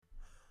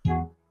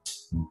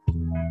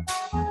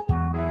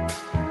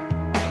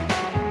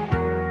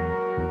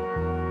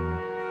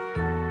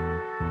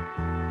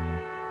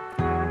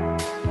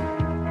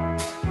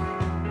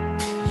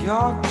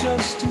You're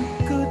just too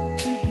good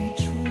to be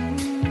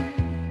true.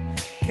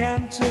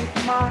 Can't take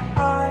my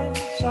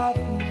eyes off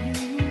of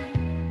you.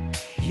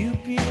 You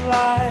be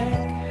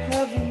like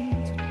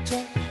heaven to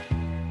touch.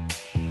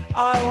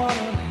 I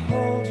wanna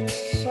hold you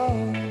so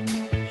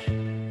much.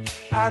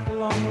 At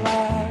long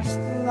last,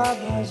 love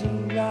has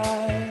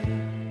arrived.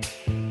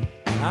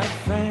 I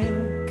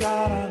thank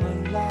God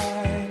I'm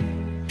alive.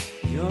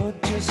 You're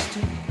just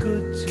too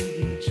good to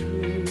be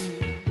true.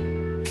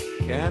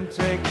 Can't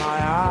take my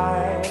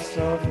eyes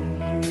off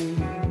of you.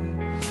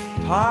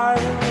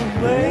 Pardon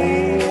the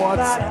way What's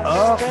that I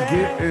up,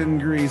 stand. Getting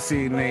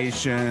Greasy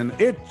Nation?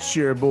 It's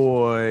your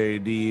boy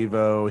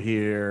Devo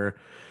here.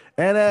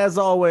 And as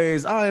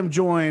always, I am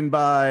joined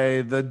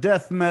by the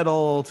death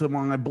metal to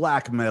my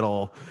black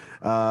metal,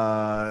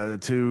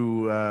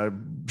 to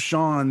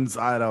Sean's,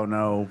 I don't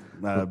know.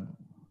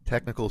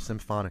 Technical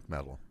symphonic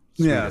metal.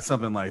 Yeah, Swedish.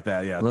 something like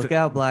that. Yeah. Look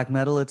out, black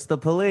metal. It's the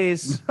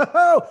police.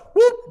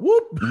 Whoop,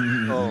 whoop.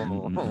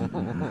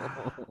 Oh.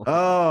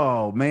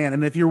 Oh, man.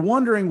 And if you're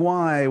wondering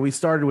why we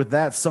started with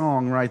that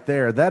song right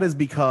there, that is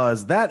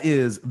because that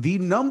is the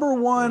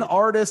 #1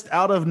 artist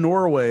out of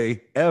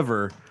Norway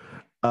ever,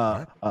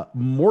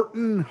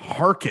 Morten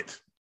Harket.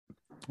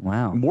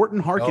 Wow. Morten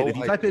Harket. Oh, If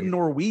you I type in see.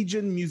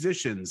 Norwegian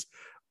musicians,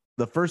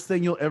 the first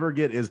thing you'll ever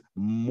get is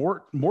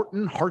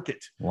Morten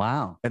Harket.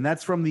 Wow. And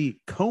that's from the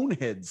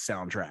Coneheads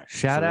soundtrack.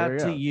 Shout So out there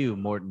to you you,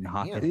 Morton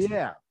Hawkins. go.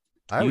 Yeah.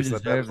 I always You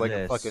thought that was deserve like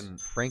this. a fucking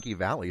Frankie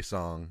Valli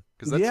song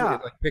because that's Yeah.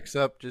 what it like picks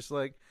up, just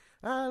like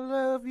 "I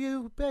love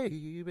you,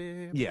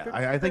 baby." Yeah,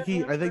 I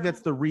think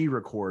that's the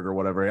re-record or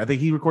whatever. I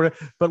think he recorded,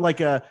 but like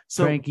so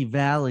Frankie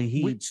Valley,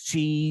 he eats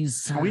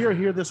cheese. we are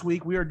here this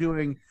week. We are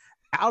doing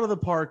Out of the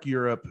Park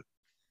Europe,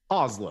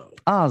 Oslo.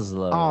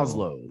 Oslo.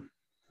 Oslo.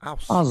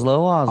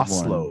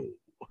 Oslo.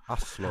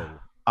 Osborne.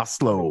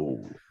 Oslo.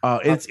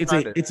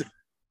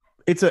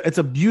 It's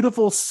a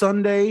beautiful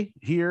Sunday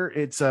here.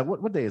 It's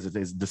what day is it?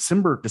 It's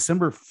December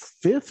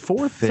 5th,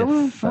 4th,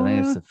 Fifth. I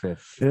think it's the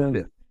 5th.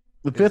 Yeah.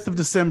 The 5th of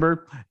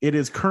December. It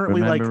is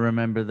currently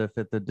Remember the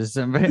 5th of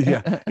December.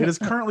 yeah, it is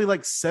currently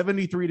like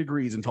 73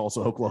 degrees in Tulsa,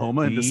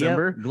 Oklahoma in Yep,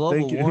 December. global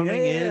Thank you. warming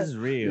Yeah. is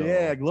real.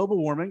 Yeah, global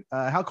warming.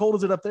 How cold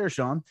is it up there,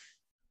 Sean?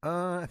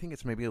 I think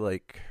it's maybe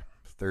like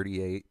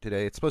 38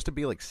 today. It's supposed to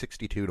be like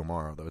 62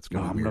 tomorrow, though. It's Oh,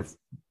 gonna I'm be gonna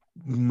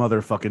weird.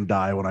 motherfucking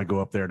die when I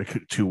go up there to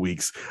 2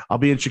 weeks. I'll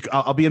be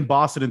in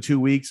Boston in 2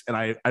 weeks, and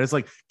I just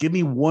like give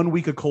me 1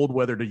 week of cold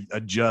weather to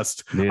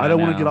adjust. Dude, I don't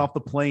want to know. get off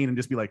the plane and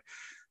just be like,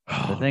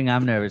 The thing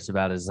I'm nervous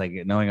about is like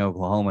knowing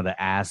Oklahoma, the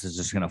ass is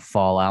just gonna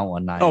fall out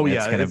one night. Oh, and yeah,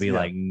 it's gonna it's- be yeah.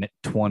 like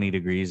 20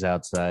 degrees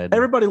outside.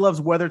 everybody loves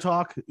weather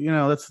talk,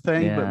 that's the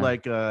thing. Yeah. But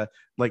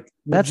like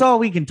That's all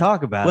we can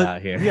talk about le-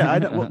 out here. Yeah, I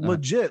know,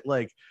 legit.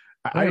 Like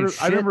I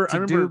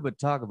remember. but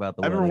talk about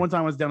the I remember weather. one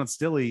time I was down in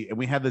Stilly and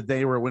we had the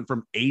day where it went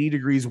from 80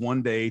 degrees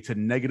one day to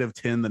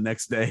 -10 the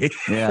next day.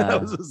 Yeah. I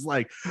was just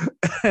like,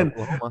 and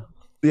Oklahoma.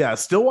 yeah,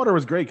 Stillwater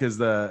was great because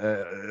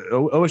the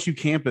OSU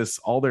campus,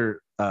 all their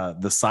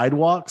the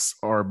sidewalks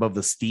are above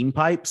the steam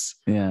pipes,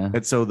 Yeah.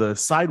 and so the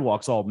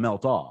sidewalks all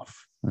melt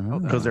off Uh-huh.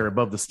 because they're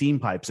above the steam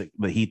pipes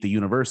that heat the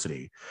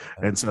university,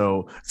 and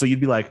so you'd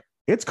be like,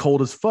 it's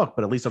cold as fuck,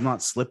 but at least I'm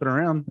not slipping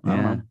around. I don't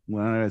Yeah. know.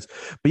 Well, anyways.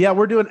 But yeah,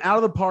 we're doing Out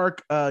of the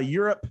Park,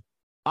 Europe,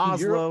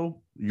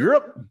 Oslo,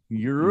 Europe.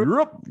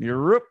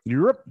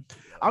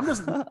 I'm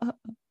just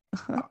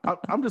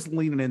I'm just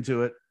leaning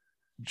into it.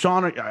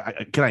 Sean,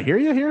 can I hear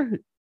you here?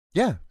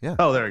 Yeah, yeah.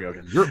 Oh, there we go.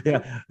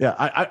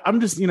 I'm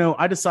just,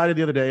 I decided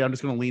the other day I'm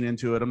just going to lean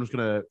into it. I'm just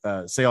going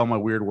to say all my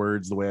weird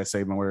words the way I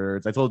say my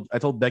words. I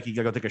told Becky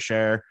to go take a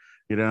share.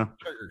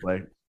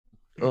 Like,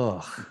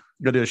 Ugh.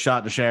 go do a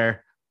shot to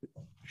share.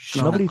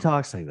 Nobody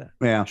talks like that.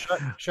 Yeah.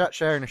 Shot,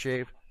 share, and a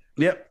shave.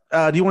 Yep.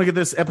 Do you want to get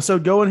this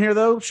episode going here,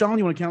 though, Sean?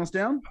 You want to count us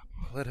down?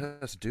 Let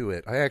us do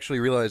it. I actually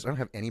realized I don't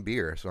have any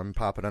beer, so I'm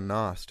popping a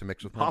Nos to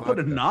mix with my Papa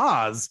to vodka.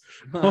 Nas.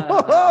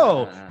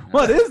 Oh,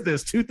 what is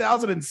this?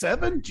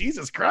 2007?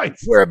 Jesus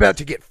Christ! We're about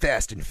to get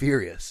fast and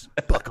furious.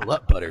 Buckle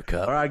up,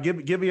 Buttercup. All right,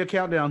 give me a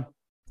countdown.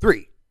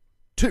 3,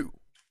 2,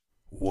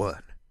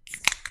 1.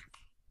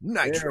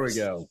 Nitrous. There we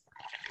go.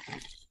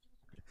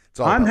 It's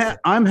all about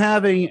I'm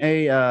having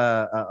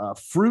a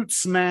fruit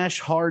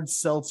smash hard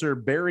seltzer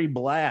berry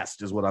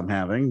blast is what I'm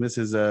having. This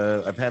is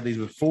I've had these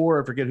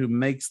before. I forget who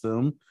makes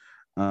them,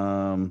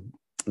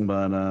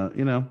 but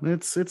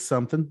it's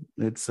something.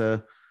 It's I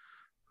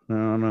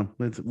don't know.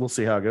 We'll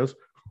see how it goes.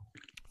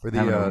 for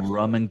Having a the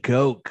rum and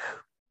coke.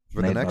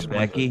 for the made by next one.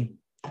 Becky.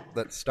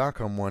 That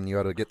Stockholm one, you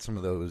ought to get some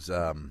of those.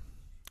 What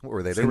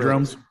were they?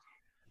 Syndromes.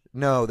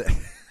 No, they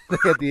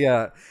had the.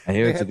 I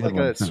hear They it's a had good like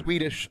one. a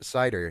Swedish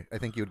cider. I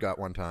think you had got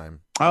one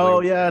time.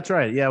 Oh yeah, that's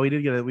right. Yeah, we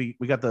did get it. We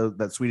got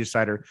that Swedish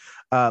cider.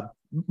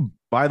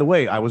 By the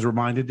way, I was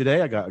reminded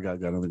today. I got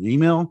another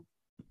email.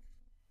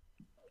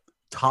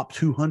 Top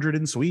 200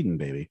 in Sweden,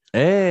 baby.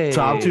 Hey,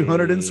 Top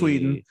 200 in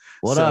Sweden.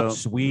 What So, up,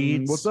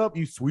 Swedes? What's up,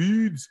 you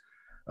Swedes?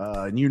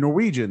 And you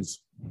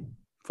Norwegians,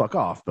 fuck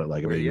off. But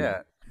like, I Where mean, you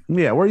at?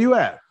 yeah, where you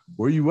at?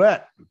 Where you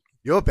at?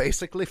 You're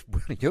basically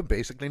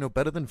no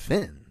better than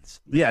Finns.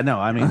 Yeah, no,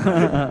 I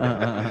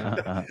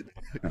mean,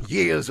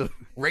 Years of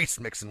race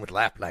mixing with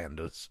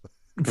Laplanders.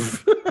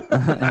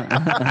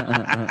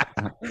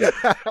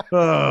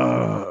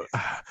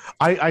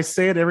 I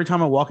say it every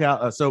time I walk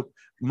out. So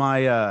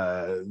my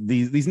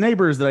these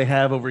neighbors that I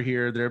have over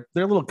here, they're a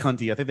little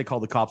cunty. I think they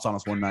called the cops on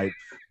us one night,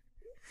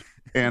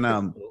 and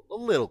A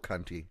little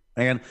cunty.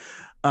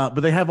 but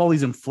they have all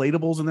these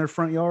inflatables in their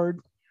front yard,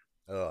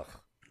 Ugh.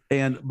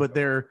 but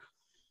they're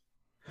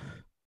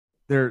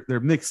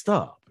mixed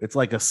up. It's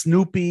like a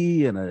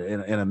Snoopy and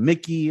a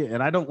Mickey,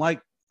 and I don't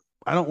like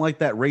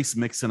that race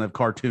mixing of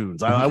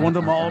cartoons. I want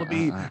them all to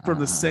be from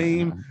the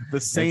same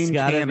It's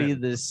gotta canon. be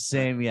the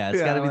same. Yeah, it's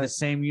Yeah, gotta be like- the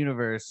same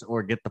universe,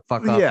 or get the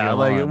fuck off. Yeah, your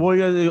like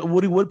lawn.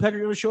 Woody Woodpecker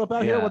gonna show up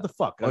out here? Yeah. What the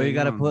fuck? Or you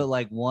got to put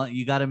like one.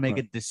 You got to make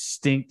a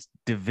distinct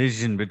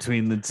division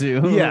between the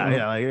two. yeah.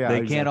 They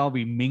exactly. can't all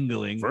be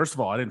mingling. First of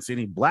all, I didn't see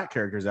any black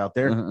characters out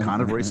there.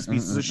 Kind of racist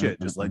pieces of shit.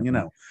 Just letting you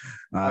know.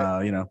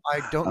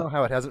 I don't know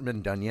how it hasn't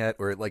been done yet,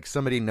 or like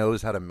somebody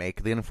knows how to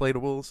make the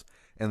inflatables,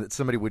 and that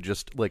somebody would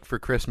just like for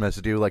Christmas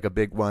do like a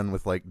big one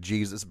with like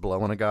Jesus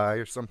blowing a guy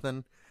or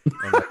something,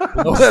 and like,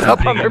 blow Just that a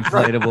up on big their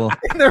front, inflatable.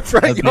 in their a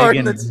front big yard.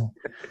 in- That's,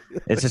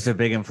 It's just a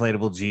big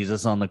inflatable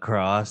Jesus on the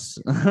cross.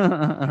 It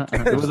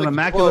was an like,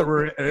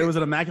 immaculate. It was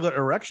an immaculate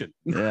erection.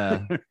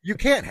 Yeah. you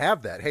can't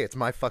have that. Hey, it's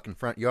my fucking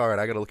front yard.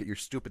 I got to look at your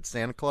stupid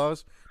Santa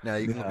Claus. Now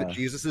you can look at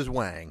Jesus's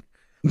wang.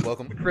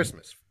 Welcome to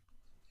Christmas.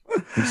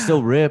 He's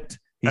still ripped.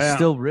 He's Yeah.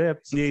 still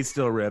ripped. Yeah, he's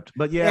still ripped.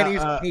 But yeah,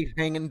 And he's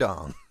hanging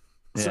dong.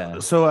 Yeah.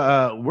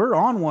 So we're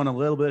on one a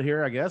little bit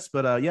here, I guess.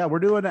 But yeah, we're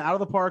doing Out of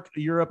the Park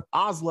Europe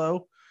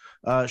Oslo.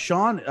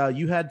 Sean,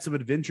 you had some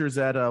adventures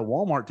at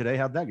Walmart today.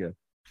 How'd that go?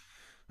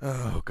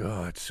 Oh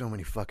god, so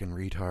many fucking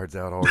retards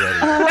out already.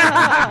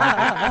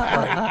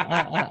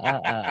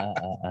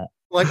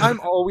 Like I'm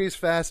always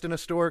fast in a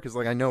store because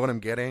like I know what I'm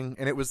getting,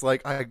 and it was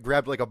like I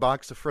grabbed like a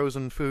box of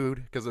frozen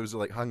food because I was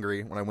like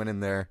hungry when I went in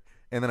there,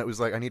 and then it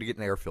was like I need to get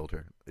an air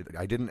filter.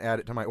 I didn't add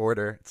it to my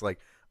order. It's like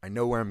I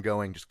know where I'm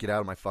going, just get out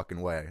of my fucking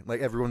way.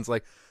 Like everyone's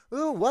like,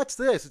 "Oh, what's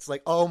this?" It's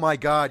like, "Oh my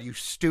god, you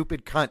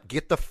stupid cunt,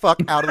 get the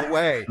fuck out of the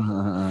way."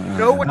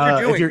 Know what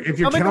you're doing. If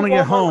you're Come into counting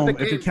at Walmart home, with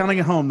the if you're game. counting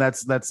at home,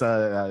 that's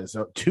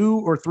so 2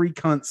 or 3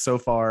 cunts so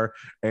far,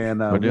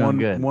 and We're doing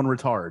good. one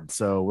retard.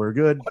 So we're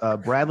good.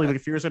 Bradley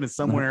McPherson is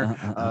somewhere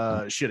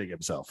shitting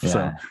himself. Yeah.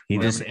 So He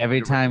Whatever just you every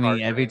do with time cars,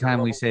 every you're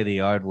time we wrong. say the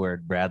yard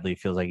word, Bradley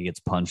feels like he gets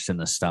punched in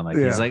the stomach.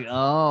 Yeah. He's like,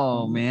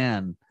 "Oh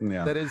man."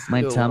 yeah, That is My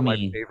still one of my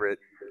tummy. favorite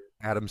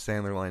Adam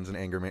Sandler lines in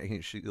Anger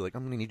Man. She's like,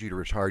 "I'm gonna need you to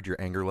retard your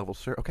anger level,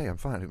 sir." Okay, I'm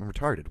fine. I'm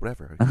retarded.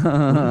 Whatever.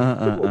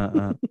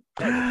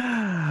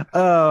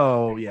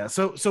 Oh yeah.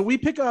 So we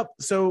pick up.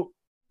 So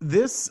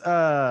this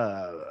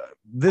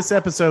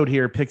episode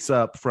here picks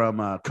up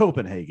from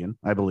Copenhagen,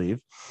 I believe.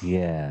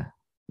 Yeah.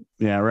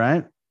 Yeah.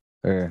 Right.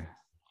 Or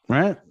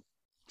Right.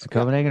 is it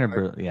Copenhagen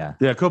or yeah.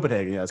 Yeah.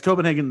 Copenhagen. Yeah. It's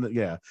Copenhagen.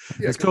 Yeah.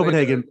 Yeah, It's 'cause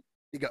Copenhagen.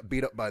 He got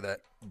beat up by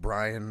that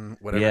Brian,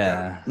 whatever.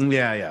 Yeah.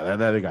 Yeah.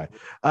 That other guy.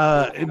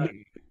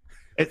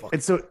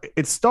 And so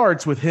it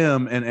starts with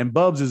him, and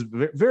Bubs is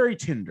very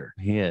tender.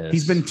 He is.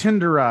 He's been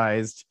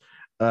tenderized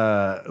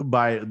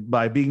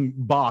by being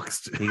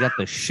boxed. He got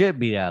the shit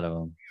beat out of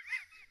him.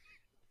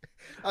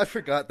 I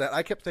forgot that.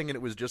 I kept thinking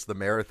it was just the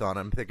marathon.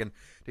 I'm thinking,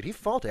 did he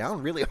fall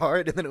down really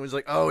hard? And then it was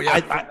like, oh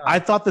yeah. I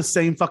thought the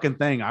same fucking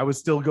thing. I was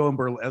still going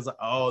I was like,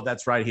 oh,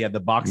 that's right. He had the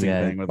boxing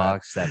Yeah, thing with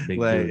box that big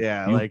Like, dude.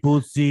 yeah, You like-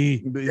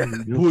 pussy.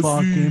 that. You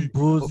fucking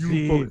pussy.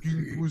 You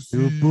fucking pussy.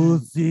 You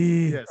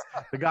pussy. Yes,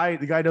 the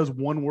guy knows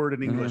one word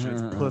in English, and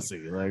it's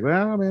pussy. Like,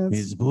 well, man,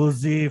 He's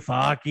pussy,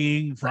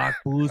 fucking, fuck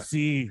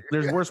pussy.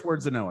 there's worse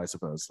words to know, I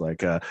suppose. Like,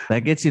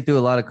 That gets you through a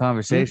lot of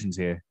conversations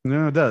here.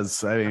 no, it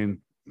does. I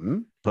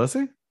mean,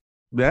 pussy.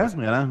 Yeah,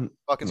 man.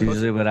 fucking It's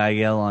usually what I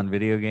yell on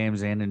video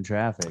games and in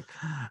traffic.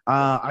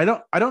 I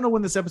don't know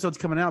when this episode's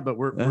coming out, but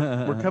we're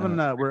coming.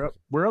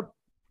 We're up.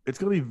 It's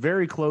going to be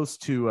very close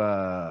to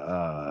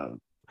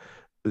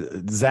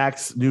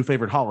Zach's new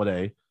favorite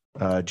holiday,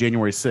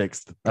 January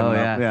 6th. Oh,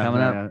 yeah,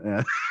 coming up.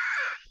 Yeah.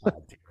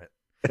 God damn it.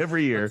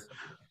 Every year.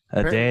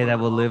 A day that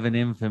will live in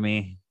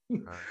infamy.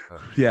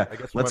 Yeah, I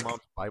guess let's. my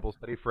mom's Bible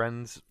study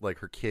friends, like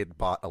her kid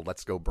bought a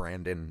 "Let's Go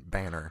Brandon"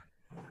 banner.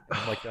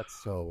 I'm like,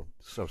 that's so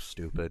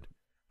stupid.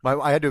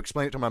 I had to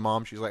explain it to my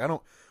mom. She's like,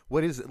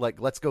 what is it?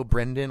 Like, "Let's Go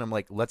Brendan." I'm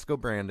like, "Let's Go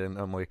Brandon."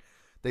 I'm like,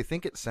 they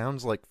think it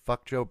sounds like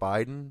 "fuck Joe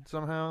Biden"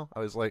 somehow. I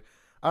was like,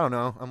 I don't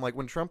know. I'm like,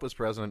 when Trump was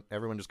president,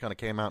 everyone just kind of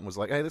came out and was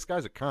like, "Hey, this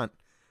guy's a cunt."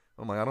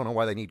 I'm like, I don't know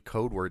why they need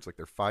code words like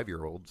they're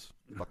 5-year-olds.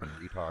 Fucking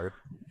retard.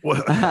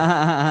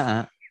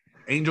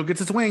 Angel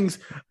gets its wings.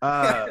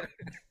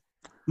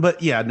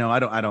 But yeah, no, I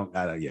don't.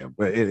 Yeah,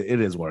 but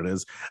it is what it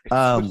is.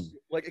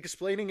 Like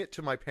explaining it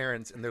to my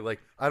parents, and they're like,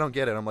 "I don't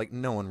get it." I'm like,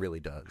 no one really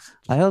does.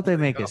 I hope they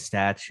make a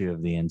statue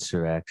of the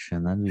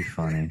insurrection. That'd be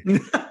funny.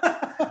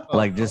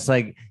 Like, just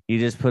like you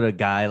just put a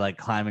guy like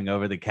climbing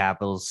over the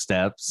Capitol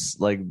steps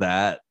like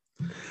that.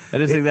 I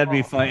just think that'd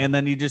be fun. And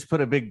then you just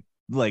put a big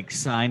like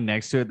sign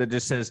next to it that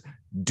just says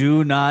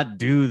 "Do not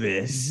do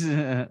this."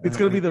 It's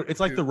gonna be it's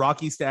like the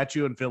Rocky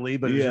statue in Philly,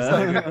 but it's just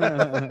like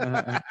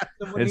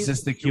it's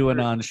just the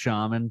QAnon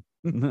shaman.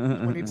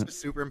 Someone needs to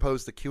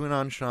superimpose the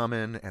QAnon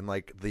shaman and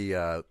like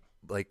the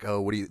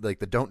what do you like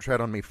the "Don't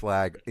Tread on Me"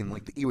 flag in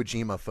like the Iwo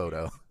Jima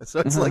photo. So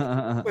it's like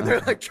when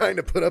they're like trying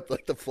to put up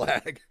like the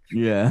flag.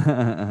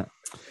 Yeah.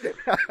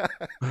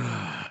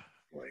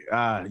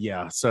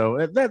 Yeah,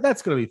 so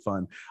that's gonna be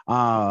fun.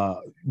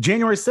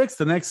 January 6th,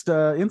 the next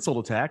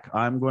insult attack,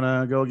 I'm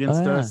gonna go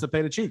against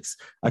Cepeda Cheeks.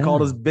 I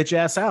called his bitch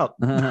ass out.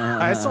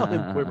 I saw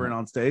him quivering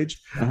on stage.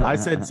 I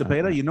said,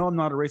 Cepeda, you know I'm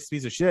not a racist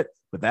piece of shit,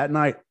 but that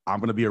night I'm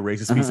gonna be a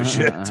racist piece of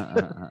shit.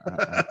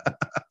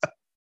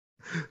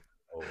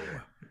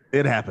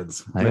 It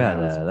happens.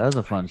 That was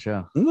a fun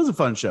show. It was a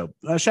fun show.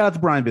 Shout out to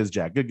Brian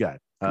Bizjack, good guy.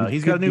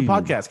 He's got a new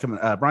podcast coming.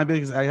 Brian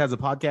Bizjack has a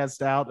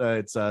podcast out.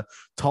 It's a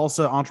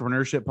Tulsa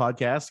Entrepreneurship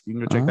Podcast. You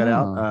can go check that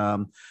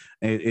out.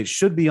 It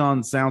should be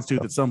on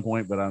Soundstooth at some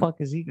point. But what the fuck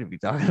is he going to be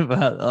talking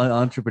about?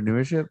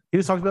 Entrepreneurship? He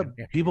just talks about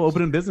people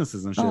opening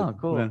businesses and shit. Oh,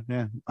 cool.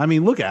 Yeah. I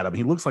mean, look at him.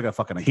 He looks like a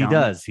fucking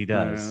accountant. He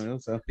does.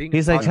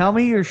 He's like, tell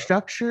me your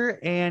structure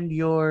and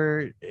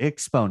your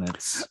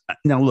exponents.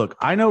 Now, look,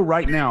 I know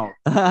right now.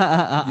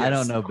 I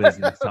don't know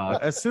business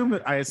talk. I assume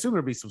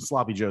there'll be some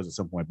sloppy joes at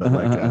some point, but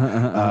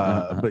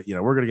but you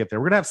know, we're gonna get there.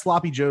 We're gonna have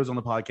sloppy joes on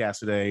the podcast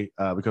today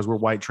because we're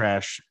white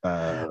trash.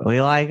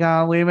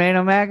 We made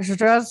them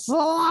extra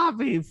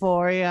sloppy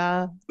for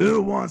you.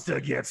 Who wants to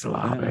get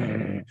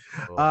sloppy?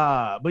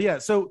 But yeah,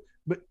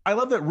 but I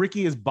love that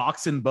Ricky is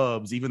boxing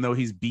Bubs, even though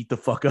he's beat the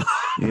fuck up.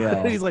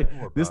 Yeah, he's like,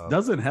 this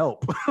doesn't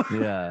help.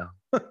 Yeah.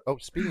 Oh,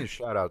 speaking of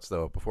shout outs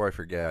though, before I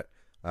forget,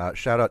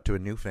 shout out to a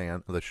new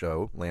fan of the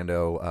show,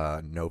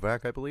 Lando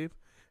Novak, I believe,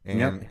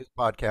 and his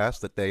podcast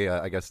that they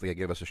I guess they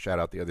gave us a shout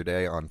out the other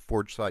day on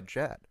Forge Side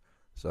Chat.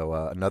 So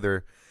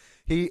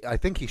I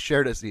think he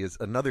shared us as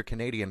another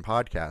Canadian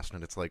podcast,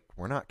 and it's like,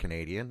 we're not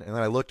Canadian. And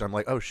then I looked, I'm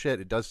like, oh shit,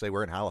 it does say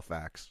we're in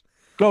Halifax.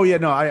 Oh yeah,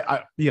 no, our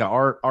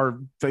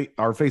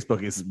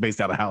Facebook is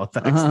based out of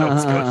Halifax, Nova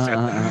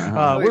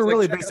Scotia. We're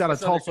really based out of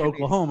Tulsa,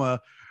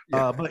 Oklahoma.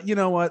 Yeah. But you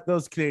know what?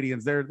 Those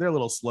Canadians, they're a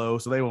little slow,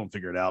 so they won't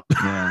figure it out.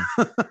 Yeah.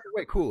 They're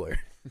way cooler.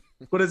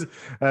 What is it?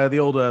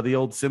 The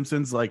old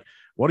Simpsons? Like,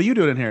 what are you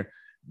doing in here?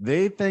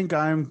 They think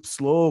I'm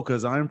slow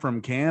because I'm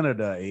from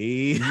Canada,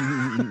 eh?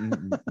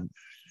 I'm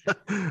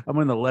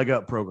in the leg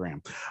up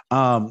program.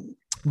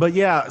 But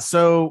yeah,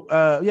 so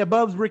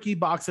Bubs, Ricky,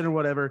 boxing or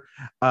whatever.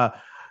 Now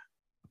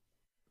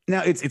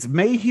it's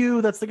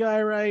Mayhew, that's the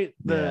guy, right?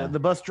 The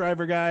bus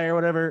driver guy or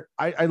whatever.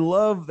 I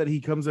love that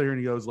he comes in here and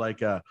he goes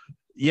like,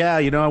 yeah,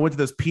 you know, I went to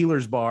this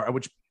Peelers bar,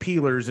 which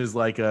Peelers is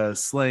like a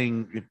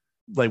slang.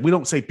 Like, we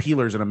don't say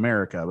Peelers in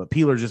America, but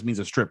Peelers just means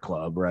a strip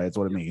club, right? That's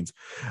what it means.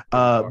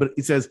 But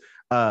it says,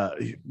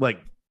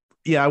 like,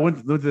 yeah, I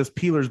went to this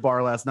Peelers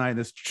bar last night, and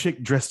this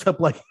chick dressed up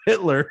like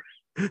Hitler,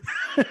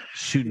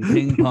 shooting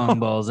ping pong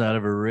balls out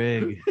of a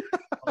rig.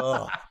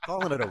 Oh,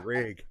 calling it a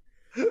rig.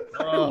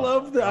 I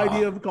love the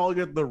idea of calling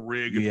it the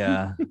rig.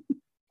 Yeah.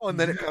 Oh, and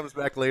then it comes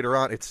back later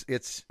on.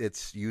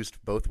 It's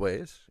used both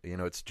ways. You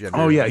know, it's gender.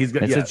 Oh yeah, it's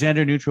a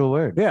gender neutral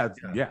word. Yeah.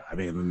 I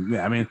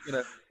mean,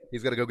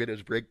 he's got to go get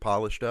his rig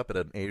polished up at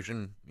an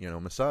Asian,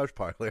 massage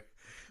parlor.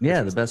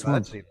 Yeah, the best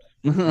ones.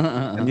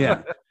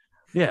 Yeah.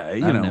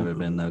 I've never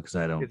been though because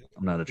I'm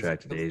not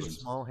attracted to Asians.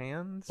 Small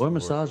hands or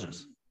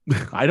massages.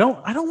 I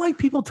don't like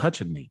people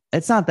touching me.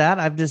 It's not that.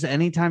 I've just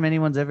anytime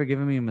anyone's ever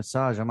given me a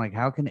massage, I'm like,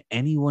 how can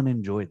anyone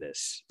enjoy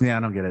this? Yeah,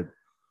 I don't get it.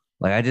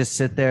 Like, I just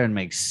sit there and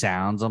make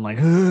sounds. I'm like,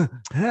 and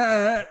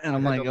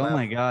I'm like, oh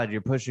my God, you're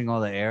pushing all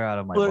the air out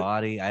of my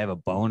body. I have a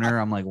boner.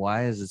 I'm like,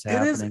 why is this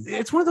happening?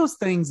 It's one of those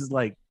things. Is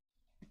like,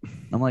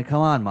 I'm like,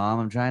 come on, Mom,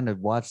 I'm trying to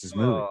watch this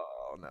movie.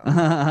 Oh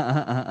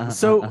no.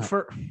 So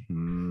for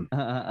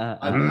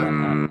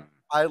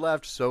I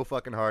laughed so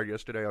fucking hard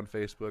yesterday on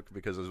Facebook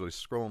because I was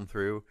scrolling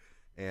through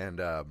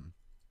and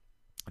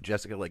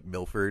Jessica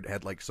Milford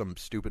had like some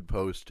stupid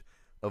post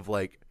of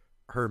like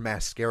her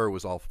mascara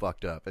was all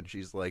fucked up and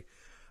she's like,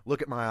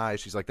 look at my eyes.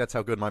 She's like, that's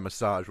how good my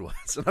massage was.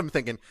 And I'm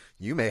thinking,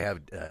 you may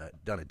have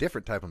done a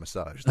different type of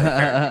massage.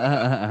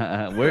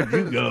 Where'd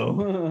you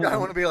go? I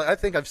want to be like, I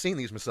think I've seen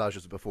these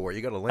massages before.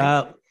 You got a link?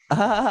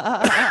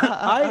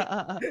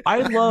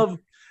 I love.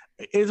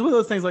 It's one of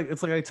those things. Like,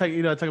 it's like I talk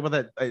about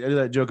that. I do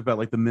that joke about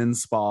like the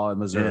men's spa in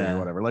Missouri or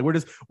whatever. Like, we're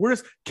just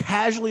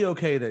casually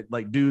okay that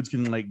like dudes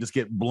can like just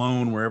get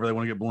blown wherever they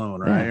want to get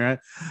blown, right? Yeah. Right.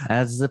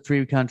 As the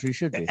free country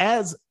should be.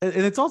 And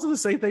it's also the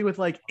same thing with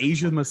like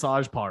Asian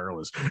massage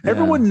parlors.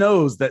 Everyone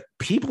knows that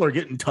people are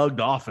getting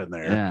tugged off in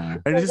there. Yeah.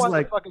 And it's just why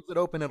like, the fuck is it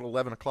open at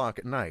 11 o'clock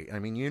at night? I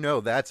mean,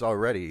 that's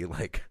already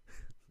like.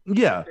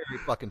 Yeah, very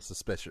fucking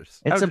suspicious.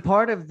 It's a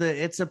part of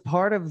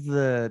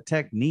the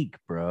technique,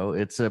 bro.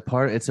 It's a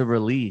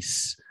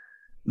release.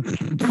 Yes,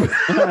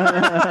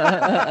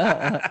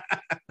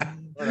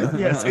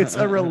 it's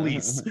a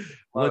release.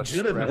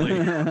 Legitimately.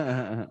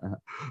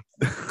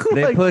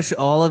 They push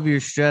all of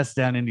your stress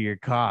down into your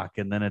cock,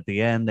 and then at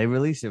the end, they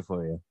release it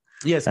for you.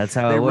 Yes, That's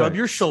how they it rub works.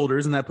 your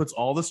shoulders, and that puts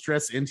all the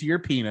stress into your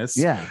penis.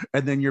 Yeah.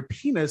 And then your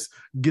penis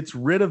gets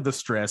rid of the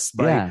stress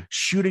by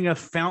shooting a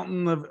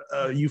fountain of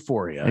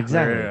euphoria.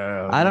 Exactly.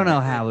 I don't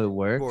know how it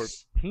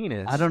works.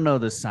 Penis. I don't know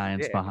the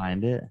science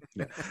behind it.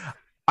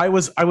 I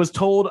was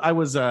told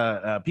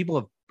people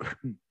have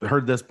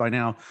heard this by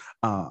now.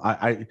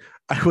 I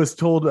was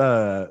told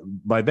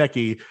by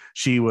Becky,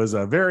 she was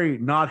very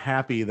not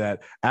happy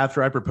that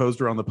after I proposed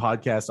to her on the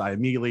podcast, I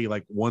immediately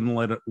like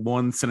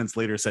one sentence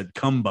later said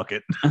 "cum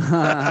bucket." So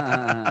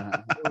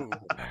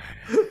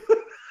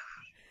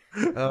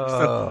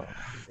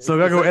I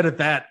gotta go edit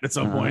that at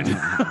some point. Is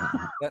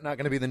that not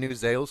going to be the new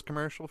Zales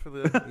commercial for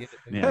the?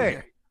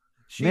 Hey.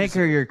 Make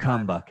her your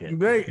cum bucket.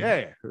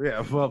 Hey,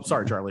 yeah. Well,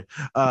 sorry, Charlie.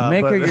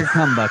 Make her your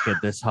cum bucket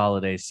this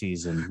holiday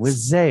season with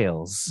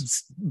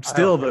Zales.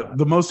 Still,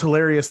 the most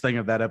hilarious thing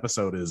of that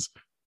episode is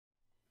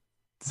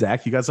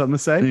Zach. You got something to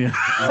say? Yeah.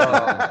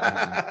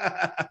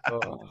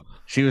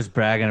 She was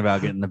bragging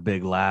about getting the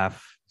big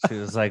laugh. She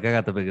was like, "I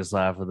got the biggest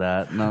laugh with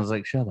that," and I was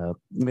like, "Shut up."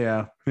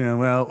 Yeah.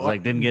 Well,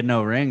 like didn't get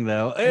no ring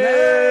though.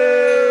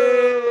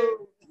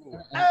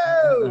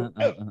 Oh!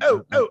 I don't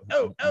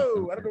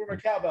know where my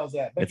cowbell's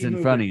at. It's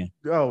in front of you.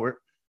 Oh,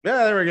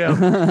 there we go.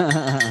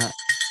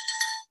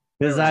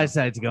 His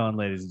eyesight's going,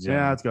 ladies and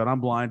gentlemen. Yeah, it's going. I'm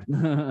blind.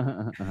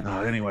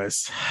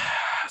 Anyways,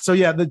 so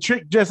yeah, the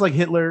trick, just like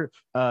Hitler,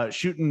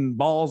 shooting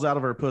balls out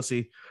of her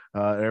pussy,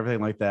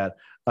 everything like that.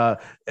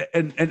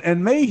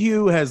 And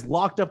Mayhew has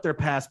locked up their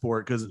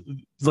passport because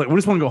it's like we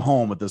just want to go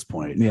home at this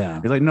point.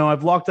 Yeah, he's like, no,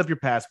 I've locked up your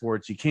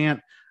passports. You can't,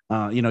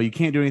 you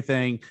can't do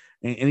anything.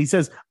 And he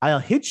says, I'll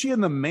hit you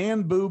in the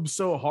man boob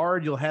so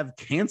hard you'll have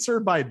cancer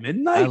by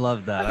midnight. I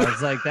love that. I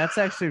was like, that's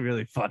actually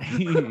really funny.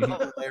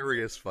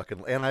 Hilarious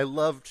fucking. And I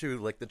love to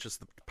like the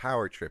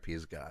power trip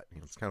he's got.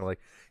 It's kind of like,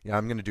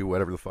 I'm going to do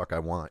whatever the fuck I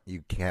want.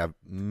 You can have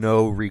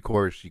no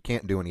recourse. You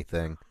can't do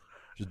anything.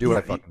 Just do what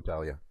I fucking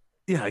tell you.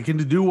 Yeah, he can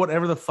do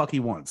whatever the fuck he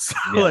wants.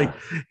 Yeah. Like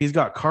he's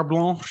got carte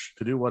blanche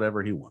to do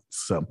whatever he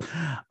wants. So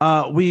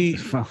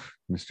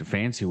Mr.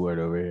 Fancy Word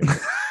over here.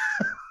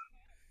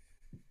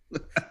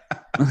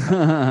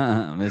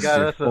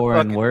 Mr.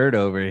 Foreign Word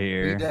over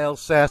here. Vidal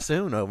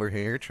Sassoon over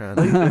here trying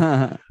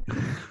to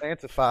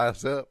fantify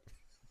us up.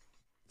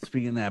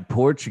 Speaking of that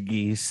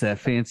Portuguese, that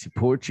fancy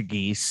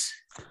Portuguese.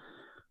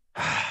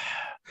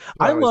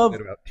 I love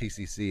about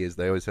TCC is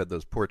they always had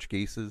those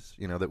Portugueses,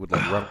 that would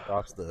like run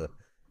across the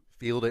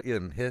field at you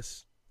and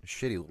hiss.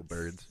 Shitty little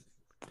birds.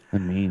 I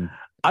mean,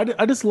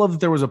 I just love that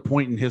there was a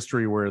point in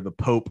history where the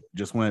Pope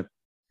just went,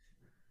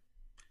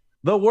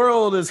 the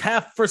world is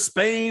half for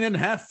Spain and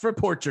half for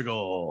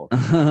Portugal.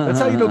 That's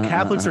how you know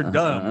Catholics are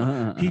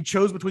dumb. He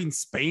chose between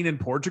Spain and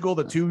Portugal,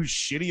 the two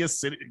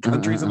shittiest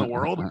countries in the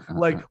world.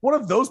 Like, what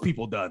have those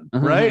people done,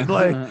 right?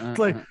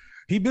 Like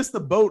he missed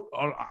the boat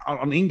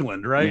on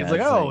England, right? Yeah, it's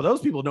like,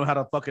 those people know how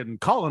to fucking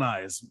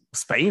colonize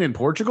Spain and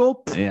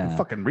Portugal. Yeah,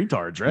 fucking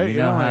retards, right? You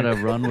know how to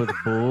run with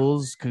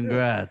bulls.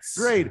 Congrats.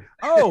 Great.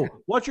 Oh,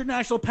 what's your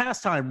national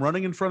pastime?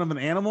 Running in front of an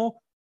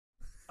animal?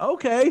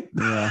 Okay.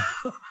 Yeah.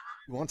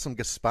 You want some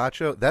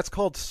gazpacho? That's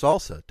called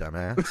salsa,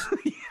 dumbass.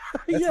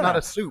 That's not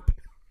a soup.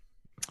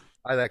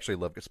 I actually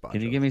love gazpacho.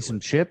 Can you give me some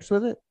chips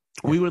with it?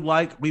 We would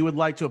like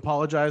to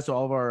apologize to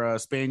all of our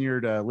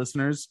Spaniard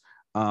listeners.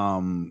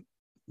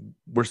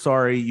 We're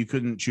sorry you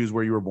couldn't choose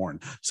where you were born.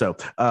 So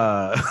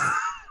can't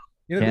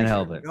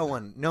help it. No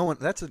one.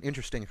 That's an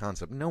interesting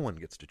concept. No one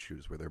gets to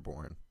choose where they're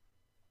born.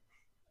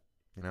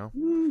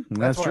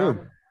 That's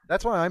true.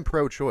 That's why I'm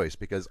pro-choice,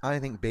 because I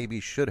think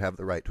babies should have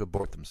the right to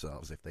abort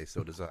themselves if they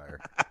so desire.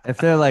 If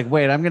they're like,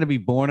 wait, I'm going to be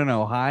born in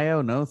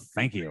Ohio? No,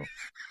 thank you.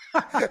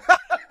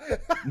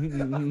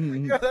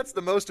 That's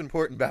the most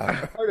important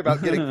part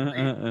about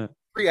getting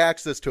free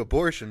access to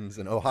abortions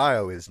in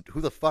Ohio is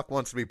who the fuck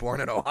wants to be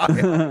born in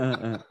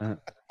Ohio?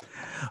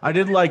 I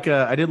did like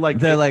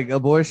they're like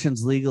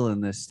abortion's legal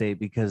in this state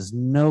because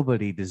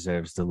nobody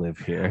deserves to live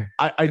here.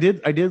 I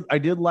did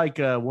like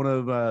one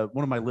of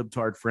my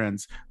libtard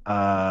friends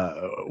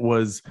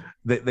was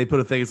they put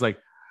a thing. It's like,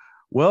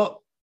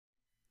 well,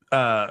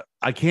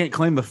 I can't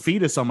claim a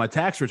fetus on my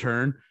tax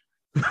return.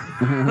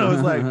 I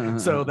was like,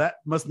 so that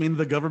must mean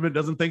the government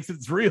doesn't think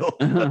it's real.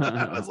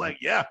 I was like,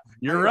 yeah,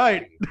 you're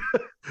right.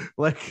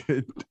 Like,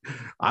 you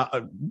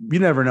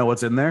never know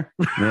what's in there.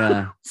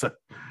 Yeah. So,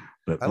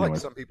 but I like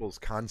some people's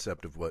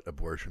concept of what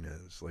abortion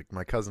is. Like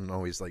my cousin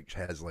always like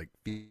has like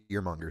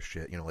fearmonger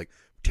shit, like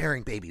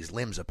tearing babies'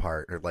 limbs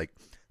apart or like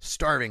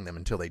starving them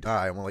until they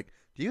die. I'm like,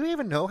 do you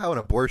even know how an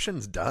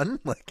abortion's done?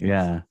 Like,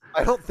 yeah,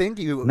 I don't think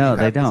you. No,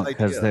 they don't,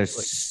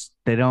 because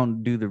they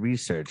don't do the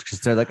research,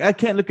 because they're like, I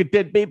can't look at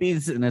dead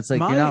babies, and it's like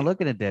you're not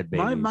looking at dead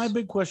babies. My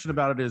big question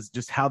about it is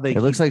just how they.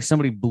 It looks like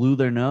somebody blew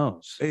their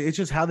nose. It's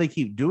just how they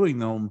keep doing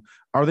them.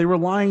 Are they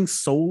relying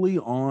solely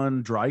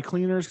on dry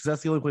cleaners? Because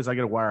that's the only place I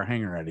get a wire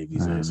hanger at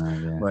these days.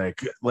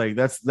 Like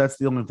that's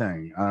the only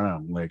thing. I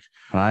don't know. Like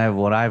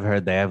what I've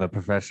heard, they have a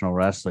professional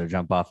wrestler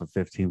jump off a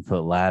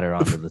 15-foot ladder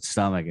onto the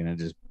stomach, and it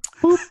just.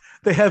 Boop.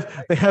 They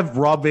have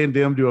Rob Van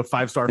Dam do a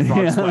 5-star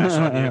frog splash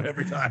on you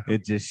every time.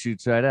 It just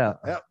shoots right out.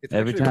 Yep. It's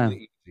every time.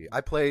 really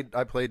I played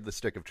the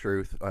Stick of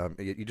Truth.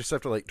 You just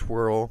have to like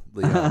twirl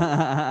the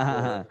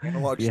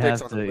analog You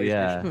sticks have on the to, PlayStation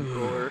yeah.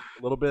 controller a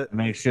little bit.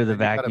 Make sure the And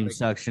you gotta vacuum make-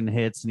 suction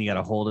hits, and you got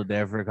to hold it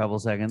there for a couple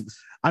seconds.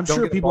 I'm Don't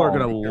sure get a people are ball.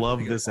 going Be to careful love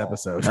you get a this ball.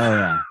 episode. Oh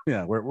yeah.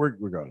 Yeah, we're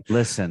going.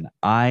 Listen,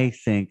 I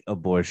think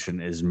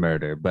abortion is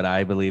murder, but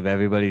I believe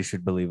everybody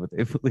should believe what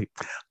they believe.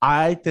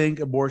 I think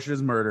abortion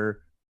is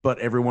murder, but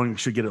everyone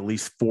should get at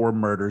least 4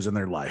 murders in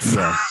their life.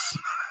 Yes.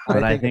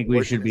 But I think we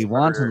abortion should be is murder.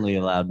 wantonly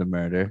allowed to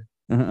murder.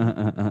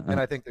 And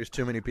I think there's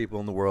too many people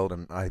in the world,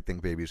 and I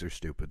think babies are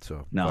stupid.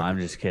 So No, fuck I'm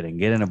it. just kidding.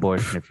 Get an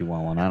abortion if you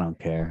want one. I don't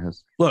care.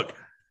 It's- Look,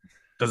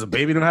 does a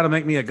baby know how to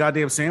make me a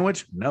goddamn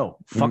sandwich? No.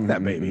 Fuck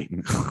that baby.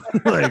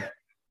 Like,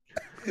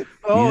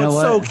 oh, You know it's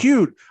so what?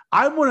 cute.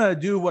 I'm going to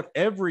do what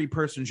every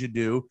person should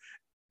do.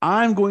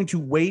 I'm going to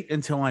wait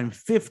until I'm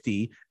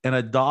 50 and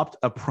adopt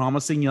a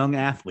promising young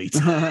athlete.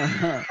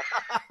 It's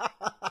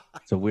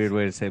a weird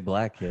way to say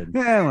black kid.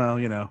 Yeah, well,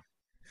 you know.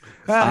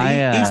 I,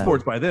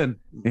 Esports by then.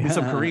 Be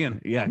some Korean.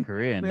 Yeah,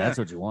 Korean. Yeah. That's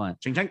what you want.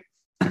 Ching ching.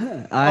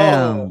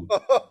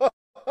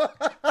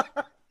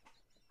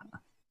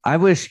 I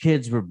wish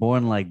kids were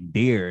born like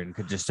deer and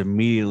could just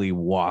immediately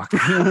walk.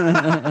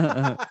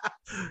 I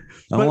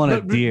want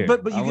a deer.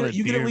 But I want a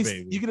you get deer at least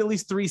baby. you get at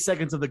least 3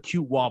 seconds of the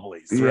cute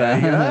wobblies. Yeah. Right?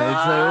 It's like,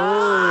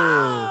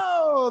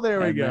 Oh, there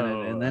we and go. then,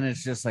 and then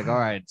it's just like, all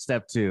right,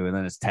 step 2, and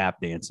then it's tap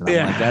dancing. I'm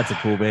Yeah. like, that's a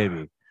cool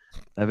baby.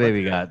 That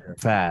baby got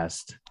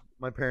fast.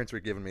 My parents were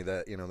giving me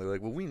that, they're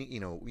like, well, we need,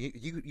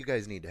 you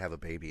guys need to have a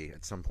baby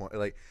at some point.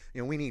 Like,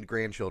 we need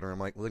grandchildren. I'm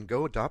like, well, then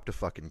go adopt a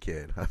fucking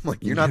kid. I'm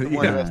like, you're not the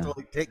one who has to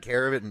like take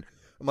care of it. And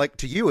I'm like,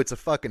 to you, it's a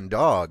fucking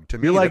dog. To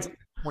me, You're like- that's a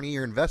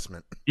 20-year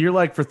investment. You're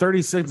like for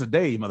 30 cents a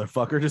day, you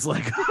motherfucker. Just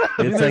like It's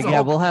there's like, a yeah,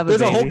 whole- we'll have a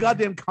there's a whole baby.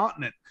 goddamn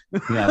continent.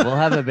 Yeah, we'll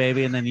have a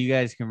baby, and then you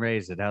guys can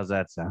raise it. How's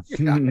that sound?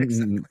 Yeah,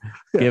 exactly.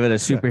 Give it a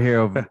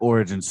superhero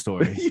origin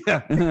story.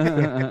 Yeah.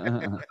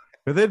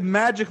 And then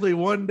magically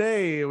one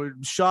day it was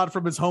shot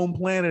from his home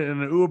planet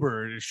in an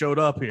Uber and it showed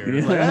up here.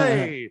 It's like, Yeah.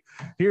 hey,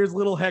 here's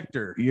little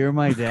Hector. You're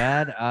my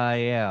dad. I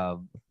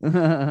am.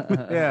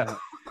 Yeah.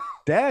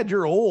 Dad,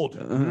 you're old.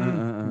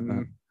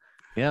 Mm.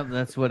 Yep,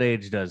 that's what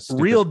age does.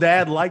 stupid. Real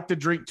dad liked to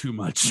drink too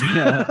much.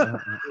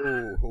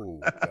 Oh,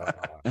 God.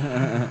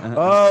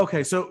 Oh,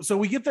 okay. So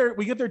we get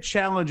their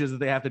challenges that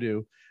they have to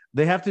do.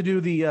 They have to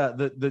do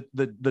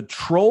the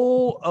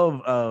troll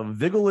of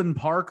Vigeland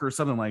Park or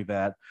something like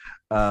that.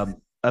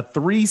 A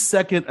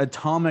 3-second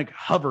atomic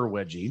hover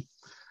wedgie.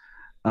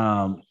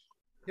 You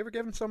ever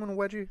given someone a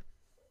wedgie?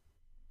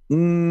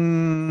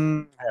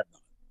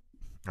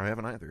 I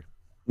haven't either.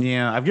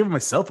 Yeah, I've given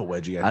myself a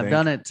wedgie. I've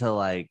done it to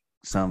like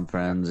some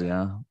friends.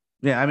 Yeah.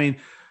 Yeah, I mean,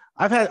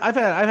 I've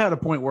had a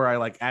point where I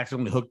like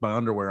accidentally hooked my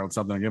underwear on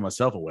something and gave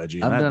myself a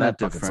wedgie. I've and done that it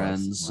to fucking sucks.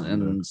 friends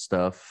and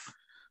stuff.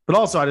 But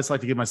also, I just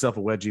like to give myself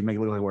a wedgie, make it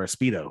look like I wear a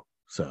Speedo.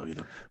 So, you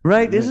know.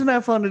 Right? Isn't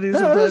that fun to do?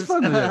 Yeah, it is sometimes?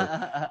 fun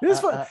to do. It is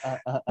fun.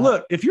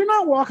 Look, if you're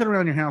not walking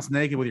around your house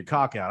naked with your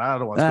cock out, I don't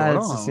know what's going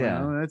it's on. just-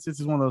 yeah. You know, it's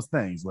just one of those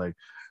things. Like,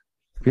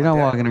 If you're not My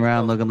dad walking always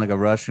around told looking like a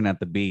Russian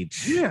at the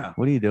beach, Yeah.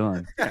 what are you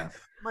doing?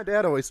 My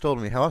dad always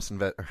told me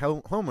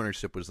home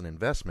ownership was an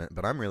investment,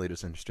 but I'm really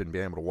just interested in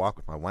being able to walk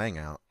with my wang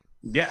out.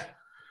 yeah.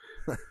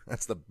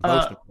 That's the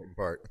most important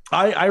part.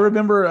 I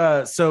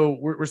remember. So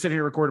we're sitting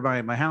here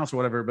recording my house or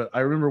whatever. But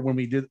I remember when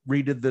we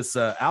redid this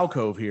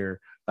alcove here.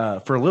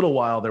 For a little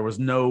while, there was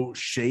no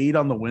shade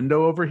on the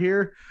window over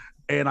here,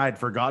 and I'd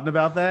forgotten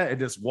about that. And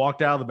just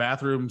walked out of the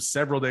bathroom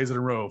several days in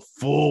a row,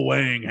 full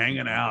wang,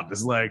 hanging out,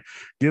 just like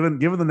giving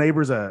the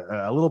neighbors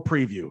a little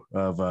preview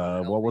of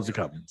what was to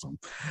come. So,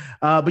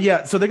 but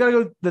yeah, so they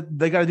gotta go.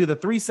 They gotta do the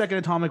 3-second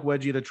atomic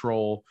wedgie of the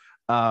troll.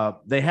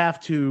 They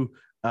have to.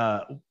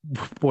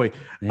 Boy.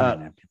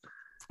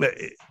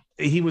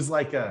 He was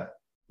like,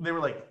 they were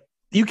like,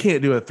 you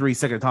can't do a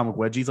 3-second atomic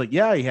wedgie. He's like,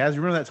 yeah, he has.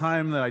 Remember that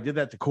time that I did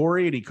that to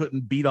Corey and he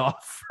couldn't beat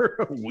off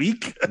for a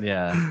week?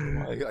 Yeah.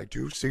 I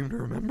do seem to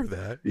remember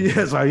that.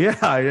 Yes,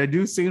 I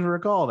do seem to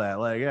recall that.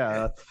 Like,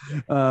 yeah.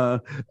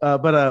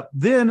 But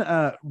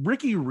then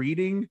Ricky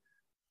reading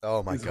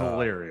Oh my is god,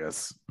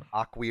 hilarious.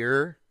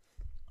 Aqueer.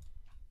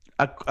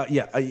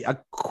 A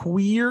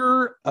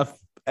queer F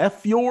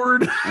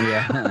Fjord.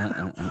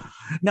 Yeah.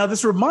 Now,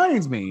 this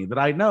reminds me that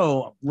I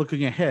know,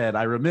 looking ahead,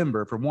 I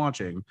remember from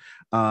watching,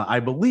 I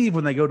believe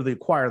when they go to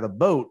acquire the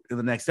boat in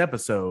the next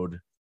episode,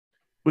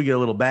 we get a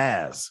little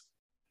Baz.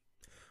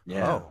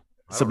 Yeah. Oh, I don't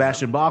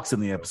Sebastian Bach's in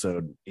the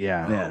episode.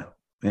 Yeah.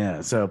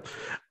 Yeah. So,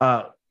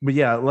 but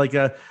yeah, like,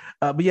 but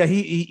yeah,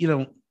 he, you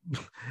know,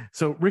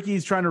 so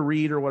Ricky's trying to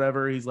read or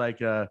whatever. He's like,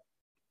 well,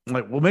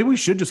 maybe we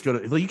should just go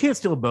to, like, you can't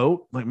steal a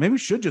boat. Like, maybe we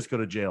should just go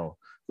to jail.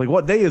 Like,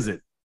 what day is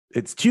it?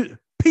 It's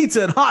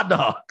pizza and hot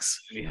dogs.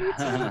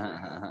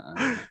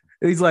 And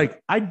he's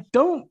like, I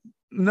don't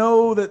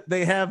know that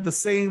they have the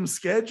same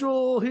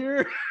schedule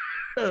here.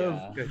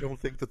 Yeah. I don't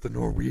think that the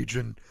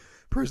Norwegian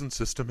prison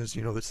system is,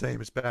 the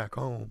same as back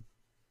home.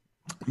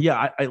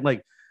 Yeah, I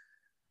like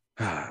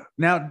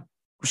now,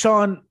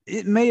 Sean,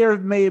 it may or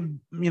may,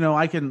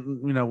 I can,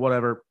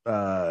 whatever,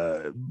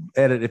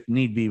 edit if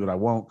need be, but I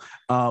won't.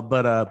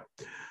 But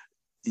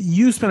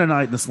you spent a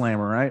night in the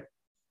Slammer, right?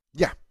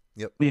 Yeah.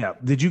 Yep. Yeah.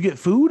 Did you get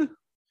food?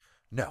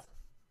 No.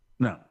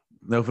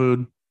 No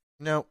food.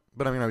 No.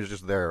 But I mean, I was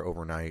just there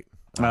overnight.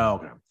 Oh,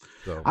 okay.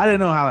 So I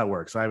didn't know how that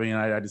works. I mean,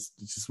 I just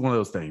it's just one of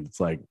those things. It's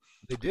like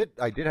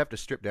I did have to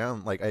strip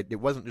down. Like it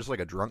wasn't just like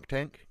a drunk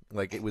tank.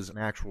 Like it was an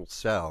actual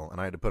cell, and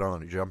I had to put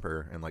on a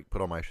jumper and like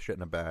put all my shit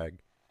in a bag.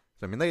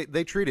 So I mean,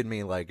 they treated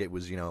me like it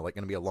was like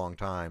going to be a long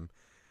time,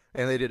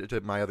 and they did it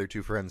to my other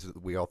two friends.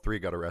 We all three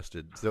got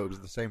arrested, so it was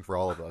the same for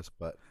all of us.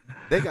 But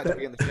they got to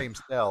be in the same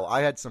cell.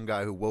 I had some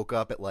guy who woke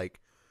up at like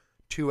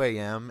 2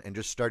 a.m. and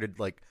just started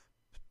like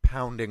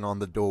pounding on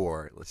the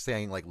door,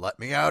 saying like, "Let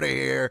me out of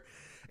here."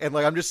 And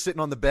like I'm just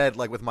sitting on the bed,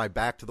 like with my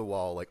back to the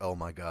wall, like, oh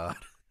my god.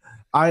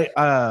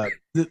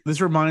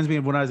 This reminds me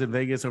of when I was in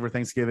Vegas over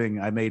Thanksgiving.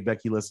 I made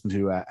Becky listen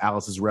to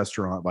Alice's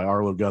Restaurant by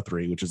Arlo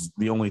Guthrie, which is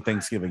the only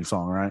Thanksgiving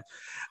song, right?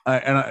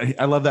 And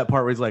I love that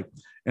part where he's like,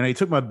 and he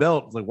took my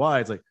belt. It's like, why?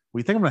 It's like,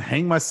 we think I'm gonna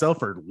hang myself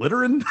for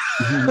littering?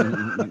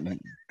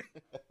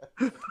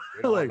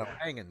 Like no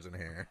hangings in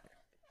here.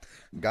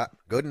 Got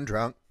good and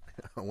drunk.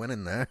 I went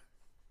in there,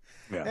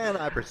 and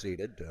I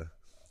proceeded to.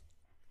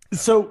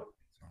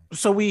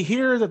 So we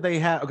hear that they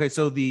have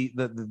so they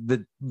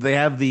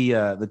have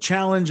the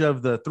challenge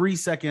of the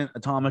 3-second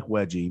atomic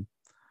wedgie.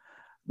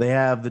 They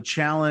have the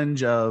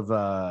challenge of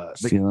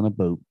stealing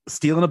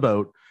a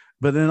boat,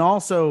 but then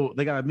also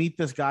they got to meet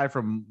this guy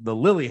from the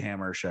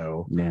Lilyhammer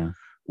show. Yeah,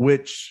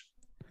 which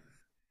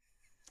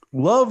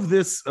love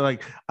this.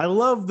 Like, I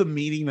love the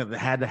meeting that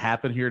had to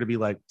happen here to be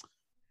like,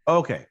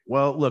 okay,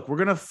 well, look, we're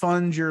gonna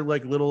fund your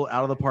like little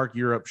out of the park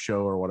Europe show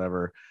or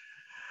whatever.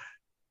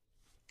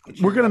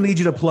 We're gonna need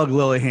you to plug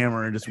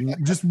Lilyhammer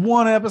and just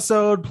one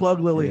episode. Plug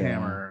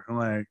Lilyhammer. I'm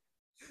like,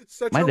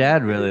 my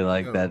dad really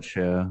liked that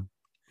show.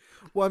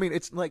 Well, I mean,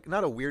 it's like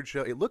not a weird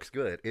show. It looks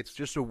good. It's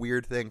just a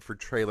weird thing for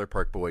Trailer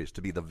Park Boys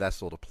to be the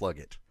vessel to plug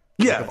it.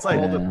 Yeah, like, it's like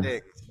all the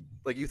things.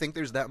 Like, you think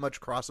there's that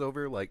much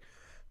crossover? Like,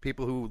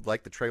 people who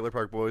like the Trailer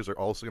Park Boys are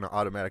also going to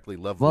automatically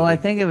love. Well, I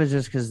think it was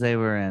just because they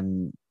were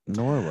in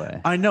Norway.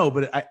 I know,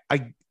 but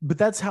but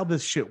that's how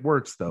this shit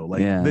works, though.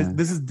 Like,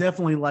 this is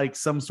definitely like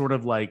some sort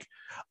of like,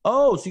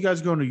 oh, so you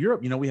guys are going to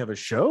Europe? We have a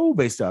show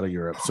based out of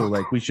Europe, so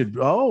like we should.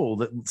 Oh,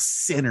 the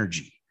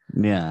synergy.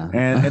 Yeah,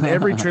 and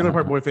every Trailer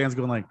Park Boy fan's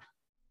going like,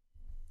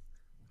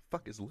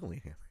 fuck is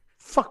Lilyhammer?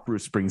 Fuck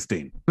Bruce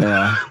Springsteen.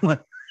 Yeah.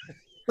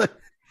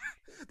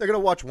 They're gonna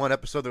watch one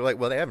episode. They're like,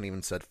 well, they haven't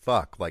even said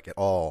fuck like at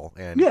all.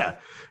 And yeah,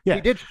 he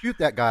did shoot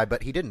that guy,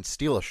 but he didn't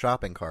steal a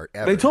shopping cart.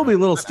 Ever. They told me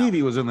Little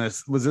Stevie was in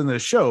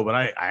this show, but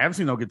I haven't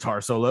seen no guitar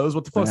solos.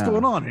 What the fuck's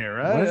going on here?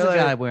 Right? Where's the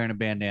guy wearing a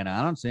bandana?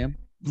 I don't see him.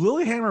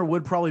 Lilyhammer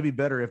would probably be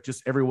better if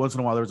just every once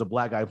in a while there was a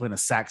black guy playing a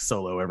sax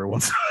solo every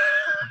once in a while.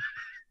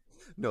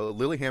 No,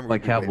 Lilyhammer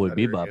like Cowboy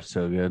Bebop's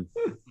so good.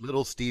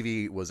 Little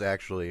Stevie was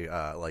actually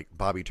like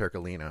Bobby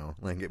Turcolino.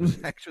 Like it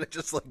was actually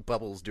just like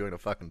Bubbles doing a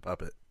fucking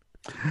puppet.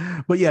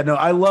 But yeah, no,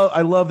 I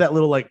love that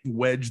little like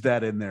wedge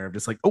that in there.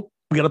 Just like, oh,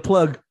 we got a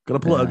plug.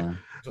 Yeah.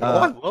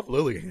 I love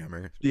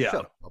Lilyhammer. Yeah.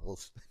 Shut up,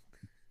 Bubbles.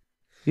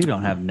 You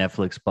don't have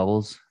Netflix,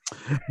 Bubbles.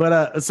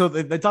 But so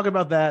they talk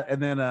about that, and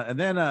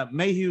then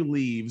Mayhew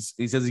leaves.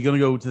 He says he's gonna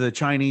go to the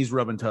Chinese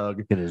rub and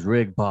tug. Get his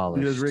rig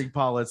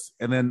polished.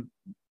 And then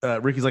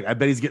Ricky's like, I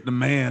bet he's getting a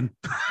man.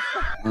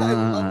 I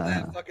love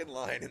that fucking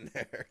line in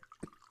there.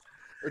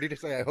 Or did he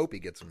say, I hope he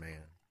gets a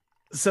man?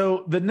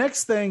 So the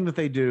next thing that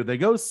they do, they're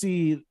going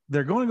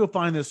to go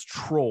find this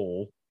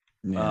troll,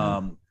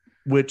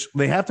 which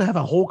they have to have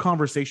a whole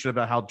conversation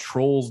about how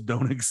trolls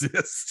don't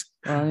exist.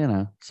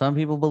 Well, some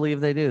people believe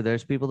they do.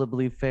 There's people that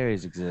believe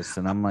fairies exist,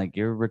 and I'm like,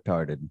 you're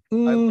retarded. I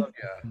love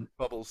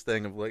Bubbles'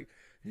 thing of like,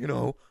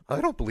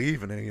 I don't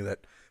believe in any of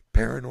that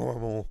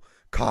paranormal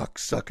cock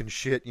sucking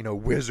shit,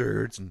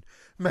 wizards and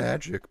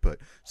magic, but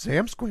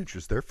Sam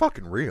Squinches, they're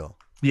fucking real.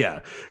 Yeah,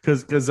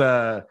 because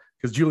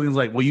Julian's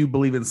like, well, you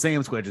believe in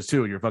Sam Squinches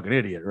too. You're a fucking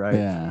idiot, right?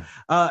 Yeah.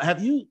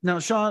 Have you now,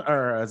 Sean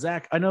or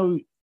Zach? I know.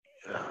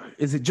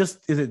 Is it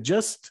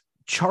just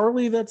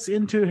Charlie that's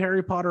into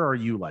Harry Potter, or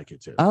you like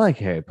it too? I like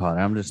Harry Potter.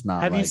 I'm just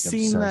not. Have you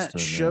seen that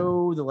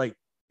show, the like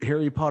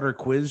Harry Potter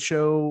quiz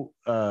show,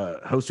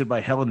 hosted by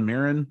Helen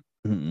Mirren?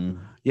 Mm-mm.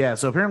 Yeah.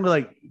 So apparently,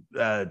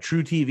 like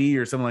True TV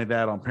or something like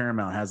that on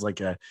Paramount has like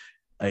the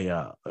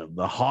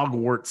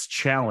Hogwarts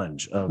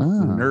challenge of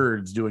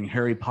nerds doing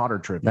Harry Potter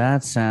trivia.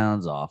 That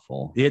sounds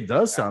awful. It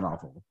does sound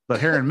awful, but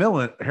Helen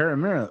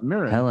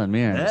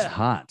Mirren is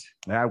hot.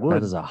 I would.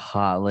 That is a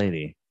hot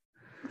lady.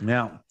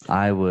 Yeah,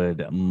 I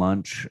would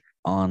munch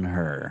on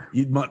her.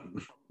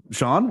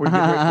 Sean, were you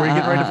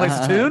getting ready to play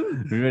some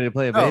tune? You ready to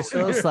play a bass?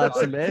 Slap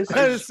some bass.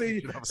 I just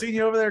seen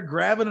you over there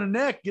grabbing a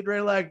neck, getting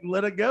ready to like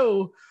let it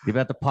go. You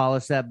about to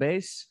polish that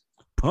bass,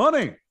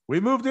 honey? We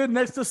moved in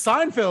next to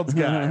Seinfeld's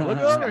guy. Look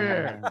over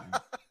here.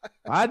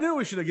 I knew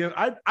we should have given.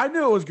 I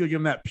knew it was going to give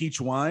him that peach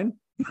wine.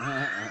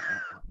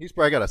 He's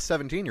probably got a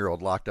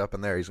 17-year-old locked up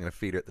in there. He's going to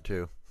feed it the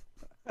two.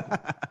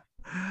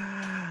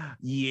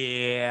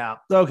 Yeah.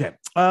 Okay.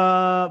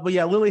 But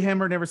yeah,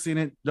 Lilyhammer, never seen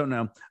it. Don't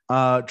know.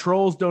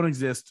 Trolls don't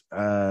exist.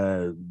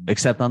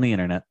 Except on the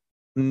internet.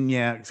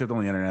 Yeah, except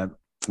on the internet.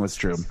 That's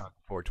true.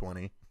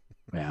 420.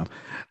 Yeah.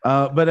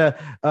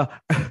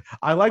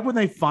 I like when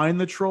they find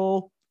the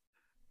troll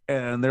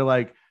and they're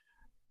like,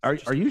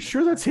 are you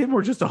sure that's him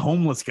or just a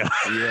homeless guy?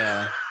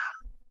 Yeah.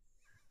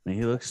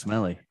 He looks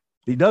smelly.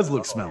 He does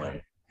look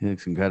smelly. He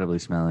looks incredibly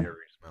smelly.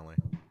 Very smelly.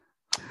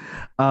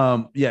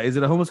 Yeah, is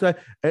it a homeless guy?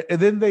 And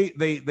then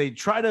they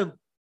try to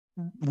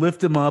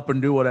lift him up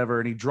and do whatever,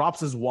 and he drops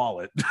his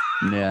wallet.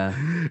 Yeah.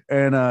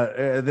 And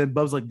then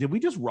Bub's like, did we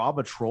just rob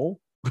a troll?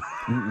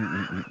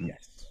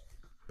 Yes.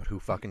 But who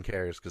fucking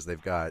cares? Because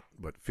they've got,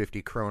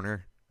 50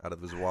 kroner out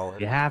of his wallet.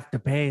 You have to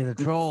pay the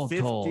troll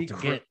 50 toll to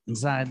get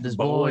inside this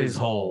boy's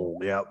hole.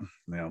 Yep.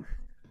 Yeah.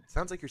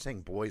 Sounds like you're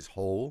saying boy's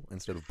hole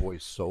instead of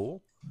boy's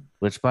soul.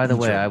 Which, by the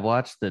way, I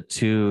watched the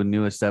 2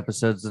 newest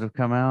episodes that have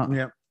come out.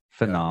 Yep.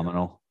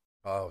 Phenomenal.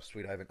 Oh,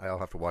 sweet. I'll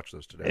have to watch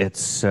those today. It's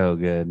so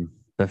good.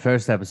 The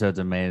first episode's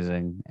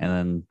amazing. And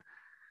then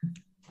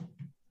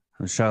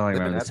I'm struggling to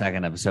remember the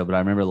second episode, but I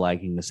remember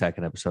liking the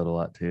second episode a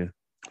lot too.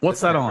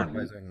 What's that on?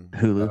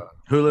 Hulu.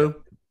 Hulu?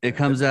 It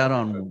comes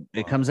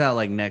out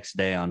like next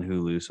day on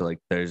Hulu, so like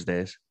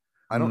Thursdays.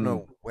 I don't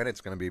know when it's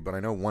going to be, but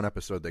I know one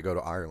episode they go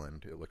to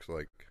Ireland, it looks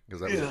like,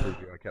 because that was a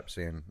preview I kept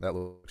seeing. That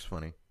looks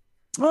funny.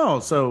 Oh,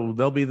 so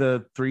they'll be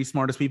the 3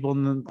 smartest people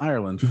in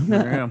Ireland.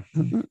 There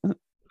you go.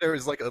 There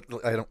was like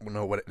I don't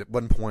know what at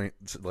one point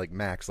like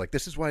Max like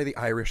this is why the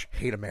Irish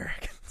hate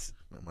Americans.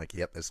 I'm like,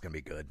 yep, this is gonna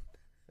be good.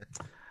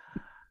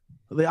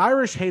 The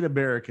Irish hate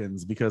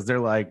Americans because they're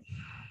like,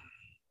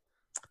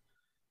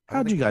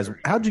 how'd you guys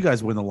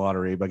win the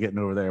lottery by getting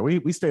over there?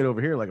 We stayed over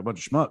here like a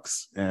bunch of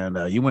schmucks,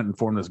 and you went and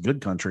formed this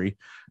good country,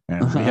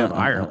 and we have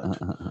Ireland.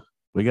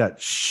 We got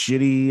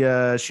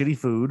shitty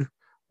food,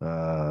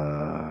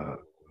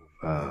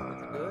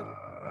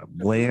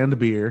 bland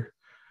beer.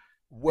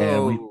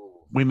 Whoa. And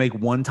we make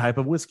one type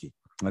of whiskey.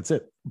 That's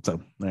it.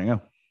 So there you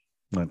go.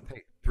 But,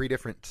 hey, 3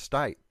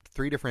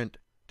 different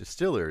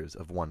distillers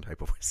of one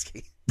type of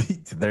whiskey.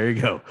 there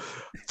you go.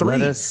 3.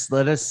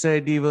 Let us say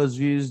Devo's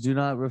views do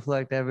not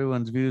reflect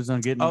everyone's views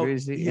on getting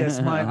greasy.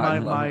 Yes,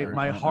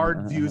 my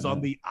hard views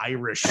on the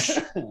Irish.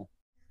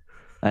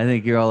 I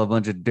think you're all a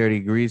bunch of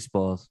dirty grease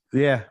balls.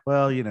 Yeah,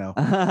 well, you know.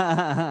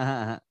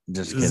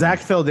 Just kidding. Zach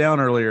fell down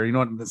earlier. You know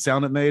what the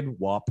sound it made?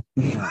 Whop.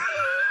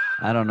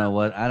 I don't know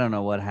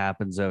what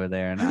happens over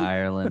there in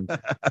Ireland.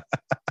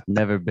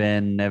 Never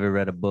been, never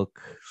read a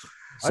book.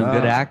 Some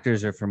good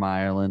actors are from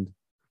Ireland.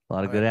 A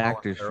lot of good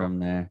actors from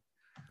there.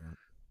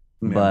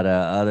 Yeah. But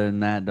other than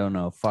that, don't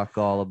know. Fuck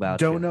all about.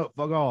 Don't know.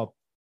 Fuck all.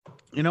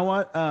 You know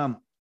what?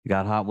 You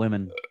got hot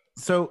women.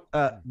 So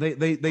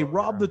they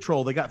robbed the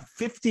troll. They got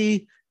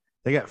 $50.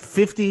 They got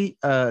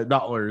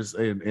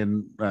 $50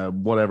 in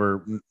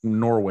whatever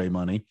Norway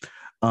money.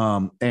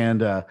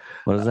 And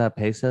what is that?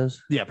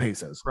 Pesos? Yeah,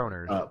 pesos.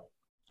 Kroners.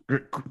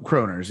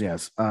 Kroners,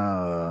 yes.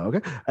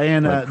 Okay.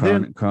 And like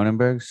then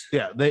Cronenbergs.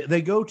 Yeah,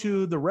 they go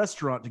to the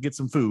restaurant to get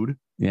some food.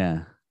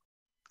 Yeah.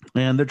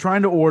 And they're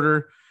trying to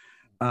order.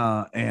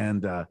 Now,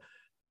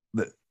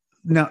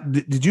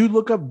 did you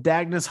look up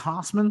Dagnes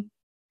Hossman?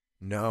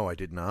 No, I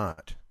did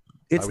not.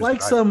 It's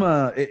like some.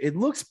 It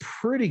looks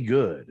pretty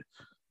good.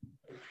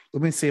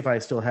 Let me see if I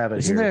still have it.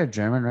 Isn't there a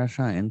German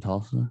restaurant in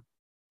Tulsa?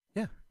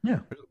 Yeah. There's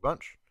a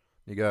bunch.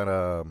 You got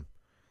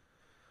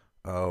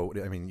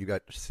you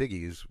got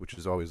Siggy's, which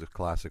is always a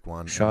classic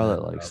one.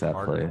 Charlotte likes that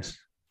place.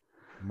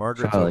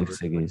 Margaret's Charlotte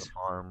likes Siggy's.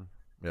 Farm.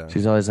 Yeah.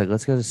 She's always like,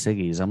 "Let's go to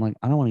Siggy's." I'm like,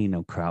 I don't want to eat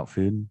no kraut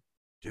food.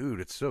 Dude,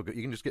 it's so good.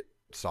 You can just get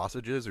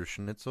sausages or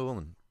schnitzel,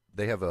 and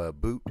they have a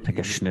boot. Take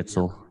a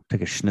schnitzel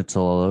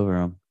all over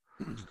them.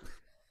 I'm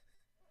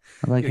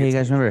like, hey, you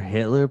guys remember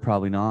Hitler?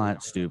 Probably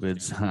not,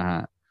 stupids.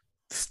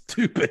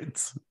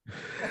 Stupids.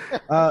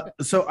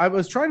 So I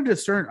was trying to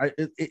discern.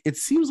 It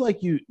seems like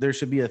there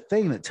should be a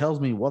thing that tells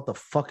me what the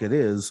fuck it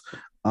is.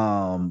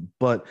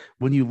 But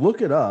when you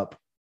look it up,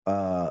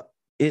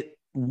 it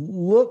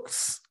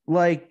looks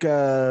like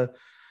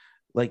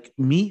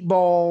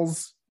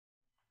meatballs,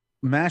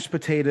 mashed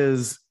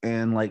potatoes,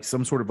 and like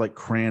some sort of like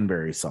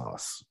cranberry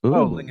sauce. Ooh.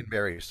 Oh,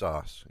 lingonberry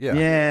sauce. Yeah.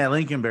 Yeah,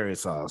 lingonberry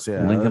sauce.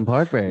 Yeah. Lincoln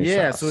Park berry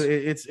sauce. So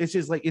it's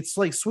just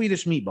like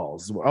Swedish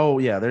meatballs. Oh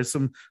yeah, there's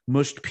some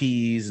mushed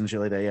peas and shit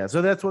like that. Yeah.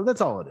 So that's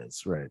all it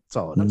is, right? That's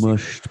all it is.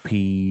 Mushed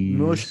peas.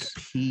 Mushed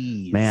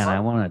peas. Man, I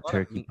want a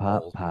turkey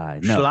pot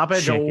pie. No,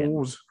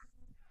 chicken.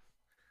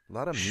 A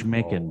lot of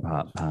schmicken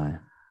pot pie.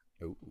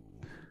 Ooh.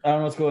 I don't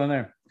know what's going on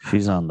there.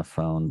 She's on the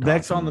phone.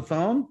 Beck's on the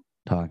phone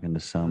talking to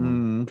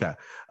someone. Okay.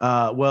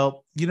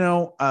 Well, do you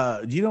know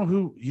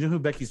who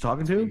Becky's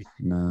talking to?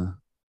 No,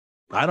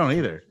 I don't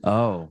either.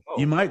 Oh,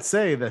 you might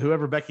say that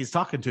whoever Becky's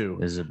talking to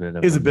is a bit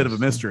of a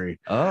mystery.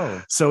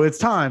 Oh, so it's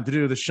time to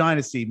do the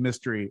Shinesty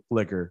mystery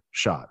liquor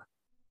shot.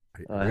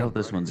 I hope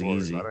this one's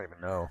easy. I don't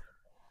even know.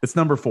 It's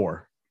number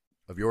 4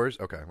 of yours.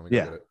 Okay, let me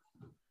get it.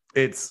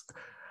 It's.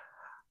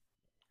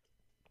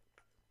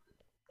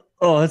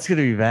 Oh, that's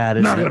gonna be bad.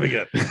 Not gonna be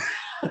good.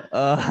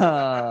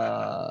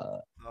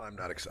 I'm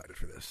not excited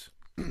for this.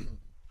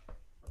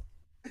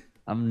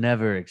 I'm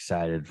never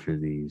excited for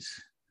these.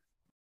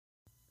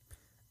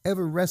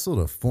 Ever wrestled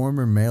a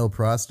former male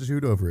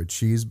prostitute over a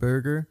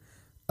cheeseburger?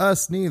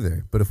 Us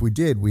neither, but if we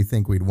did, we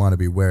think we'd want to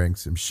be wearing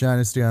some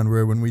Shinesty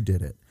underwear when we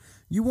did it.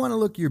 You want to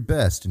look your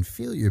best and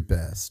feel your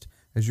best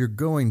as you're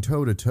going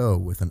toe-to-toe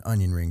with an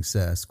onion ring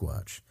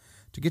Sasquatch.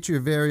 To get your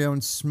very own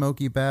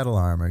smoky battle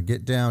armor,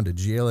 get down to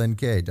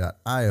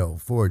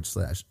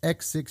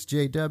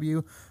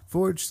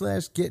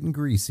glnk.io/x6jw/getting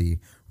greasy,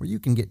 where you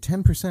can get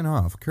 10%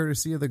 off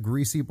courtesy of the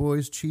Greasy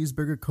Boys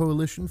Cheeseburger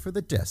Coalition for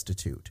the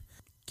Destitute.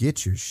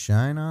 Get your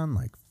shine on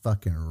like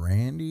fucking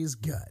Randy's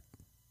gut.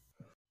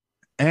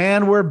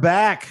 And we're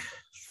back.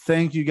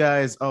 Thank you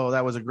guys. Oh,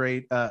 that was a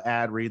great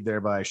ad read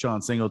there by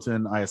Sean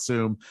Singleton, I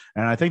assume.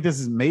 And I think this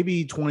is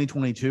maybe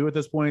 2022 at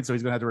this point. So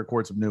he's going to have to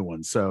record some new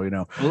ones. So,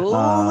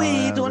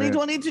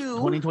 2022.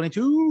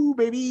 2022,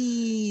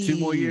 baby. 2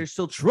 more years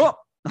till Trump.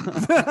 We're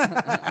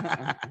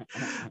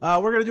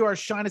going to do our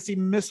Shinesty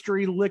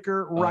mystery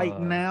liquor right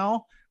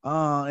now.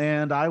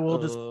 And I will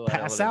just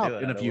pass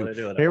out in a few.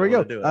 Here we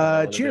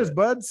go. Cheers,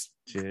 buds.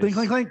 Cheers. Clink,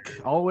 clink,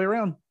 clink. All the way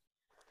around.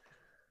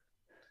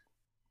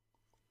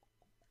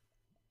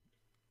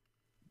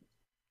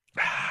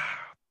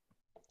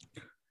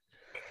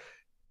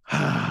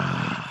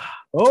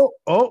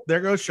 Oh, there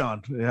goes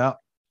Sean. Yeah.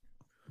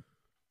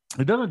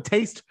 It doesn't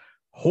taste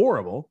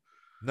horrible.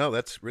 No,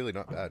 that's really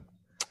not bad.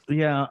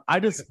 Yeah,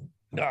 I just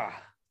yeah,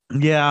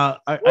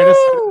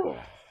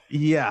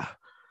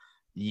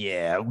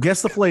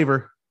 guess the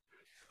flavor.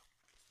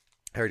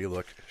 I already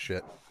looked.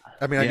 Shit.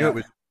 I mean, I knew it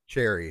was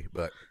cherry,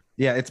 but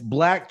yeah, it's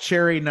black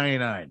cherry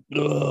 99.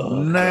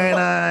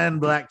 99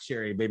 black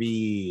cherry,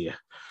 baby.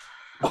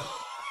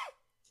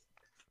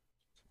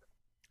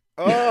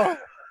 Oh.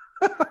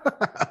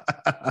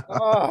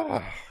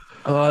 Oh,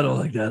 I don't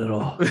like that at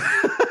all.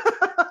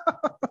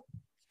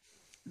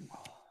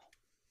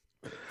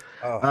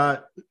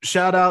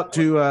 Shout out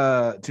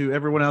to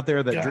everyone out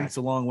there that drinks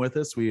along with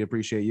us. We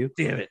appreciate you.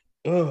 Damn it.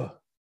 Ugh.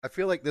 I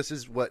feel like this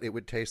is what it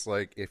would taste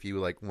like if you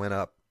like went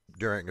up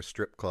during a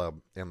strip club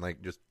and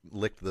like just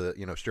licked the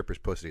stripper's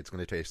pussy. It's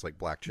going to taste like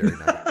black cherry.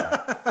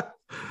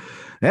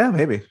 Yeah,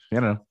 maybe. I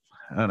don't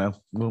know.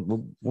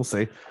 We'll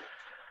see.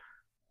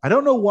 I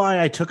don't know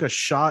why I took a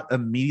shot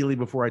immediately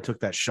before I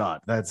took that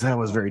shot. That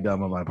was very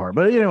dumb on my part.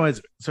 But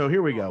anyways, so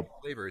here we go.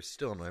 Flavor is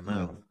still in my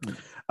mouth.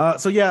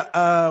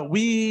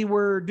 We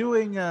were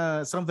doing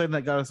something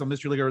that got us on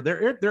mystery liquor.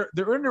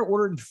 They're in there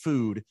ordering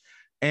food,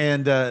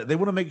 and they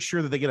want to make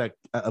sure that they get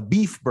a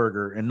beef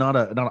burger and not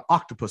an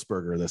octopus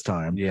burger this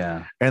time.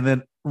 Yeah. And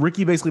then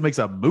Ricky basically makes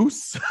a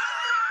moose.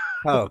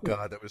 Oh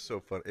god, that was so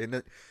funny. And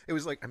it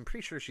was like, I'm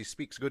pretty sure she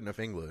speaks good enough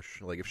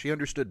English. Like if she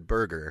understood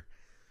burger,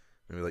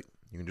 maybe like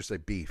you can just say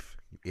beef,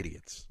 you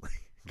idiots.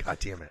 God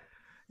damn it.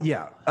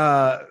 Yeah.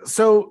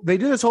 So they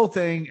do this whole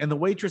thing, and the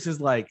waitress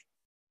is like,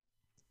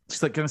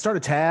 she's like, can I start a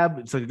tab?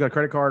 It's like, you got a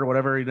credit card or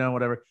whatever,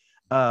 whatever.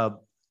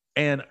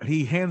 And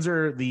he hands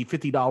her the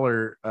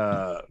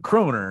 $50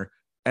 kroner,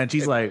 and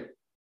he's like,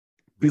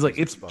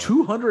 it's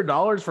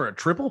 $200 for a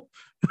triple.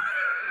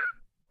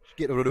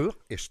 And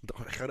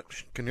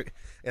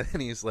then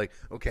he's like,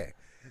 okay,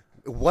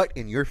 what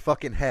in your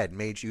fucking head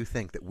made you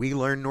think that we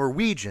learn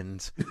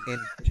Norwegians in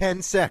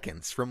 10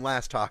 seconds from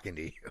last talking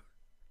to you?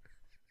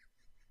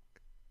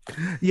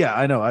 Yeah,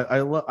 I know.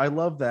 I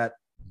love that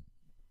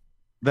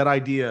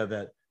idea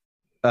that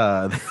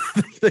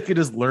they could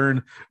just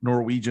learn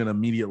Norwegian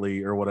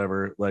immediately or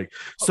whatever. Like,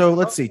 so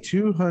let's see,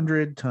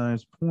 200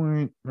 times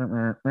point.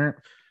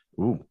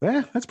 Ooh,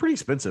 that's pretty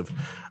expensive.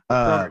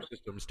 The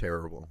system's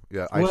terrible.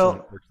 Yeah,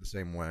 Iceland works the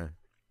same way.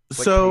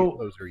 It's so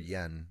those are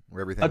yen,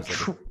 where everything's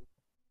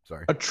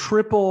sorry, a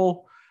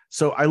triple.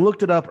 So I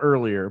looked it up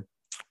earlier.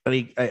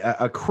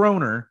 A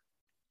kroner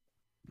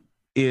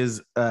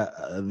is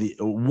the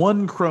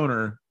 1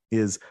 kroner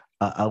is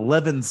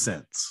 11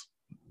 cents.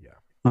 Yeah,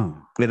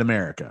 in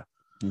America.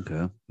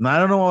 Okay. Now I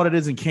don't know what it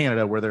is in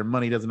Canada where their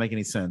money doesn't make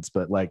any sense,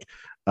 but like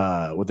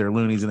with their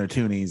loonies and their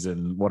toonies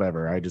and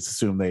whatever, I just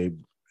assume they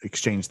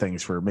exchange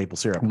things for maple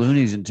syrup.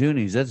 Loonies and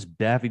toonies, that's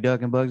Daffy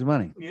Duck and Bugs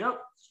Bunny. Yep.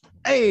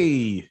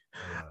 Hey.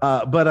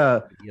 So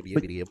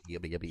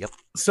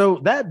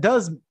that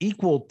does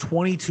equal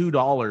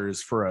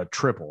 $22 for a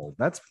triple.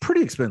 That's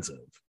pretty expensive.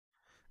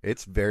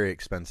 It's very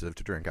expensive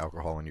to drink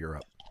alcohol in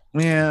Europe.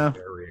 Yeah.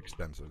 Very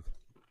expensive.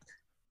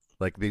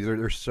 Like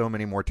there's so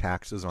many more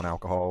taxes on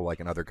alcohol, like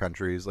in other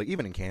countries. Like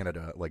even in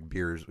Canada, like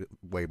beer's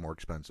way more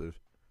expensive.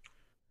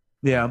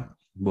 Yeah.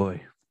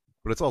 Boy.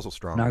 But it's also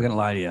strong. Not gonna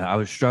lie to you, I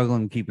was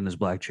struggling keeping this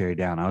black cherry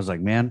down. I was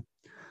like, man,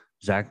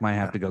 Zach might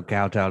have to go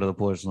kowtow to the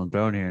porcelain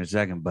throne here in a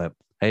second. But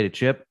hey, to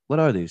Chip, what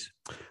are these?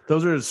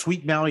 Those are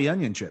sweet Maui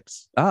onion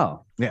chips.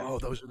 Oh, yeah. Oh,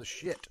 those are the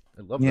shit.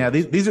 I love. Yeah,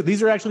 those.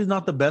 these are actually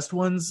not the best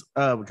ones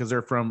because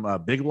they're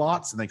from Big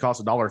Lots and they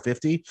cost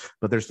 $1.50,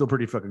 but they're still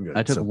pretty fucking good.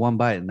 I took one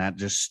bite and that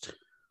just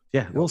a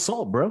little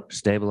salt, bro.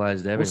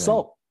 Stabilized everything.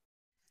 Salt.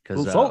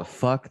 Because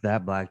fuck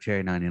that black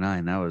cherry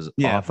 99. That was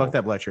awful. Fuck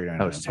that black cherry 99.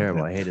 That was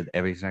terrible. I hated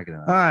every second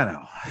of that. I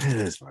know. It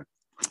is fun.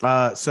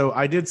 So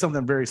I did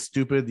something very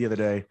stupid the other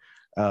day.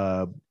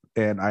 And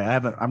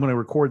I'm going to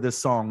record this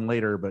song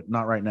later, but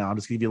not right now. I'll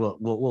just give you a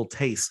little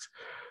taste.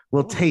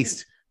 Little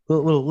taste.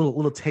 It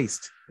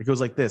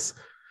goes like this.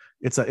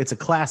 It's a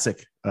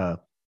classic.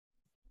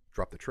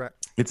 Drop the track.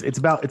 It's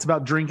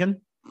about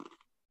drinking.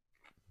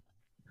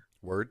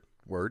 Word.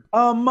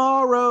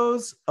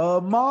 Amaros,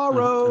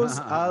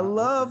 I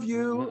love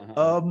you.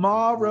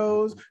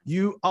 Amaros,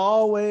 you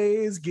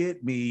always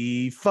get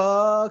me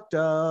fucked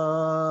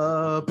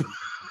up.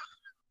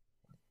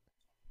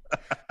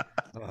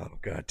 Oh,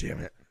 God damn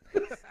it.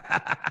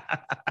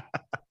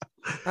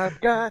 I've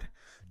got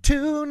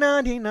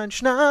 $2.99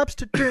 schnapps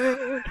to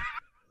drink.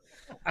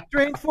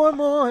 Drink 4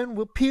 more and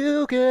we'll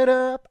puke it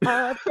up.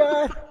 I've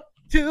got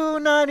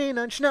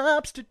 $2.99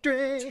 schnapps to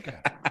drink.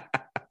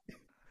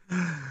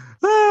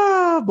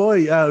 Oh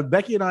boy,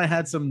 Becky and I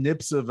had some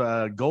nips of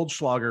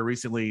Goldschlager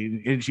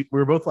recently, and we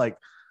were both like,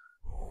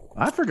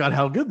 I forgot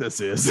how good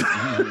this is.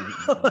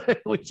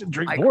 We should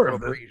drink more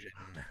of this.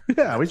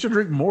 Yeah, we should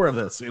drink more of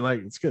this. Like,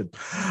 it's good.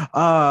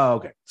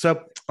 Okay.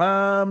 So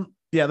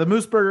yeah, the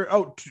Moose Burger.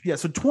 Oh, yeah.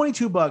 So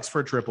 $22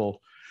 for a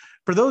triple.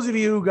 For those of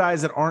you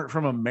guys that aren't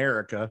from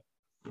America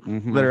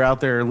that are out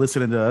there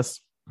listening to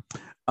us,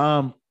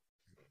 I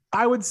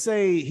would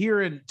say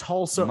here in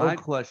Tulsa. My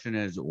question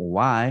is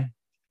why?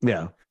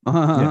 Yeah.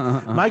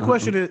 Yeah. My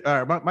question is,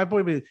 my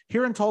point is,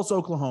 here in Tulsa,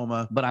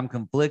 Oklahoma, but I'm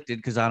conflicted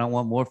because I don't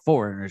want more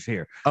foreigners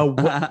here. a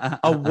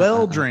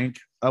well drink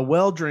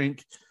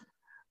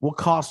will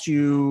cost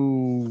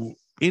you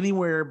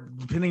anywhere,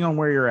 depending on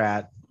where you're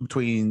at,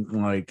 between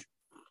like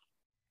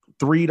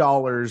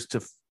 $3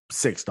 to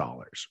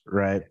 $6,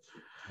 right?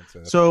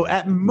 So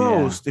at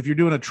most, if you're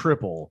doing a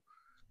triple,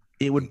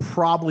 it would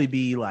probably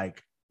be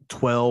like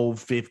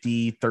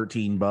 $12.50,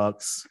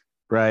 $13,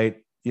 right?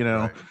 You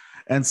know. Right.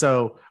 And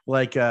so,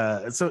 like,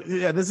 so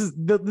yeah, this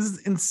is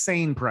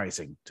insane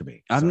pricing to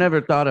me. I've never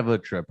thought of a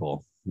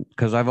triple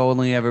because I've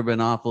only ever been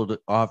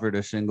offered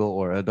a single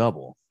or a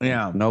double.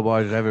 Yeah,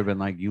 nobody's ever been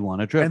like, you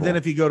want a triple. And then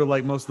if you go to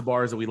like most of the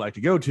bars that we like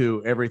to go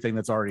to, everything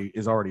that's already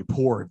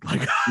poured.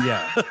 Like,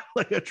 yeah,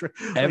 like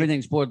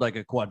everything's poured like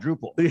a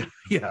quadruple.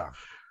 Yeah.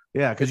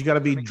 Yeah, because you got to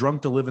be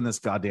drunk to live in this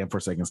goddamn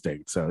Forsaken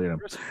state. So, you know,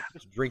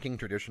 just drinking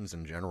traditions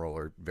in general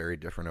are very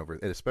different over,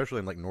 especially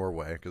in like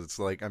Norway, because it's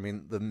like, I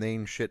mean, the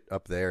main shit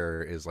up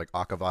there is like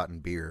akkevat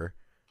and beer.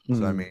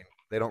 So, I mean,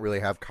 they don't really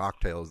have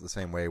cocktails the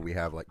same way we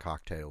have like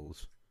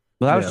cocktails.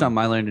 Well, that was something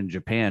I learned in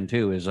Japan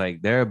too. Is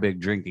like they're a big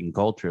drinking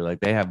culture.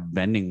 Like they have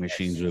vending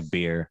machines with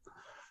beer,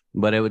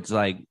 but it was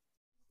like,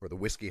 or the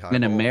whiskey high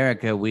in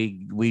America,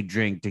 we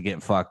drink to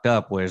get fucked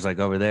up, whereas like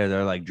over there,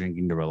 they're like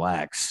drinking to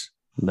relax.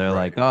 They're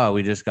like, oh,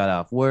 we just got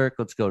off work.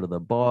 Let's go to the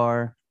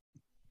bar.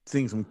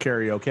 Sing some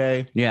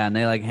karaoke. Yeah, and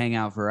they like hang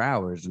out for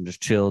hours and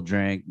just chill,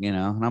 drink, you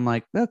know. And I'm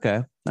like,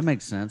 okay, that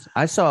makes sense.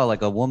 I saw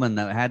like a woman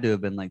that had to have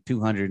been like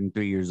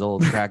 203 years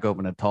old crack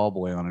open a tall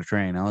boy on a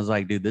train. I was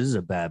like, dude, this is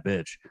a bad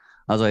bitch.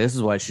 I was like, this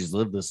is why she's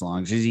lived this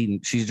long.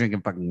 She's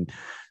drinking fucking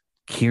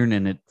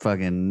Kiernan at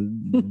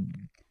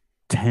fucking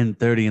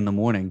 10:30 in the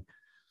morning.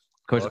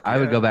 Of course, I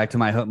would go back to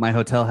my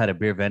hotel had a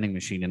beer vending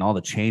machine, and all the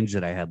change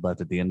that I had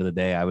left at the end of the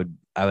day, I would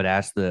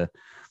ask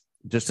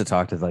just to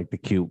talk to like the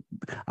cute.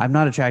 I'm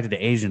not attracted to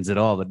Asians at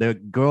all, but the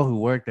girl who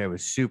worked there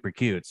was super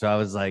cute. So I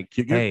was like,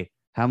 hey,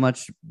 how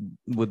much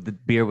would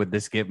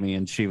this get me?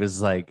 And she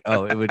was like,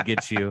 oh, it would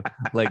get you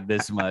like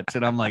this much.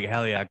 And I'm like,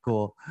 hell yeah,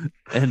 cool.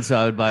 And so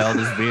I would buy all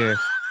this beer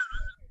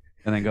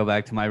and then go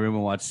back to my room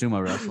and watch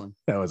sumo wrestling.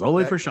 That was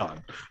only for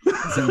Sean.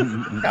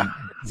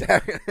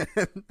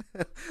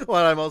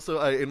 Well, I'm also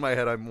in my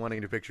head, I'm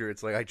wanting to picture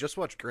it's like I just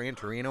watched Gran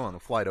Torino on the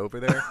flight over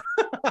there.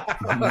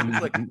 I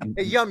was like,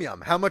 hey, Yum,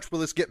 how much will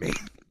this get me?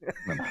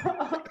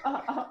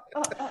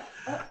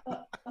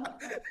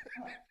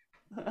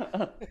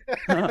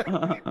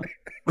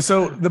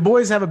 So the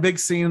boys have a big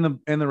scene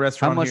in the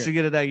restaurant. How much here. you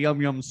get at that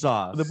yum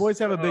sauce? The boys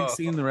have a big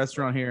scene in the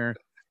restaurant here,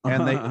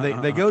 and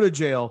they go to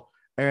jail.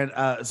 And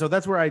so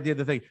that's where I did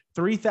the thing.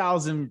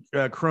 3,000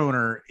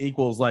 kroner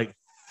equals like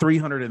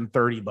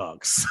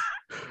 $330.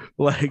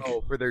 Like,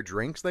 for their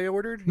drinks they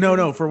ordered?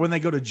 No, for when they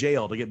go to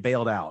jail to get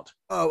bailed out.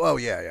 Oh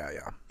yeah.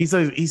 He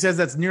says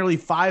that's nearly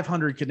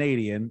 500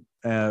 Canadian.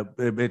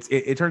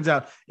 It turns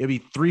out it'd be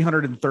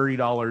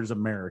 $330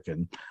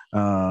 American.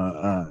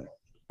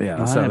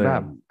 Yeah,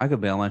 so I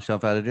could bail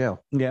myself out of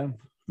jail. Yeah,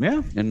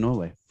 in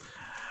Norway.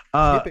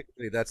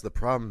 Typically, that's the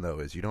problem, though,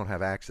 is you don't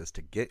have access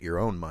to get your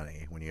own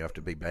money when you have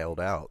to be bailed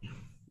out.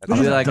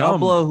 I'll be like, I'll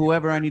blow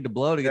whoever I need to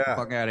blow to get the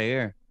fuck out of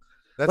here.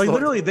 That's like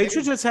literally, they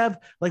should just have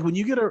like when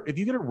if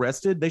you get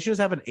arrested, they should just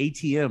have an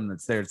ATM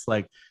that's there. It's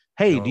like,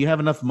 hey, do you have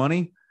enough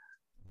money?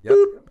 Yep.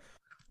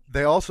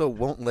 They also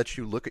won't let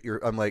you look at your.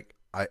 I'm like,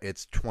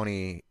 it's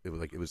 20. It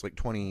was like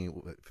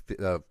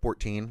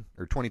 2014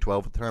 or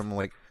 2012 at the time. I'm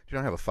like, you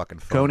don't have a fucking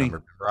phone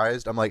number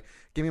memorized. I'm like,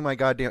 give me my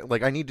goddamn,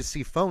 like, I need to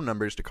see phone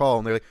numbers to call.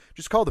 And they're like,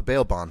 just call the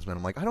bail bondsman.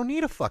 I'm like, I don't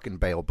need a fucking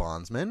bail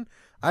bondsman.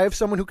 I have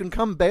someone who can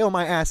come bail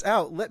my ass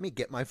out. Let me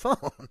get my phone.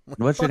 Like,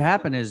 what should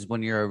happen is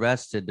when you're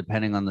arrested,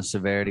 depending on the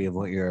severity of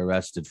what you're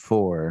arrested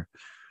for,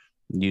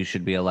 you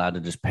should be allowed to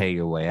just pay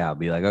your way out.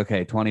 Be like,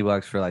 okay,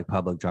 $20 for like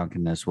public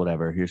drunkenness,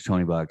 whatever. Here's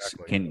 $20.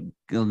 Exactly.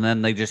 And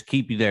then they just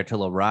keep you there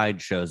till a ride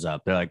shows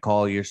up. They're like,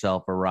 call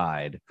yourself a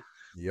ride.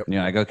 Yep. And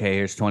you're like, okay,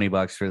 here's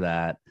 $20 for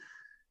that.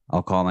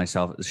 I'll call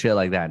myself shit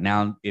like that.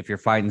 Now, if you're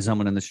fighting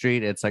someone in the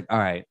street, it's like, all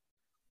right,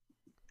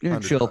 you're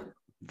gonna chill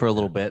for a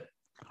little bit.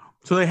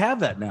 So they have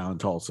that now in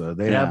Tulsa.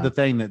 They have the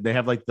thing that they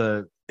have like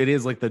it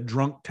is like the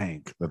drunk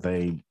tank that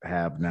they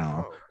have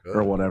now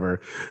or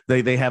whatever.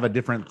 They have a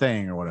different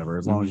thing or whatever,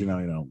 as long as you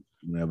know,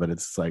 but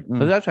it's like,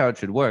 But that's how it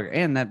should work.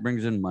 And that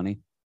brings in money.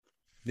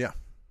 Yeah.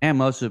 And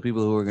most of the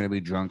people who are going to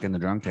be drunk in the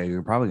drunk tank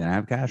are probably going to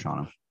have cash on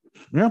them.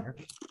 Yeah.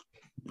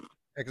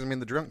 Because I mean,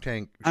 the drunk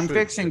tank. I'm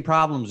fixing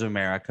problems,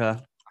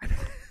 America.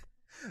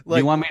 Like,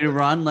 you want me to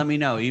run? Let me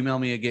know. Email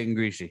me at Getting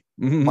Greasy.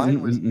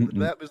 Mine was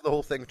that was the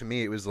whole thing to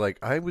me. It was like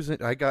I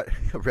got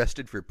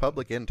arrested for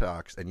public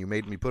intox, and you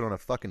made me put on a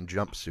fucking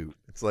jumpsuit.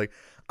 It's like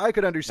I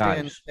could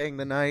understand staying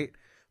the night,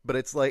 but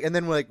it's like, and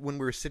then like when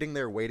we were sitting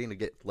there waiting to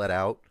get let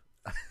out,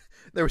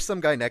 there was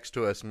some guy next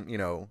to us, and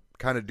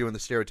kind of doing the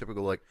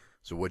stereotypical like,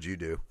 "So what'd you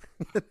do?"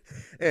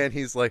 And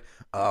he's like,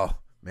 "Oh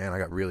man, I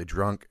got really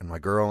drunk, and my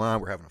girl and I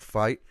were having a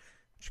fight.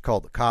 She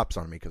called the cops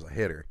on me because I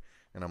hit her."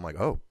 And I'm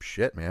like, "Oh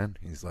shit, man."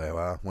 He's like,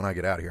 "Well, when I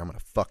get out of here, I'm gonna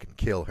fucking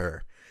kill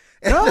her."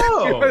 And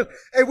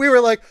we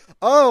were like,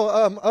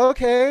 "Oh,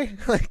 okay,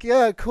 like,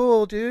 yeah,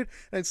 cool, dude."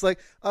 And it's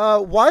like,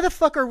 why the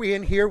fuck are we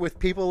in here with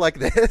people like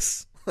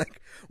this? Like,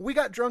 we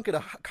got drunk at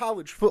a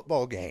college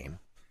football game.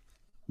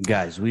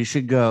 Guys, we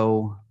should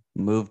go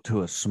move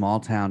to a small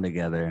town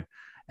together,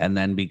 and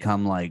then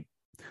become like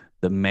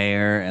the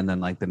mayor, and then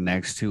like the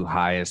next two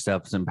highest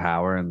ups in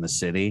power in the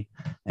city,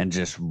 and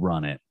just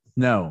run it.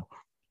 No.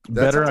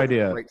 Better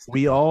idea.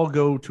 We all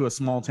go to a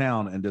small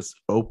town and just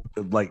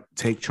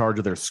take charge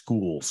of their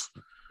schools.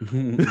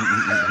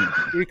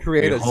 We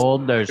create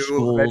hold their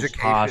schools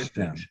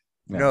hostage.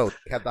 Yeah. No,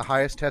 they have the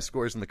highest test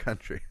scores in the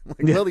country.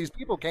 Well, these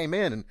people came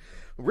in, and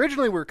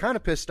originally we were kind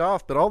of pissed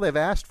off, but all they've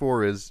asked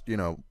for is,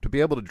 to be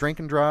able to drink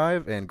and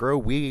drive and grow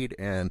weed.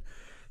 And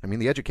I mean,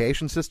 the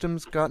education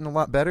system's gotten a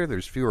lot better.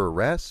 There's fewer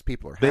arrests.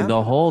 People are happy.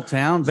 The whole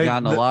town's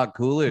gotten a lot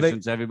cooler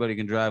since everybody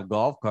can drive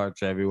golf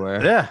carts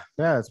everywhere. Yeah,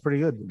 it's pretty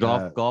good.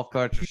 Golf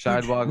carts are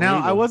sidewalk. Now,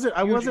 legal.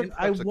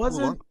 I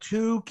wasn't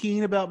too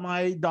keen about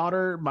my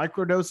daughter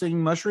microdosing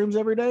mushrooms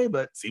every day,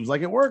 but seems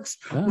like it works.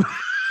 Yeah.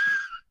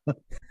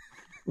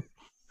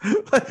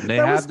 They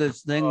have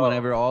this thing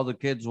whenever all the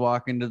kids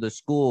walk into the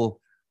school.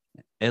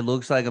 It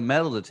looks like a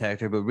metal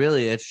detector, but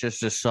really it's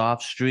just a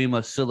soft stream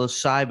of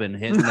psilocybin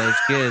hitting those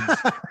kids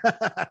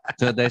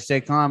so they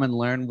stay calm and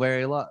learn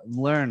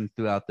learn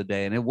throughout the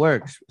day. And it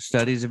works.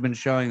 Studies have been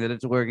showing that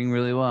it's working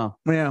really well.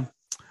 Yeah.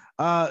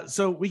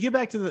 So we get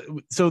back to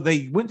so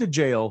they went to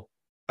jail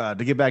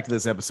to get back to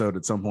this episode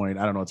at some point.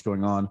 I don't know what's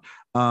going on.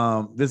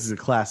 This is a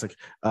classic.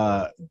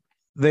 I'm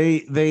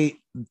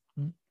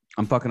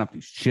fucking up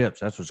these chips.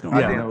 That's what's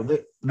going on.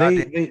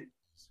 Yeah,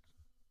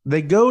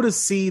 they go to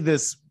see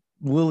this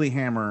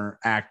Lilyhammer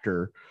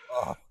actor.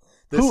 Oh,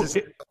 this is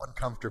so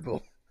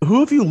uncomfortable.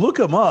 Who, if you look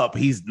him up,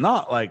 he's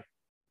not like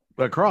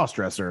a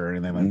cross-dresser or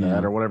anything like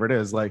that or whatever it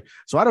is. Like,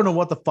 so I don't know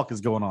what the fuck is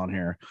going on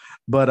here.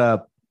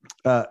 But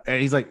and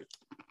he's like,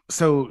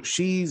 so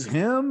she's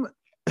him.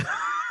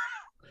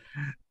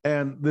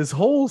 And this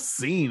whole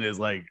scene is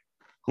like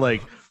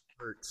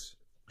hurts.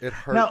 It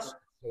hurts. Now,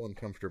 so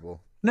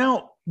uncomfortable.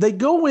 Now they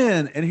go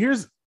in, and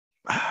here's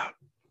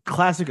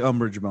classic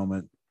Umbridge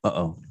moment.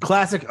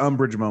 Classic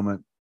Umbridge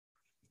moment.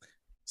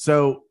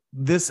 So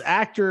this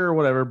actor or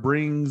whatever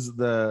brings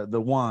the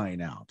wine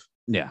out.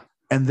 Yeah.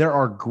 And there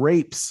are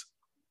grapes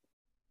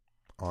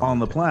on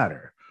the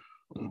platter.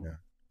 Yeah.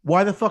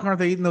 Why the fuck aren't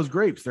they eating those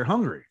grapes? They're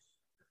hungry.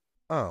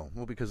 Oh,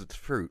 well, because it's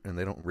fruit and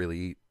they don't really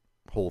eat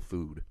whole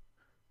food.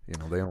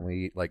 They only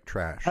eat like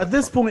trash. At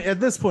this point,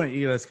 it's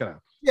kind of.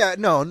 Yeah,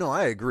 no,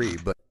 I agree,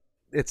 but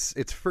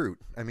it's fruit.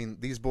 I mean,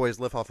 these boys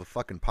live off of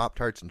fucking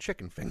Pop-Tarts and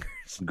chicken fingers.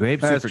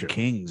 Grapes are for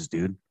kings,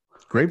 dude.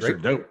 Grapes are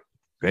dope.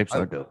 Grapes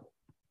are dope.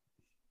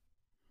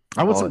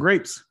 I want some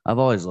grapes. I've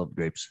always loved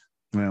grapes.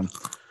 Yeah.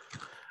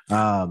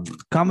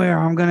 Come here.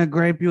 I'm gonna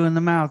grape you in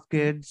the mouth,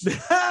 kids. Wait,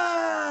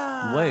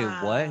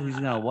 what? He's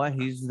gonna what?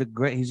 He's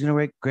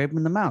gonna grape him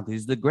in the mouth.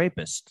 He's the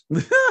grapist.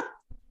 Oh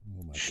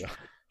my god!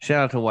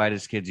 Shout out to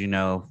Whitest Kids You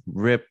Know.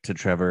 Rip to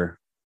Trevor.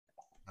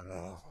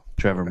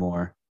 Trevor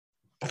Moore.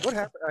 What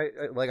happened?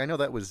 I know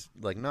that was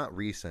like not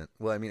recent.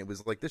 Well, I mean, it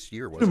was like this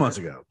year. 2 months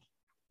ago.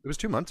 It was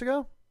 2 months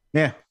ago.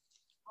 Yeah.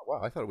 Oh,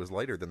 wow, I thought it was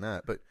later than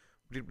that, but.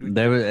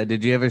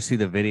 Did you ever see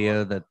the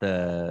video that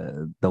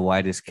the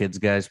Whitest Kids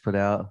guys put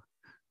out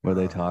where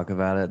they talk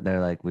about it?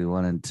 They're like, we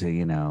wanted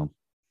to,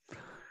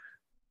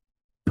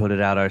 put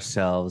it out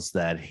ourselves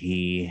that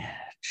he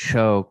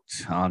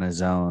choked on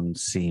his own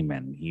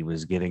semen. He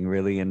was getting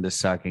really into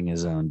sucking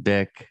his own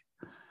dick.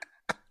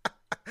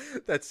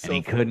 That's so. And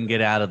he couldn't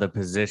get out of the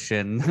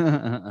position.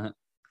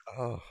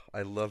 Oh,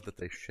 I love that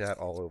they shat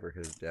all over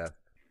his death.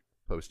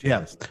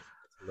 Yeah.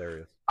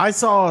 Hilarious. I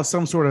saw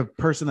some sort of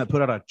person that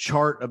put out a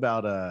chart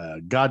about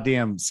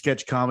goddamn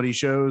sketch comedy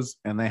shows,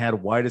 and they had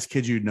Whitest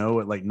Kids You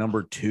Know at like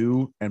number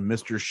 2 and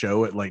Mr.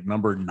 Show at like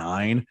number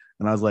 9.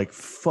 And I was like,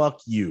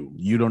 fuck you.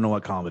 You don't know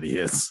what comedy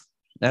is.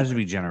 That should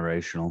be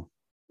generational.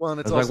 Well,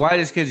 and it's like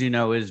Whitest Kids You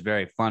Know is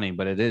very funny,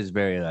 but it is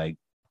very like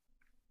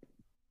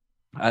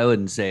I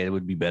wouldn't say it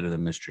would be better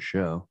than Mr.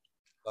 Show.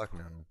 Fuck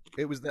no.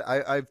 It was the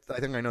I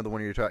think I know the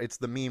one you're talking. It's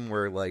the meme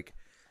where like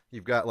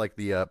you've got like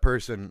the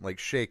person like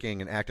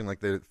shaking and acting like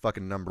they're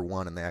fucking number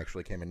one, and they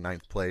actually came in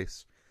 9th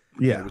place.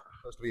 Yeah. It was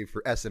supposed to be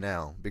for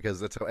SNL because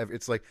that's how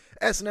it's like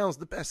SNL is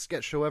the best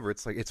sketch show ever.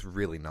 It's like it's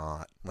really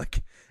not.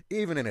 Like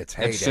even in its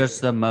heyday. It's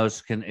just the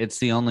most. It's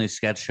the only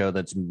sketch show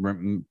that's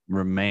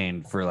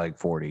remained for like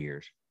 40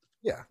 years.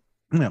 Yeah.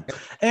 Yeah.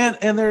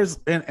 And there's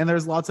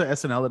lots of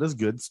SNL that is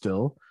good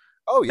still.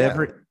 Oh yeah.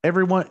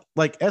 Everyone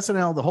like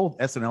SNL. The whole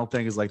SNL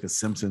thing is like the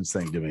Simpsons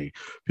thing to me.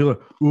 People are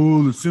like,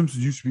 oh, the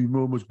Simpsons used to be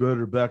much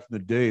better back in the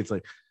day. It's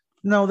like,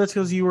 no, that's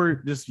because you were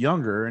just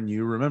younger and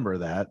you remember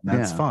that. And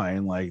that's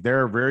fine. Like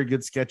there are very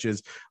good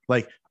sketches.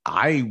 Like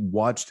I've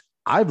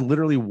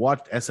literally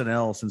watched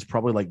SNL since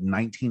probably like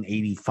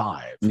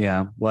 1985.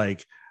 Yeah.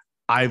 Like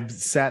I've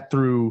sat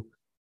through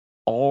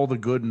all the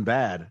good and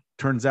bad.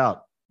 Turns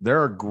out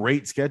there are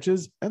great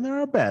sketches and there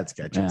are bad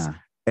sketches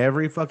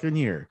every fucking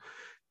year.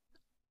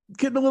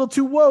 Getting a little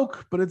too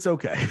woke, but it's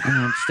okay.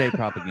 State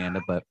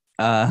propaganda, but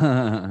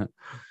I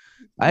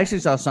actually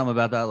saw something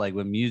about that, like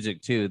with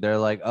music too. They're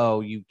like, oh,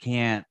 you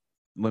can't.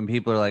 When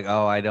people are like,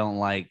 oh, I don't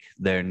like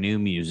their new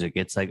music,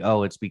 it's like,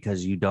 oh, it's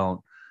because you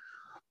don't.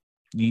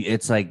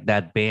 It's like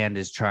that band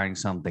is trying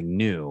something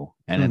new,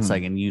 and it's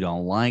like, and you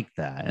don't like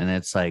that, and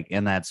it's like,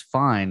 and that's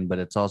fine, but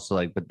it's also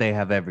like, but they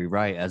have every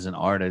right as an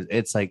artist.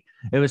 It's like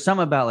it was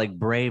something about like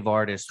brave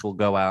artists will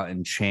go out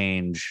and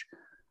change.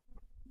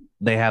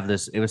 They have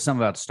this, it was something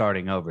about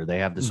starting over. They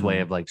have this way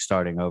of like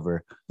starting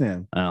over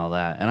and all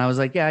that. And I was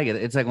like, yeah, I get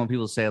it. It's like when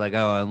people say like,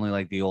 oh, I only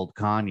like the old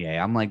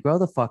Kanye. I'm like, grow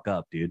the fuck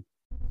up, dude.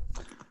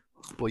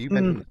 Well, you've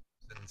been,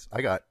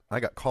 I got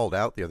called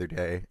out the other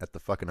day at the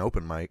fucking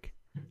open mic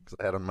because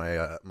I had on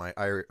my, my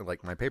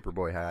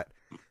paperboy hat.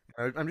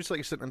 I'm just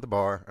like sitting at the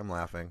bar. I'm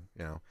laughing,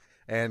 you know,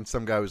 and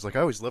some guy was like, I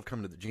always love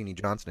coming to the Jeannie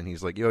Johnson. And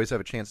he's like, you always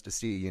have a chance to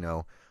see, you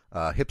know,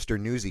 hipster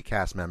newsy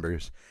cast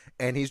members,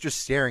 and he's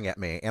just staring at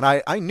me, and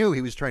I knew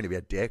he was trying to be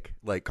a dick,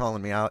 like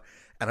calling me out,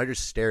 and I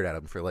just stared at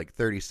him for like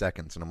 30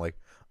 seconds, and I'm like,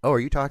 oh,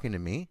 are you talking to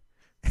me?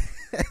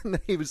 And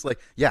he was like,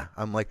 yeah.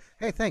 I'm like,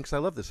 hey, thanks, I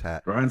love this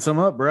hat. Grind some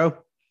up, bro.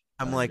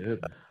 I'm like,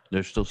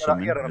 there's still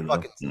some. He had a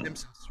fucking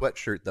Simpsons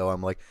sweatshirt though.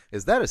 I'm like,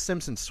 is that a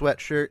Simpsons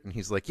sweatshirt? And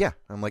he's like, yeah.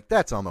 I'm like,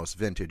 that's almost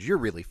vintage. You're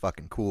really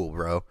fucking cool,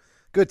 bro.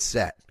 Good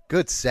set,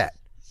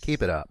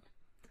 keep it up.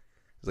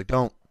 He's like,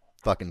 don't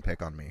fucking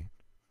pick on me.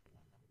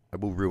 I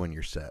will ruin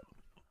your set.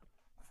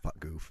 Fuck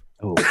goof.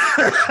 Oh.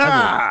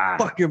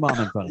 Fuck your mom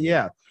in front of you.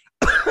 Yeah.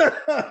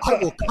 I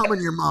will come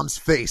in your mom's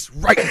face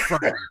right in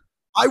front of you.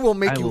 I will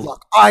make you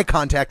lock eye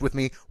contact with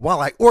me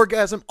while I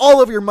orgasm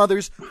all of your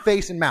mother's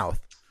face and mouth.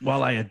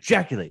 While I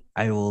ejaculate,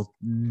 I will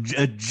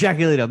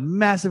ejaculate a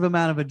massive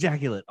amount of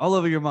ejaculate all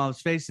over your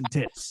mom's face and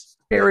tits.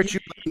 Stare at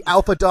you like the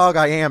alpha dog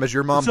I am as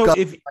your mom So guts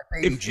if my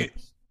baby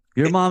juice.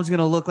 Your mom's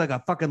gonna look like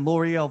a fucking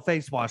L'Oreal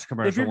face wash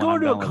commercial. If you're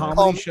when going to I'm a done with it.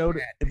 comedy show,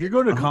 if you're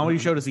going to a comedy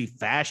show to see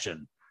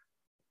fashion,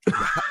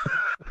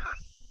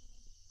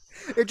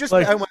 It just,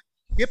 Like- I went,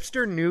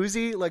 hipster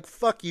newsy, like,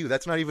 fuck you.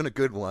 That's not even a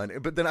good one.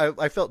 But then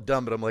I felt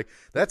dumb, but I'm like,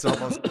 that's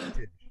almost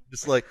vintage.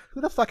 Just like,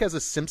 who the fuck has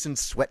a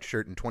Simpsons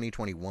sweatshirt in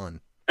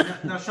 2021?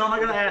 Now, Sean, I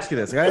gotta ask you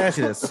this.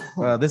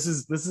 This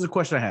is a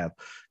question I have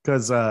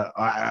because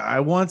I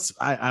once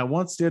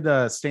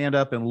did stand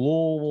up in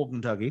Louisville,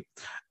 Kentucky,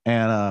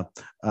 and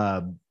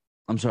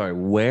I'm sorry,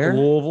 where?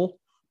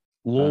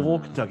 Louisville,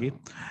 Kentucky,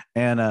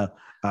 and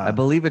I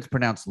believe it's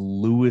pronounced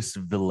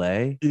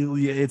Louisville.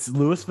 it's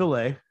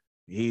Louisville.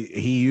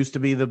 He used to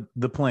be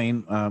the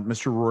plane,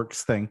 Mr.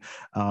 Rourke's thing.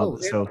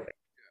 But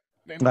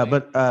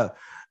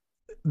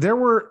there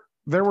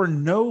were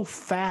no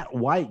fat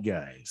white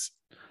guys.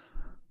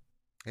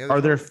 Yeah,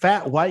 Are there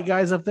fat white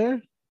guys up there?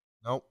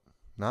 Nope,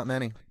 not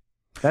many.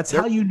 That's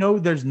how you know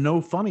there's no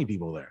funny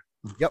people there.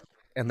 Yep.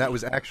 And that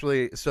was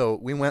actually, so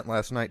we went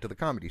last night to the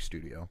Comedy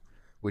Studio,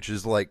 which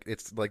is like,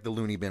 it's like the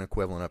Looney Bin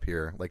equivalent up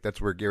here. Like that's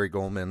where Gary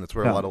Goldman, that's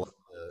where a lot of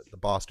the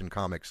Boston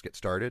comics get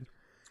started.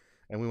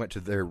 And we went to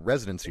their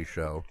residency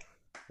show,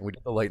 and we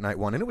did the late night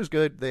one, and it was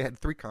good. They had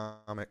 3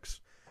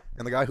 comics,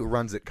 and the guy who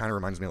runs it kind of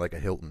reminds me of like a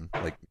Hilton,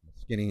 like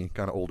skinny,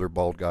 kind of older,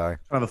 bald guy.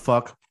 Kind of a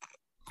fuck.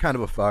 Kind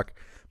of a fuck.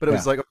 But it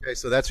was like, okay,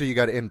 so that's who you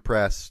got to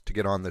impress to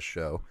get on this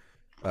show.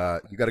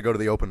 You got to go to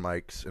the open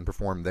mics and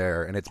perform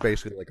there, and it's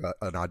basically like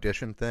an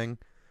audition thing.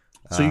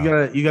 So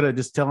you gotta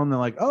just tell them, they're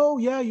like, oh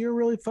yeah, you're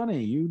really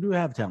funny. You do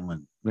have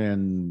talent,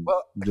 and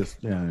just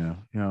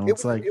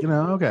it's like,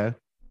 okay.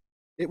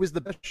 It was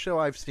the best show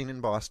I've seen in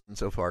Boston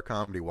so far,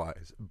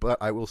 comedy-wise. But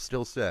I will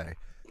still say,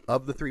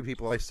 of the 3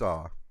 people I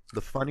saw,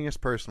 the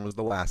funniest person was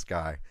the last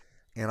guy,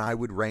 and I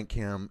would rank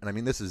him. And I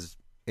mean, this is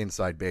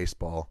inside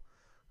baseball.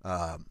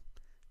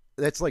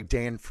 That's like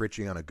Dan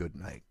Fritchie on a good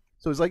night.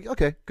 So it's like,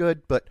 okay,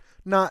 good, but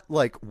not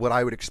like what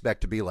I would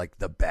expect to be like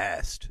the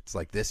best. It's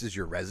like, this is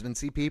your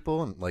residency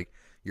people, and like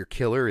your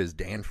killer is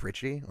Dan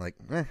Fritchie. Like,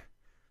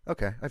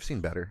 okay, I've seen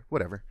better.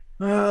 Whatever.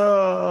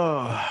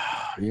 Oh,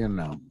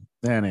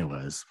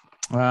 anyways.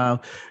 I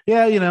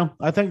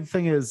think the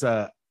thing is,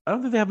 I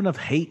don't think they have enough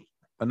hate,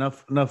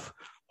 enough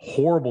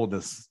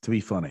horribleness to be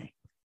funny.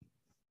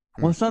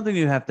 Well, something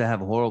you have to have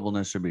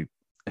horribleness or be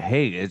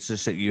hate. It's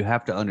just that you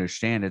have to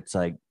understand. It's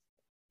like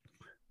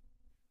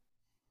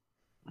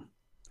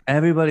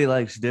everybody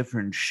likes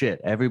different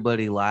shit.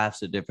 Everybody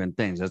laughs at different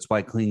things. That's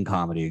why clean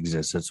comedy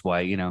exists. That's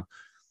why, and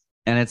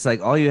it's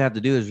like all you have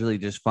to do is really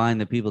just find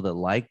the people that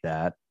like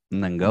that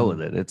and then go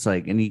with it. It's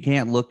like, and you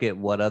can't look at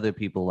what other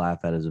people laugh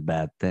at as a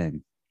bad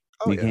thing.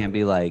 You can't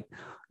be like,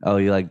 oh,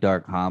 you like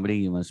dark comedy?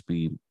 You must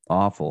be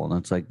awful.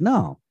 And it's like,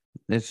 no,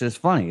 it's just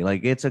funny.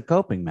 Like it's a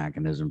coping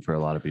mechanism for a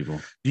lot of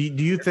people. Do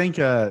you think?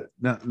 No,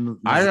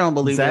 I don't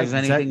believe there's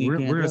anything Zach, you we're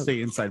can't going to do.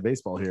 stay inside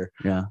baseball here.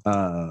 Yeah.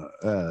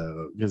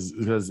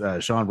 Because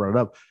Sean brought it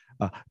up.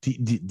 Do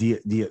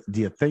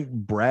you think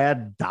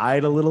Brad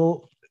died a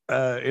little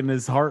in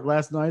his heart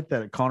last night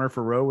that Connor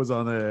Farrow was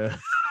on a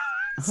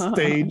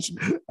stage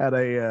at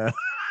a?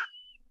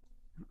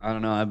 I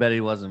don't know. I bet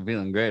he wasn't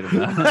feeling great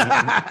about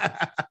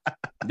it.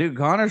 Dude,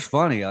 Connor's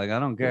funny. Like I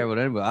don't care what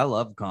anybody. I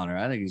love Connor.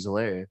 I think he's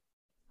hilarious.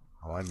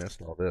 Oh, I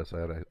missed all this. I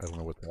don't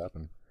know what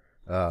happened.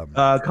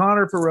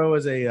 Connor Farrow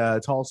is a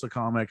Tulsa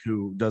comic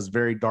who does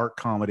very dark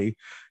comedy.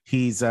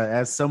 He's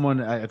as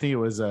someone, I think it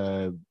was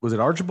it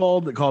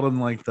Archibald that called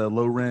him like the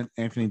low rent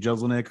Anthony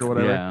Jeselnik or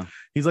whatever. Yeah.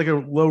 He's like a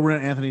low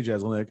rent Anthony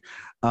Jeselnik,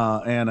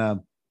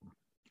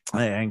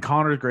 and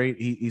Connor's great.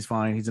 He's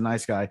fine. He's a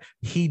nice guy.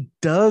 He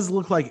does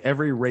look like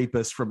every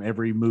rapist from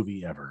every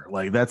movie ever.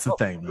 Like that's the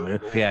thing.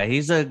 Yeah,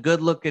 he's a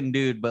good-looking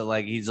dude, but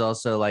like he's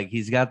also like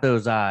he's got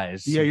those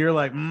eyes. Yeah, you're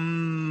like, I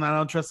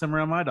don't trust him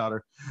around my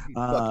daughter.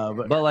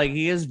 But like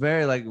he is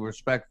very like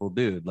respectful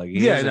dude. Like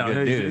he yeah, is a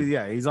good dude.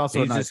 yeah, he's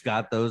also He's nice. just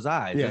got those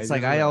eyes. Yeah, it's he's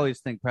like just I like-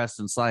 always think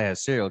Preston Sly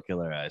has serial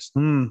killer eyes.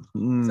 There's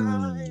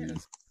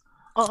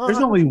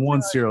only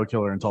one serial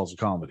killer in Tulsa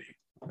comedy.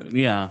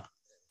 Yeah,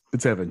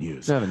 It's Evan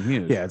Hughes. Seven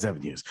Hughes. Yeah, it's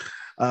Evan Hughes.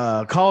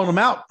 Calling him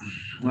out.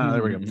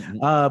 There we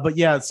go. But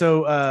yeah,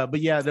 so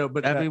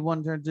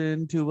Everyone turns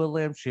into a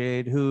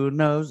lampshade. Who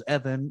knows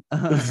Evan?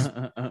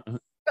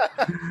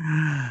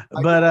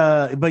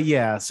 but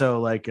yeah, so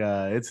like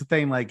it's a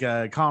thing like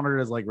Connor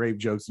does like rape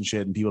jokes and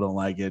shit and people don't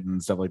like it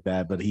and stuff like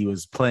that, but he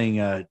was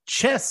playing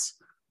chess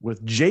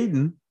with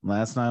Jaden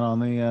last night on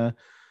the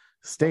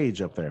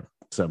stage up there,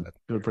 so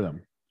good for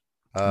them.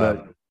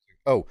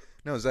 Oh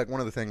no, Zach, one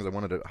of the things I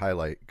wanted to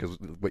highlight, because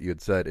what you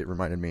had said, it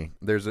reminded me,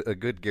 there's a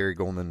good Gary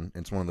Goldman,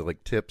 it's one of the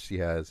like tips he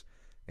has,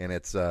 and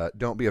it's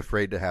don't be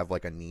afraid to have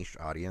like a niche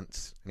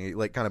audience. And he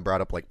like kind of brought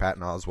up like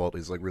Patton Oswalt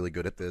is like really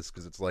good at this,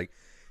 because it's like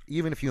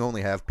even if you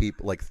only have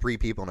people like 3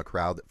 people in a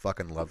crowd that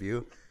fucking love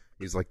you,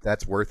 he's like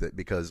that's worth it,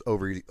 because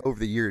over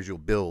the years you'll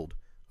build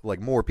like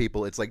more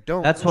people. It's like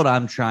don't. That's what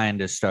I'm trying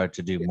to start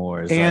to do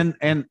more. Is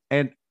And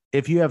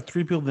if you have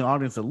 3 people in the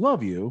audience that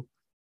love you,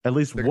 at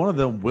least one of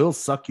them will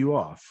suck you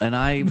off.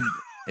 and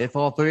if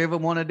all 3 of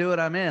them want to do it,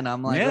 I'm in.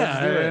 I'm like, let's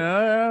do it.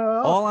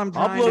 All I'm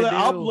trying to do,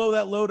 I'll blow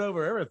that load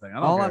over everything.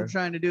 I don't care. I'm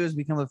trying to do is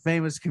become a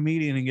famous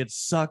comedian and get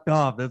sucked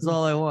off. That's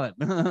all I want.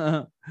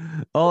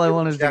 All I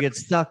want is to get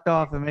sucked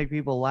off and make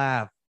people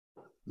laugh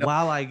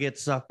while I get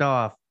sucked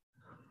off.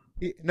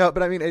 No,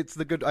 but I mean, it's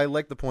the good. I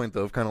like the point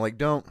though of kind of like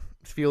don't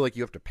feel like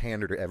you have to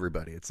pander to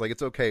everybody. It's like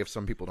it's okay if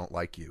some people don't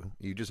like you.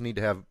 You just need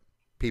to have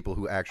people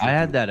who actually. I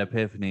had that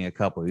epiphany a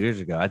couple of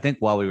years ago. I think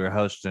while we were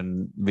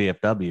hosting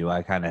VFW,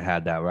 I kind of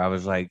had that where I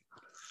was like,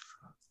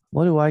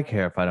 what do I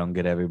care if I don't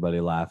get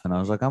everybody laughing? I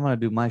was like, I'm going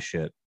to do my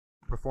shit.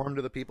 Perform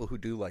to the people who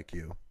do like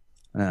you.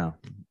 Yeah.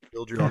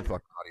 Build your own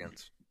fucking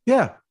audience.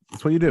 Yeah,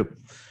 that's what you do.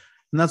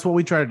 And that's what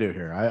we try to do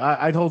here.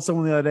 I told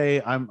someone the other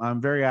day, I'm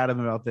very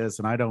adamant about this,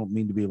 and I don't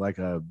mean to be like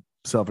a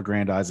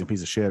self-aggrandizing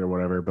piece of shit or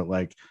whatever, but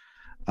like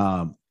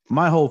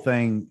my whole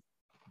thing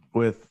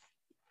with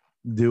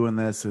doing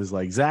this is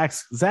like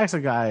Zach's a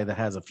guy that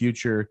has a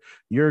future.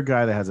 You're a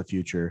guy that has a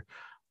future.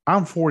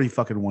 I'm 40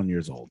 fucking 1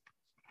 years old.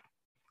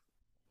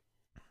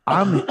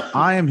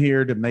 I am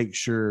here to make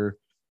sure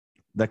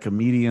that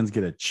comedians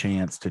get a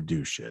chance to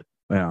do shit.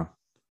 Yeah.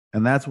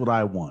 And that's what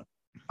I want.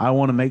 I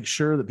want to make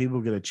sure that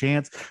people get a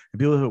chance and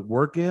people who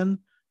work in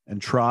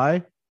and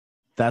try.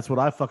 That's what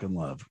I fucking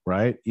love,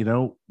 right? You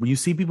know, when you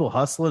see people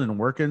hustling and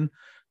working,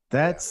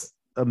 that's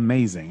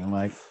amazing. And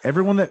like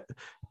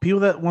people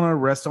that want to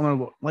rest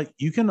on like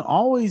you can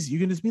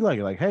just be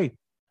like, hey,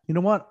 you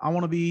know what? I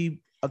want to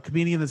be a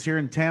comedian that's here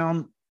in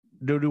town,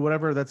 do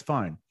whatever, that's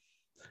fine.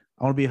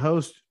 I want to be a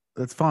host,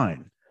 that's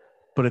fine.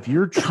 But if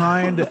you're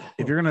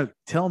gonna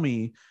tell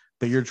me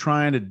that you're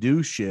trying to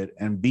do shit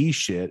and be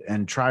shit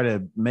and try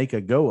to make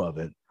a go of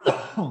it,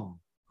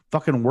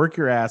 fucking work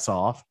your ass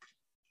off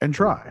and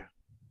try.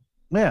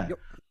 Yeah. Yep.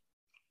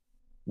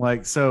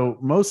 Like, so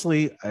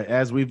mostly,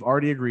 as we've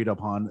already agreed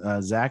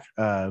upon, Zach,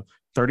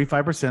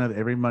 35% of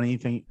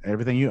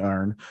everything you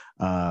earn,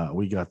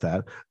 we got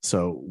that.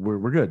 So we're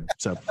good.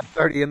 So It's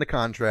already in the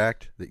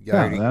contract. That you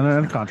yeah, already,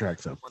 and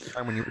contract. So one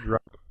time when you were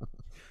drunk,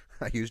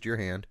 I used your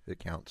hand. It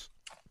counts.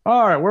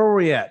 all right, where were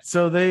we at?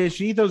 So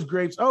she eat those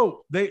grapes.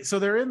 Oh,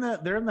 they're in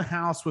the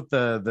house with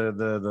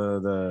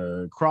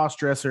the cross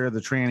dresser, the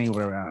tranny,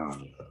 whatever.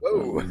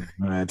 Whoa.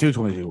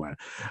 222 went.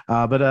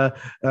 But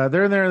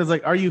they're in there and it's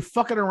like, are you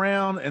fucking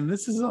around? And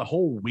this is a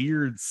whole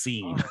weird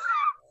scene.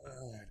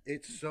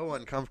 It's so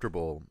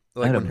uncomfortable.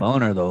 I had a when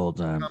boner the whole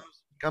time.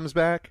 comes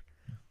back.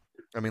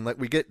 I mean, like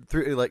we get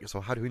through. Like,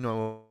 so how do we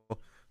know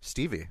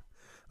Stevie?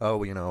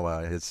 Oh,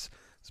 his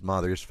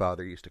mother's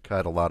father used to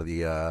cut a lot of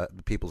the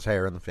people's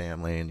hair in the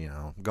family, and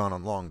gone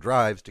on long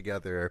drives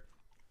together.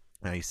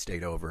 And he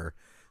stayed over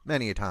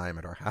many a time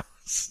at our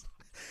house,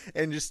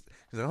 and just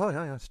he's like, oh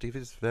yeah,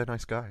 Stevie's a very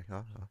nice guy.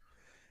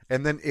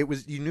 And then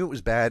you knew it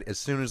was bad as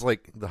soon as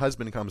like the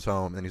husband comes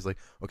home and he's like,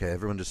 okay,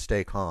 everyone just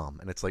stay calm.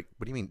 And it's like,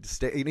 what do you mean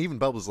stay? And even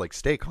Bubbles like,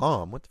 stay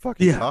calm. What the fuck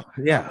are you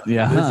talking? Yeah.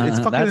 It's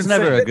fucking that's insane.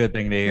 never a good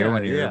thing to hear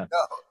when you're. Yeah.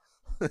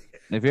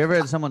 If you're ever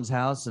at someone's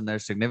house and their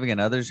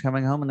significant others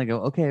coming home and they go,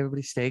 okay,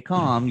 everybody stay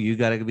calm, you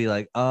got to be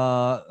like,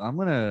 I'm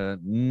gonna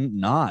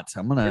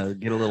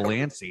get a little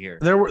antsy here.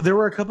 There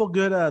were a couple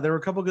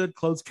good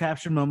closed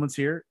caption moments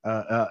here.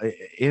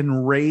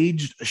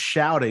 Enraged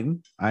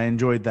shouting, I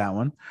enjoyed that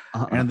one.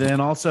 And then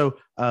also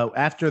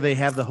after they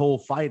have the whole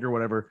fight or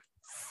whatever,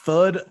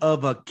 thud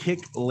of a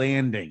kick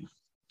landing.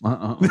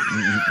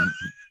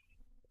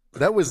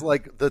 That was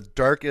like the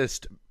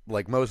darkest,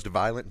 like most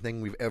violent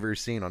thing we've ever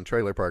seen on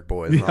Trailer Park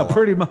Boys. Yeah,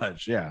 pretty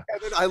much. Yeah.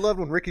 And then I love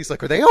when Ricky's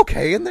like, "Are they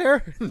okay in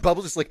there?" And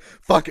Bubbles just like,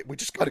 "Fuck it, we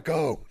just gotta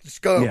go.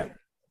 Just go."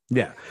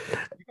 Yeah.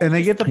 And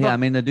they get the. I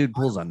mean, the dude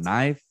pulls a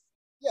knife.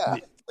 Yeah.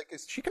 Like,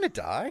 is she gonna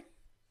die?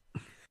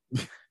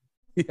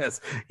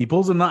 Yes, he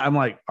pulls a knife. I'm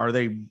like, are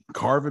they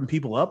carving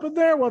people up in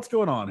there? What's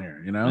going on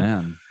here?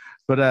 Man.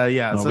 But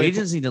yeah,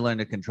 Norwegians need to learn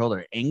to control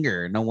their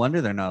anger. No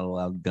wonder they're not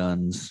allowed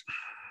guns.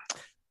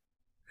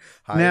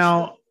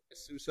 Now,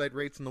 suicide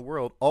rates in the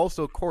world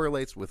also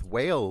correlates with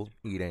whale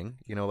eating,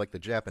 like the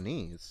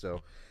Japanese.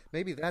 So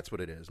maybe that's what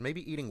it is.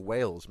 Maybe eating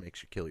whales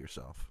makes you kill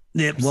yourself.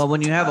 Well,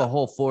 when you have a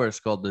whole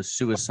forest called the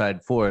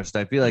suicide forest,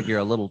 I feel like you're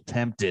a little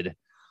tempted.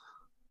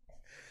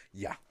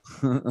 Yeah.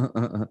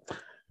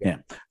 Yeah.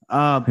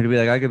 It'd be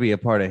like, I could be a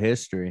part of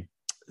history.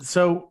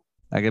 So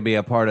I could be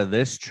a part of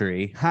this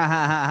tree.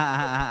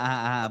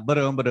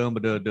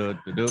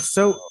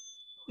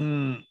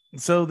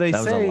 So they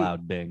that say was a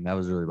loud ding. That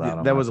was really loud.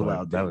 Yeah, that was a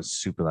loud ding. That was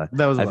super loud.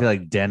 That was. I feel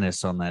like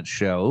Dennis on that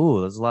show.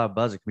 Ooh, that's a loud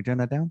buzzer. Can we turn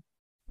that down?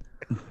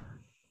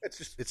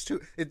 It's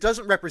too. It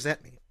doesn't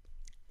represent me.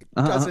 It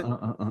doesn't.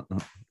 Represent me.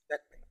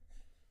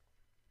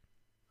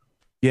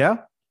 Yeah.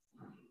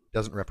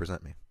 Doesn't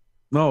represent me.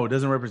 No, it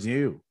doesn't represent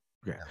you.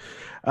 Okay.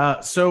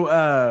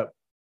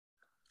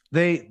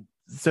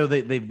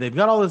 They've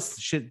got all this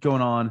shit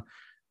going on.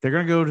 They're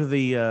gonna go to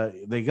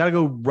they gotta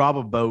go rob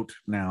a boat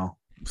now,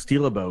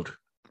 steal a boat.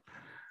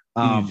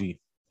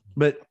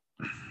 But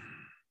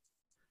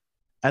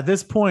at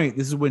this point,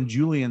 this is when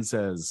Julian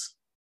says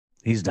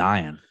he's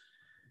dying.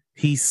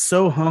 He's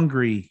so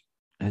hungry,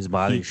 his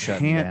body's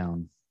shutting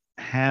down.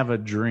 Have a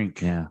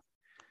drink. Yeah.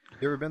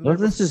 You ever been there?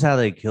 Well, this is how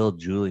they killed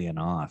Julian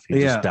off. He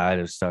just died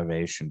of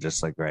starvation,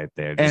 just like right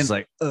there. Just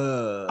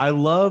I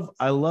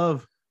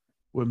love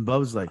when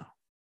Bub's like,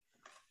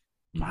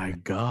 my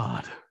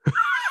God,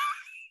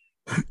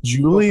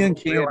 Julian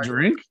can't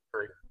drink.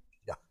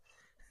 Yeah.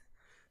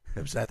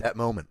 It was at that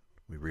moment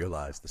we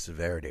realized the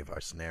severity of our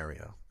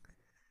scenario.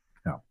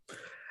 No.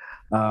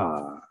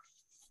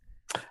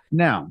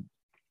 Now,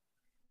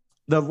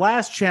 the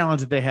last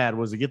challenge that they had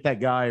was to get that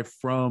guy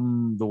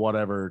from the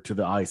whatever to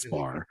the ice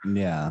bar.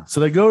 Yeah. So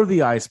they go to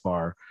the ice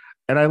bar,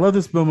 and I love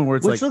this moment where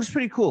it's which looks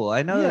pretty cool.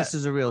 I know this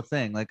is a real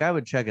thing. Like, I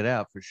would check it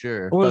out for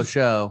sure. Well,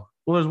 show.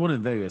 Well, there's one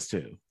in Vegas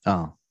too.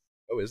 Oh,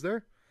 is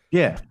there?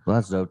 Yeah. Well,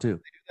 that's dope too. They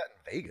do that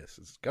in Vegas.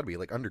 It's got to be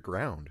like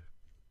underground.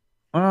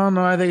 Oh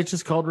no, I think it's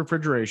just called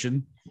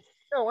refrigeration.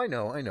 No, I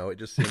know. It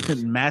just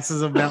seems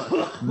massive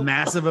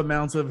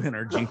amounts of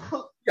energy.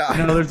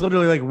 Yeah. There's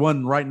literally like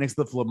one right next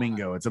to the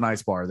Flamingo. It's an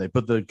ice bar. They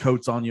put the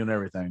coats on you and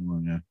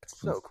everything. Yeah. It's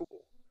so cool.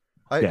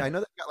 I know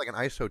they've got like an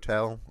ice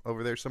hotel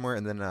over there somewhere,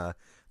 and then the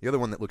other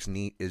one that looks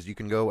neat is you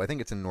can go. I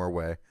think it's in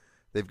Norway.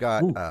 They've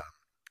got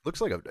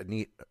looks like a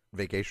neat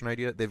vacation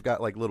idea. They've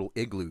got like little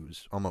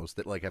igloos almost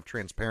that like have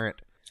transparent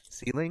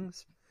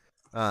ceilings,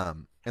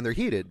 and they're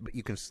heated, but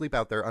you can sleep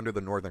out there under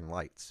the northern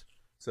lights.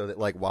 So that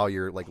like while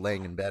you're like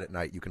laying in bed at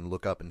night, you can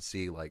look up and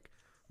see like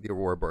the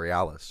aurora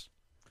borealis.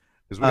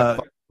 Dude,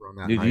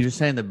 you're just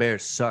saying the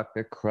Bears suck.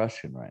 They're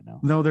crushing right now.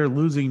 No, they're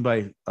losing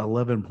by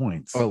 11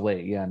 points. Oh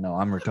wait, yeah, no,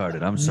 I'm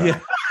retarded. I'm sorry. Yeah.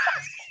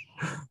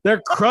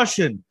 They're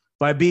crushing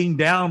by being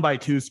down by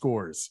 2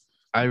 scores.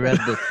 I read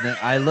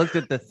I looked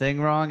at the thing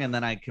wrong, and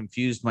then I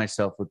confused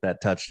myself with that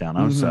touchdown.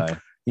 I'm sorry.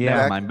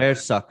 Yeah, my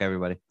Bears suck.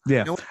 Everybody. Yeah.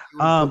 You know what you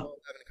have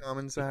in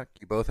common, Zach?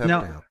 You both have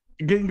now. It now.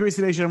 Getting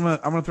Greasy Nation. I'm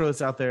gonna throw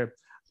this out there.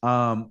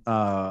 I'm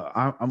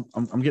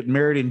getting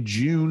married in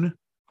June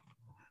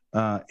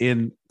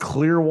in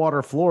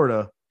Clearwater,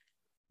 Florida.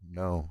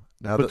 No.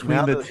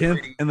 Between the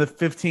 10th and the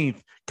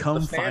 15th.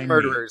 Come find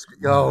murderers.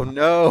 me. Oh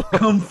no.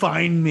 Come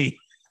find me.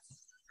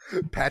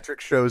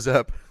 Patrick shows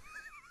up.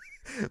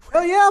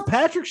 Oh yeah,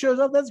 Patrick shows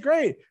up. That's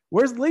great.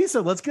 Where's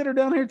Lisa? Let's get her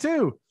down here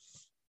too.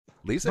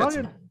 Lisa had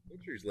some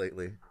pictures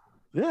lately.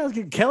 Yeah, let's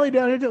get Kelly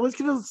down here too.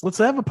 Let's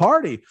have a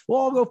party. We'll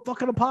all go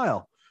fuck in a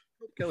pile.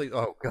 Kelly,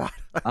 oh god.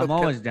 I'm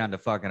always down to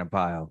fucking a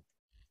pile.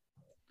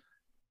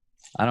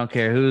 I don't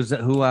care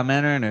who I'm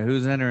entering or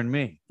who's entering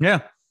me.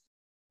 Yeah.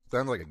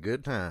 Sounds like a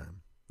good time.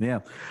 Yeah.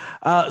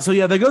 So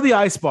yeah, they go to the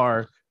ice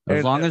bar.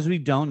 As long as we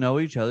don't know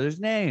each other's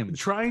names.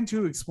 Trying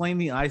to explain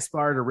the ice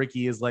bar to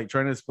Ricky is like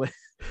trying to explain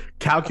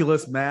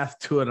calculus math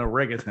to an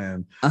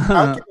orangutan.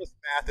 Calculus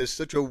math is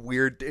such a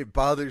weird. It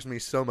bothers me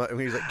so much. I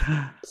mean, he's like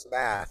calculus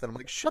math, and I'm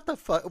like, shut the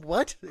fuck.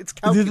 What? It's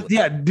calculus.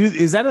 Yeah, dude,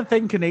 is that a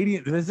thing?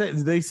 Canadian? Do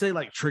they say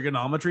like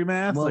trigonometry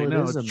math? Well, like, it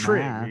no, is it's a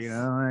trig. math. You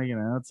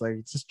know, it's like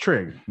it's just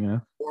trig. You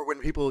know, Or when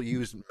people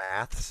use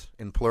maths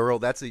in plural,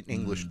 that's an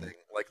English thing.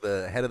 Like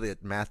the head of the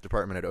math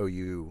department at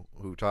OU,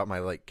 who taught my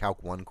like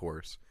Calc 1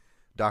 course,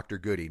 Dr.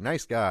 Goody,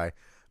 nice guy,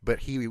 but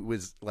he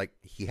was like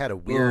he had a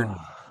weird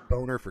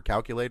boner for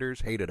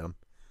calculators. Hated them.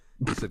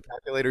 He said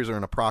calculators are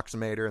an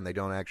approximator and they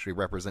don't actually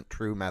represent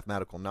true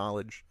mathematical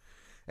knowledge.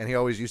 And he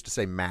always used to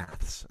say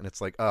maths, and it's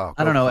like, oh,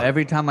 I don't know.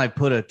 Every time I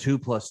put a 2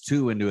 +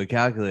 2 into a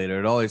calculator,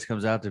 it always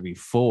comes out to be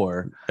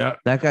 4. Yeah.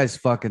 That guy's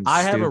fucking.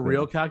 I have a stupid.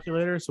 real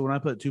calculator, so when I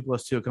put 2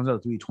 + 2, it comes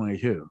out to be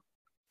 22.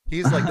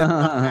 He's like, that's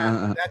not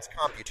math. That's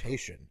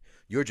computation.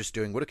 You're just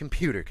doing what a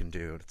computer can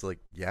do. It's like,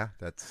 yeah,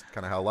 that's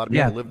kind of how a lot of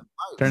people live.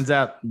 Turns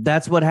out,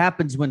 That's what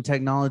happens when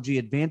technology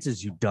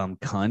advances, you dumb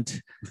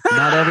cunt.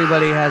 Not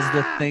everybody has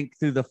to think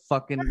through the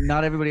fucking.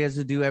 Not everybody has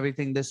to do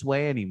everything this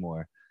way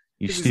anymore.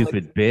 You This is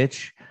stupid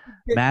bitch.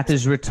 Math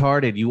is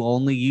retarded. You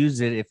only use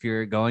it if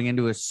you're going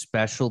into a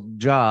special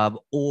job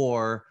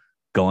or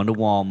going to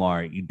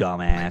Walmart, you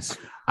dumbass.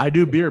 I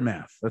do beer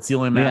math. That's the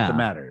only math Yeah. that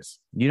matters.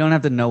 You don't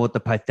have to know what the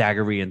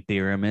Pythagorean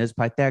theorem is.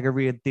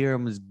 Pythagorean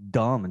theorem is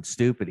dumb and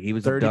stupid. He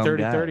was 30, a dumb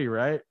 30, guy. 30,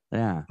 right?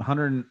 Yeah.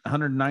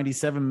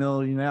 197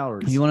 million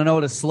hours. You want to know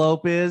what a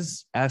slope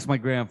is? Ask my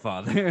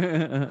grandfather. He's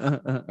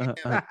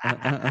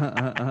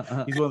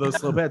one of those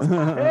slow bets.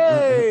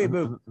 Hey,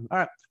 boo.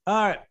 All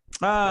right.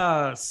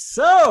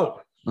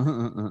 So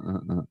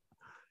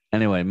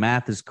Anyway,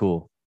 math is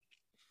cool.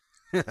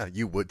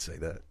 You would say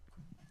that.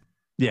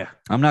 yeah.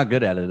 I'm not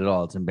good at it at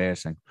all. It's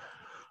embarrassing.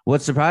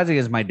 What's surprising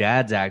is my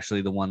dad's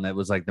actually the one that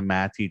was like the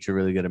math teacher,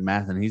 really good at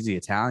math, and he's the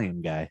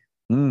Italian guy.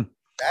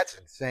 That's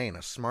insane.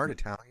 A smart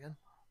Italian.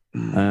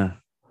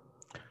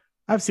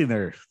 I've seen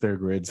their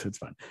grids. It's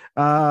fine.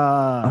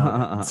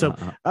 So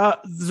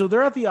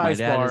they're at the my ice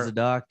dad bar. is a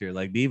doctor,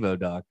 like Devo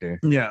doctor.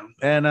 Yeah,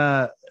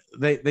 and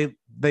they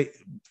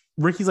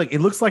Ricky's like, it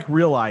looks like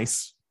real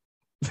ice.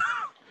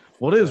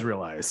 Well, it is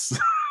real ice.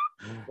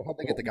 Well, how'd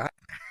they get the guy?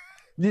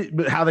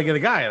 But how they get a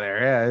guy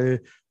there, yeah,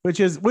 which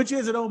is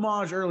an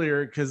homage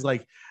earlier, because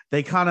like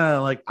they kind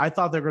of like, I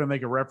thought they were going to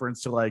make a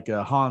reference to like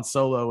Han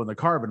Solo and the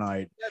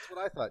Carbonite, That's what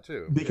I thought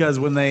too. because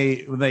when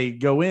they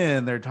go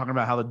in, they're talking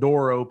about how the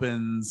door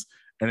opens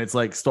and it's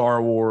like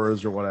Star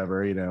Wars or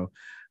whatever, you know.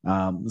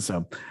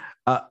 So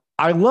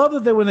I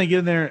love that when they get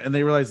in there and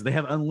they realize they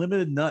have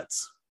unlimited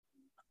nuts.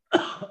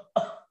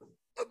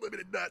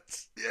 Unlimited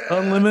nuts. Yeah.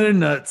 Unlimited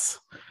nuts.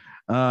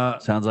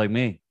 Sounds like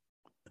me.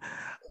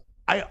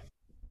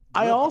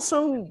 I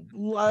also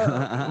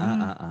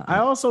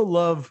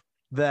love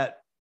that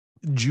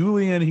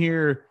Julian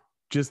here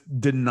just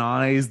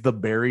denies the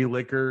berry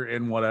liquor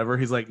and whatever.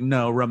 He's like,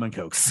 no, rum and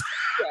cokes.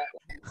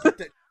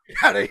 Get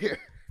out of here.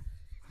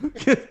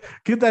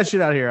 Get that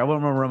shit out of here. I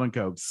want my rum and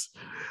cokes.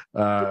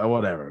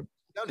 Whatever.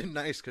 Sounded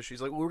nice because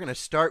she's like, well, we're going to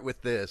start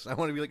with this. I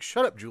want to be like,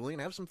 shut up, Julian.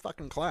 Have some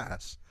fucking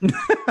class.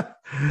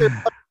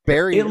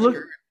 Berry. It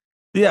looked,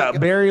 yeah,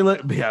 berry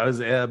liquor. Yeah, it was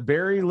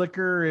berry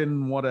liquor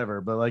and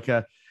whatever. But like,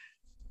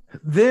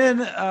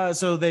 then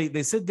so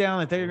they sit down.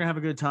 They think they're gonna have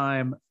a good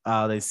time.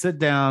 They sit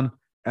down,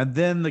 and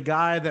then the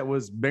guy that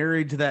was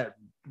married to that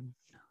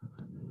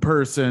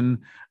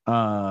person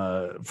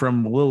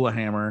from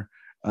Lillehammer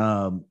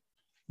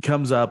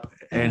comes up,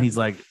 and he's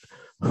like,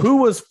 "Who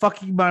was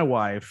fucking my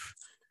wife?"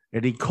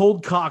 And he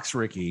cold cocks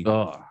Ricky.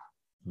 Oh,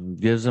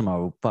 gives him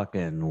a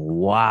fucking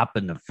whop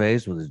in the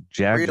face with his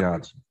Jack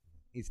Johnson.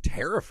 He's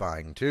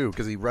terrifying too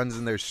because he runs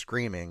in there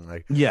screaming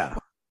like, Yeah.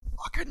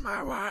 fucking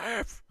my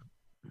wife.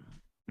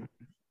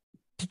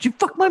 Did you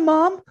fuck my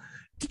mom?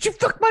 Did you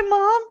fuck my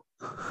mom?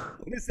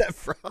 What is that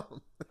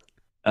from?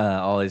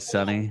 Always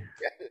Sunny.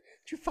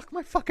 Did you fuck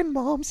my fucking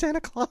mom, Santa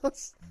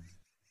Claus?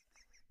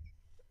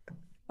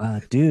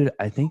 Dude,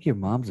 I think your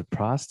mom's a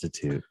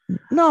prostitute.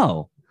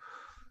 No.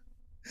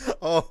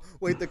 Oh,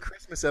 wait, the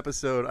Christmas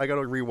episode. I got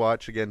to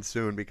rewatch again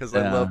soon because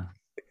I love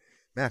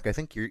Mac. I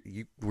think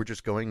we're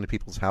just going to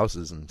people's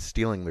houses and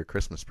stealing their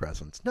Christmas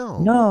presents.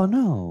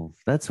 No.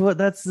 That's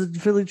the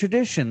Philly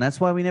tradition.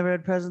 That's why we never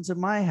had presents at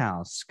my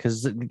house,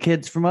 because the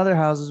kids from other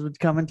houses would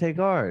come and take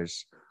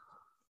ours.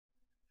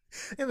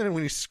 And then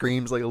when he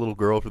screams like a little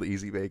girl for the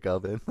Easy Bake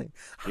Oven, like,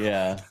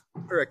 Yeah.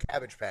 or a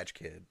Cabbage Patch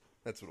Kid.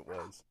 That's what it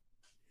was.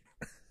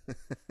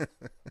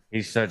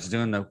 He starts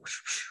doing the.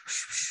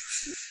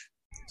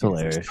 It's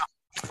hilarious.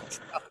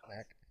 Stop,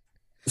 Mac.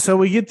 So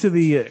we get to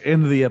the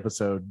end of the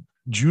episode.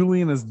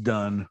 Julian is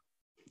done.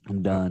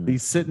 I'm done.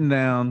 He's sitting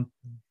down.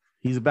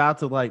 He's about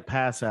to like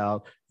pass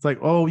out. It's like,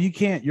 oh, you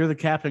can't. You're the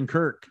Captain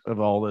Kirk of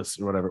all this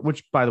or whatever.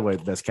 Which, by the way,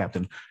 that's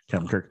Captain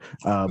Kirk.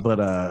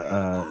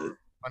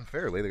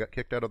 Unfairly, they got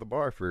kicked out of the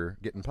bar for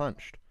getting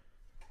punched.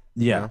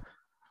 Yeah.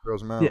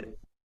 Throws them out. Yeah.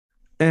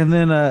 And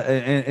then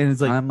and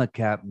it's like I'm a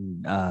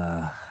Captain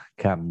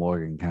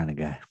Morgan kind of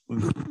guy.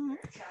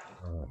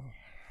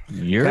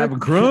 You're Captain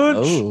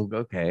Crunch. Oh,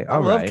 okay. I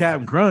love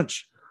Captain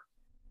Crunch.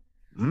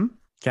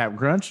 Captain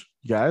Crunch,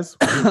 you guys.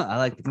 I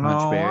like the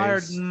crunch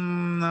berries.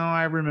 No,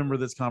 I remember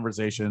this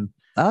conversation.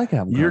 I like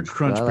Captain You're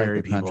Crunch. I like Crunchberry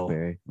the people.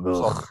 Crunchberry.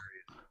 Ugh.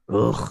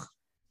 Ugh.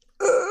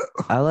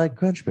 I like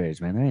crunch berries,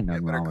 man. There ain't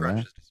nothing Butter wrong with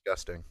Crunch that. is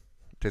disgusting.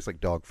 Tastes like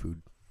dog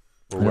food.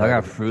 Or I got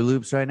whatever. Fruit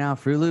Loops right now.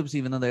 Fruit Loops,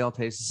 even though they all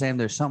taste the same,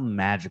 there's something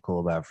magical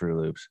about Fruit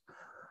Loops.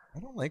 I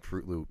don't like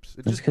Fruit Loops.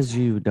 It Just just because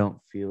you don't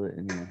feel it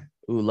in your.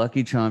 Ooh,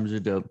 Lucky Charms are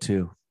dope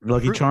too.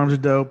 Lucky Fruit- Charms are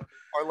dope.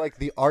 are like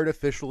the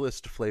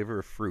artificialist flavor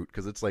of fruit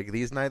because it's like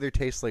these neither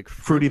taste like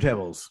Fruity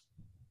Pebbles.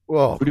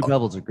 Whoa. Fruity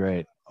Pebbles are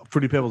great.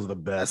 Fruity Pebbles are the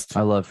best.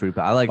 I love Fruity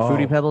Pebbles. I like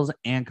Fruity Oh. Pebbles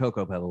and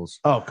Cocoa Pebbles.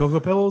 Oh, Cocoa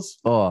Pebbles?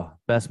 Oh,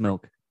 best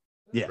milk.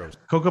 Yeah. Gross.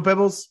 Cocoa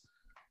Pebbles?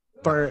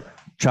 For,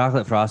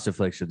 Chocolate Frosted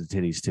Flakes are the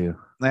titties too.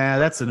 nah,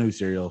 that's a new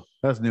cereal.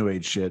 That's new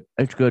age shit.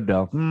 It's good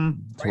though.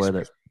 It's worth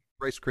it.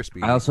 Rice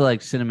Krispie. I also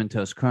like Cinnamon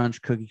Toast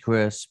Crunch, Cookie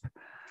Crisp,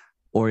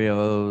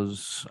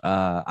 Oreos.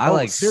 I Oh,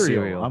 like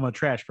cereal. I'm a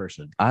trash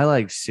person. I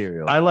like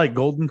cereal. I like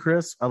Golden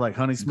Crisp. I like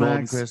Honey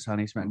Golden Smacks. Crisp,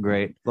 Honey Smack,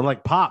 great. I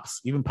like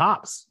Pops, even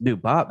Pops.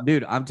 Dude,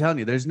 I'm telling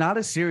you, there's not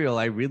a cereal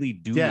I really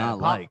do Yeah, not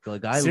Pop- like.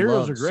 Like I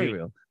cereals love are great.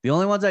 cereal. The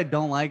only ones I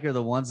don't like are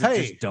the ones that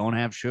Hey. just don't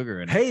have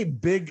sugar in it. Hey,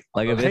 big.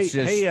 Like if hey, it's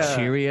just hey,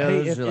 Cheerios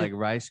hey, if- or like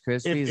Rice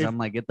Krispies, if- I'm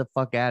like, get the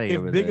fuck out of here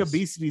If with big this.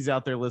 obesity's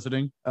out there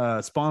listening,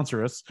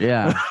 sponsor us.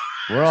 Yeah,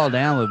 we're all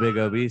down with big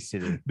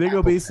obesity. Big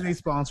obesity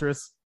sponsor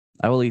us.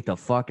 I will eat the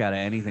fuck out of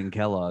anything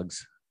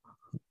Kellogg's.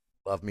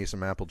 love me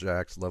some Apple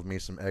Jacks. Love me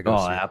some Eggo. Oh,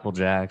 cereal. Apple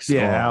Jacks.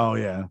 Yeah, Oh, oh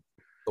yeah.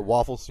 The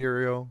waffle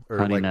cereal or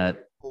Honey like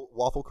Nut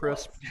waffle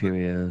crisp.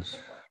 Cheerios.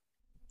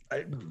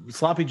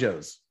 Sloppy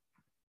Joes.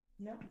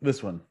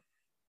 This one.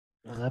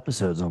 Well, the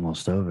episode's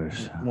almost over.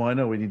 So Well, I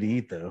know we need to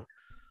eat though.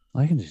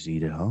 I can just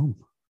eat at home.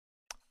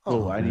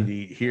 Oh, I okay. need to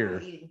eat here.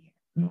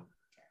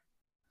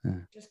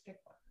 Just pick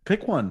one.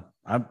 Pick one.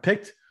 I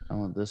picked. I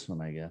want this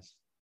one, I guess.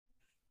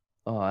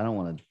 Oh, I don't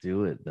want to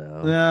do it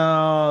though.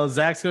 No,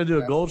 Zach's gonna do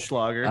a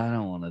Goldschlager, I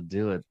don't want to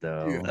do it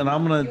though. and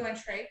I'm You gonna. want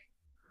Trey?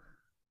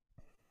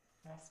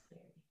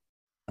 Raspberry.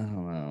 I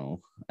don't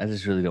know. I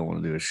just really don't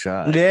want to do a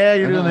shot. Yeah,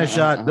 you're doing that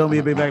shot. Don't be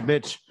a big back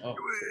bitch.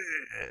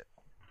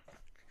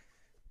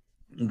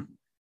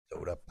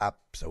 Soda pop,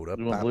 soda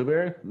You want pop.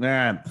 blueberry?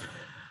 Nah.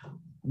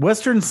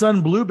 Western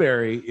Sun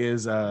Blueberry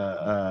is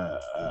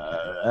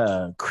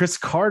Chris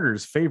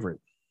Carter's favorite.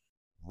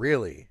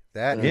 Really?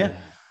 That Yeah.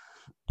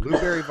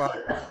 blueberry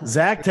vodka.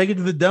 Zach, take it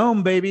to the dome,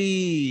 I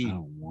baby.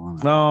 don't want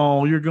it.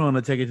 No, you're going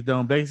to take it to the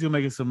dome. Beck's gonna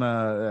make us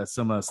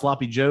some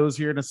sloppy joes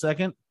here in a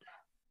second.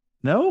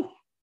 No,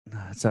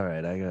 It's all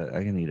right. I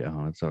can eat at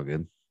home. It's all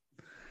good.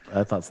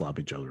 I thought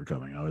sloppy joes were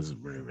coming. I was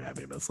very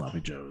happy about sloppy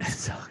joes.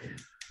 It's all good.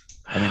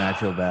 I mean, I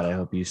feel bad. I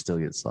hope you still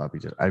get sloppy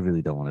joe. I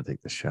really don't want to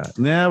take the shot.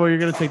 Yeah, well, you're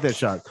gonna take that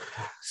shot.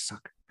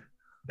 Suck.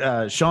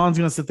 Sean's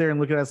gonna sit there and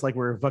look at us like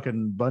we're a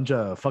fucking bunch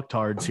of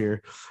fucktards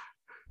here.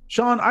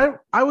 Sean,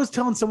 I was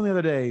telling someone the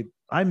other day,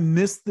 I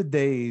missed the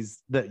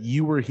days that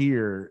you were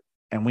here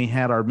and we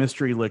had our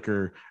mystery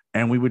liquor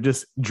and we would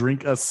just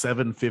drink a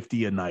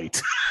 $7.50 a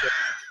night.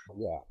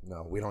 Yeah,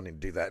 no, we don't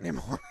need to do that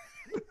anymore.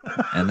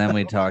 And then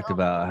we talked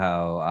about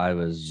how I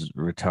was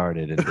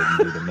retarded and didn't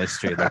do the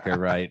mystery liquor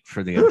right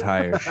for the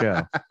entire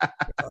show.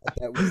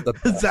 That was the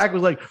best. Zach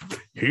was like,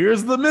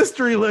 "Here's the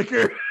mystery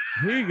liquor."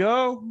 Here you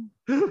go.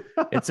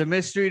 It's a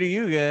mystery to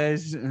you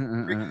guys. You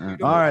don't know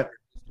All right, what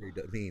mystery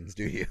that means,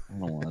 do you? I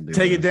don't want to do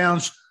take it this. down.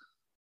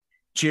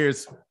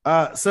 Cheers.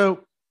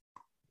 So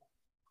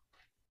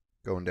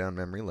Going down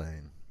memory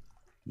lane.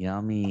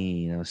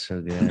 Yummy. That was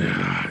so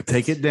good.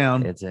 take it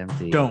down. It's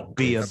empty. Don't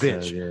be a It's so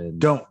bitch. good.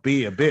 Don't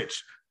be a bitch.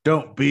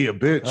 Don't be a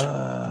bitch.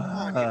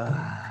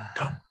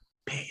 Uh,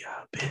 Be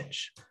a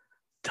bitch.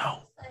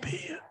 Don't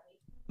be a.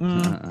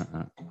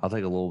 I'll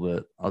take a little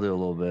bit. I'll do a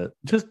little bit.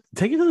 Just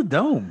take it to the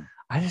dome.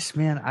 I just,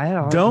 man, I had a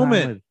hard Dome time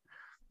it. with.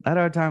 I had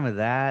a hard time with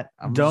that.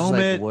 I'm Dome just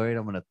like it. worried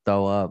I'm gonna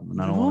throw up, and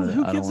I don't Well, want to.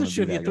 who I don't gives a want to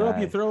shit? be You that throw guy.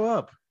 up, you throw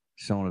up.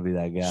 Just don't want to be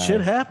that guy.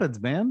 Shit happens,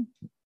 man.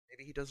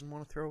 Maybe he doesn't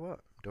want to throw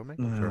up. Don't make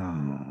him throw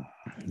up.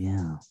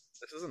 Yeah.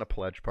 This isn't a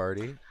pledge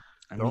party.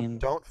 I Don't mean,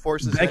 don't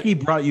force his Becky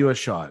brought you a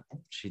shot.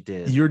 she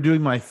did. You're doing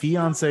my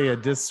fiance a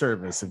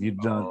disservice if you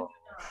don't.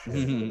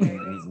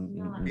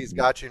 He's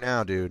got you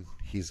now, dude.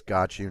 He's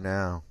got you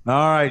now. All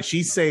right,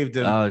 she saved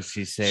him. Oh,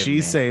 she saved. She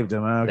me. saved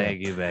him. Okay.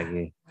 Thank you,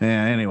 Becky.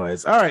 Yeah.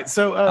 Anyways, all right.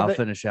 So I'll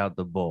finish out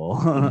the bowl.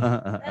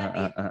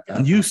 I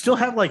you still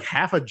have like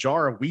half a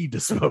jar of weed to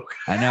smoke.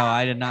 know.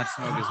 I did not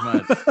smoke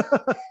as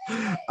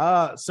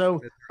much.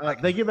 So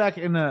they get back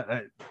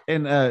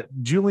and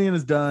Julian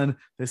is done.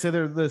 They say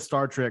they're the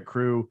Star Trek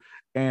crew,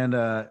 and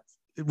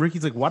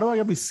Ricky's like, "Why do I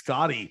gotta be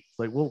Scotty?"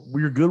 Like, well,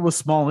 we're good with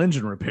small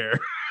engine repair.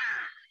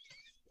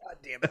 God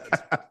damn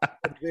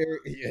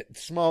it.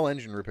 Small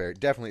engine repair.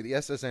 Definitely the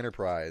SS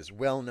Enterprise,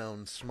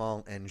 well-known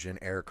small engine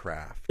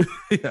aircraft.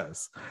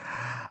 Yes.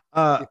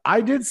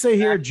 I did say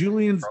here,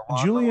 Julian,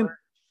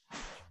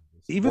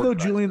 even though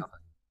Julian,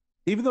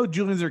 even though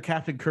Julian's our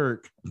Captain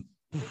Kirk,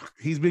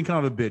 he's been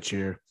kind of a bitch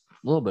here. A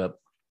little bit.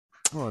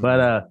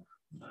 But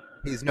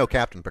he's no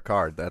Captain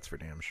Picard, that's for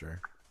damn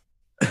sure.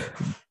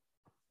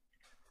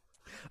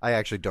 I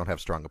actually don't have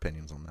strong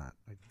opinions on that.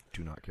 I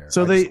do not care.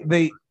 so they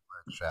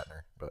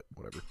Shatner, but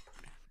whatever.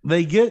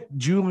 they get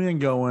Julian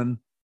going,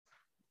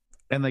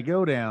 and they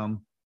go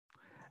down,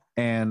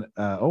 and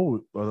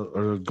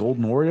are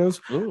golden Oreos?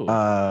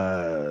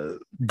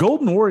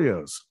 Golden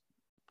Oreos.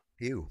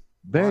 Ew.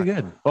 Very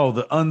good. Oh,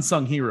 the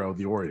unsung hero of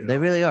the Oreos. They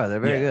really are. They're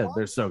very good.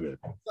 They're so good.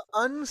 The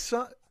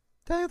unsung.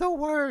 They're the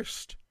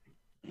worst.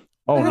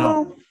 Oh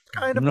no,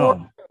 Kind of.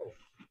 no.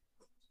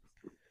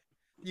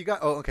 You got.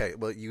 Oh, okay.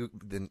 Well, you.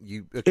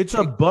 It's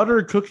a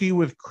butter cookie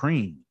with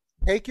cream.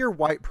 Take your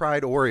white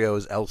pride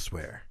Oreos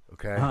elsewhere.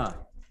 Okay.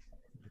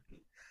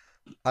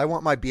 I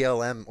want my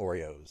BLM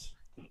Oreos.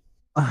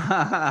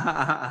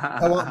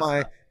 I want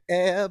my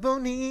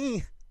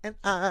ebony and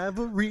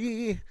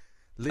ivory.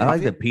 I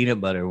like the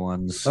peanut butter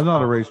ones. I'm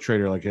not a race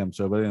trader like him,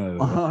 so but anyway.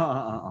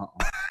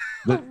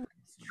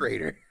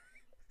 Trader.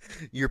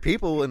 Your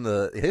people in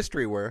the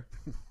history were.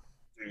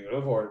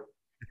 Go for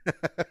it.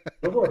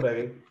 Go for it,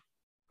 baby.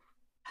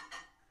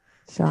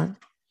 Sean.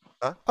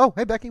 Oh,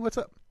 hey Becky, what's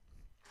up?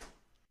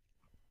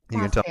 You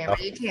can tell. Camera,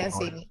 you can't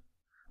see me.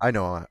 I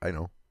know.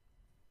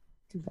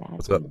 Too bad.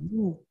 What's up?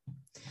 Ooh.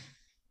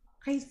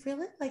 I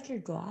really like your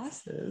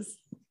glasses.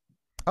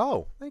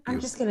 Oh, thank you. I'm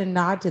just gonna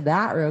nod to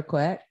that real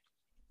quick.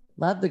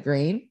 Love the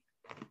green.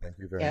 Thank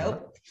you very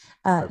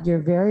much. You're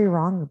very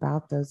wrong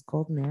about those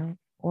golden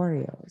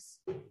Oreos.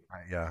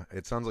 Yeah,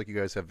 it sounds like you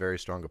guys have very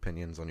strong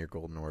opinions on your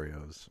golden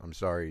Oreos. I'm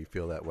sorry you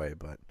feel that way,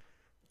 but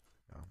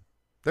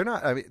they're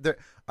not. I mean,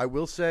 I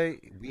will say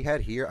we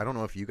had here. I don't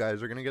know if you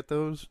guys are gonna get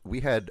those.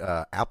 We had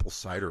apple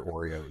cider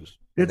Oreos.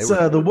 It's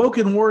the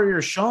Woken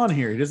Warrior Sean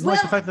here. He doesn't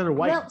like the fact that they're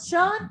white. Well,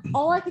 Sean,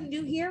 all I can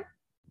do here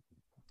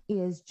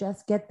is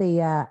just get the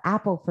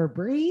apple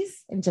Febreze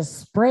and just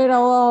spray it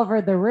all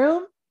over the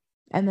room,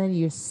 and then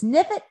you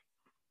sniff it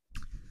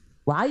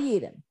while you eat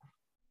them.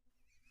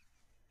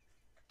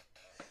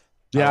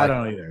 Yeah, I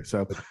don't either.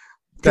 So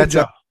That's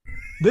job.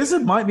 This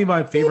might be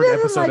my favorite He doesn't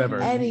episode like ever.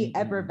 Any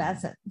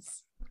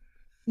effervescence.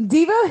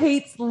 Devo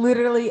hates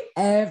literally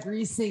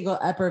every single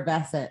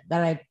effervescent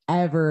that I've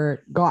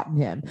ever gotten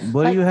him.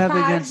 What do you have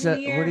Cashmere against?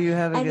 What do you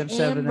have and against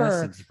amber.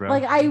 Evanescence, bro?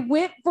 Like I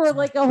went for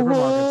like a From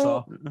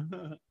whole.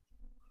 Arkansas.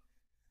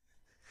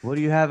 What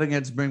do you have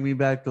against Bring Me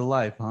Back to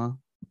Life, huh?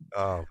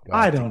 Oh, God.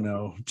 I don't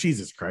know.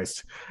 Jesus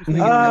Christ.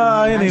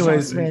 I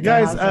Anyways, shall spray the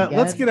guys, house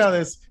let's again. get out of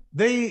this.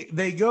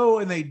 They go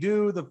and they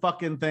do the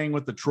fucking thing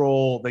with the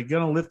troll. They're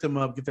gonna lift him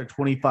up, get their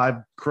 25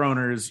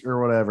 kroners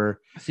or whatever.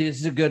 See, this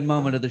is a good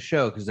moment of the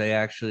show because they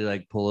actually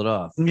like pull it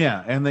off.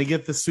 Yeah, and they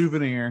get the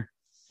souvenir.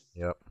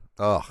 Yep.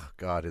 Oh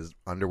God, his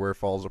underwear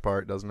falls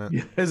apart, doesn't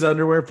it? His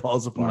underwear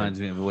falls apart. Reminds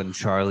me of when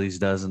Charlie's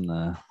does in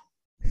the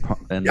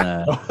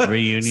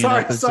reunion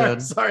sorry,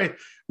 episode. sorry.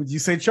 When you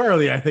say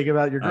Charlie, I think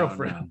about your Oh,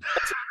 girlfriend.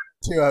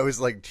 Too. I was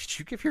like, did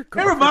you give your It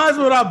girlfriend? reminds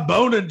me when I'm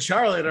boning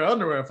Charlie and her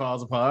underwear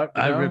falls apart.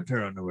 you I know? ripped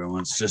her underwear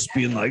once, just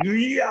being like,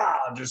 yeah,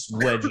 just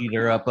wedging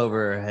her up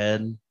over her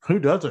head. Who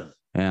doesn't?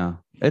 Yeah,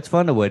 it's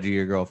fun to wedgie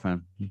your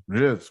girlfriend.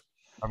 It is.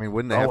 I mean,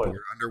 wouldn't they have to Always.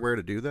 wear underwear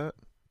to do that?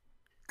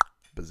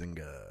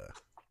 Bazinga!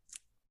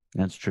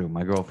 That's true.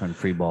 My girlfriend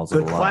free balls The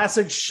it a lot.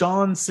 classic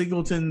Sean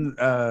Singleton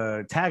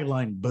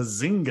tagline,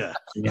 Bazinga.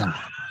 Yeah,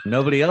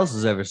 nobody else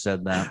has ever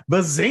said that.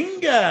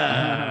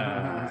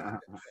 Bazinga.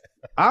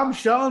 I'm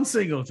Sean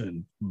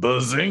Singleton.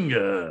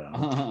 Bazinga.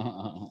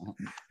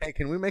 Hey,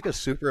 can we make a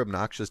super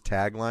obnoxious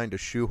tagline to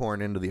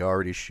shoehorn into the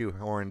already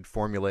shoehorned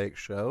formulaic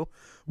show?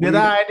 Did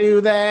I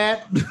do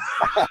that?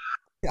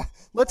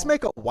 Let's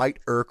make a white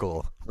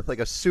Urkel with like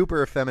a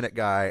super effeminate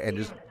guy and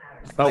just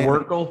A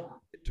Urkel?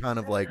 a ton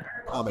of like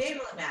comics.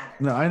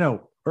 No, I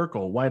know.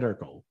 Urkel, white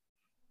Urkel.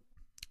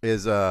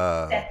 Is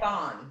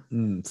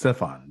Stefan.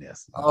 Stefan,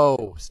 yes.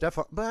 oh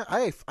Stefan, but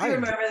I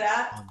Remember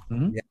that?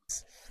 Mhm.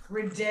 Yes.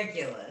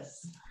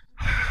 Ridiculous.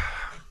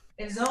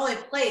 It's only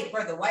played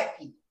for the white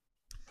people.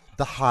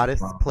 The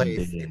hottest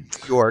place in New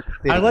York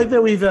City. I like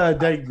that we've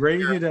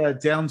degraded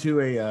down to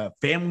a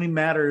Family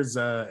Matters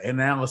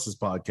analysis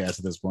podcast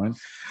at this point.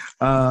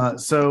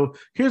 So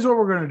here's what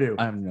we're gonna do.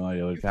 I have no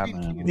idea what's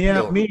happening.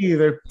 Yeah, me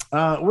either.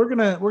 We're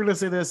gonna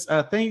say this.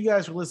 Thank you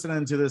guys for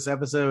listening to this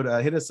episode.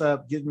 Hit us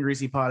up,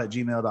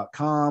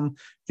 gettinggreasypod@gmail.com,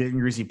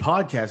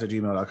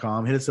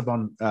 gettinggreasypodcast@gmail.com. Hit us up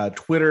on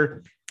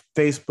Twitter,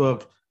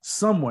 Facebook,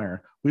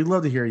 somewhere. We'd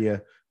love to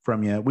hear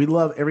from you. We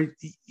love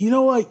you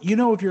know what?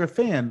 If you're a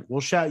fan,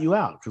 we'll shout you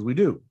out because we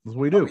do. That's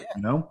what we do,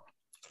 you know?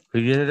 Who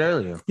did it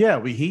earlier?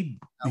 Yeah, he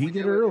did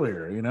it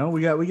earlier.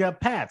 We got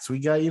Pats, we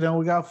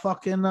got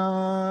fucking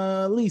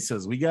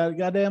Lisa's, we got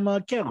goddamn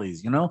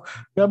Kelly's, we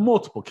got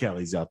multiple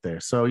Kellys out there.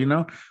 So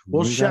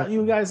we'll shout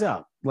you guys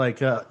out.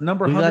 Like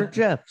number We 100, got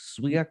Jeffs.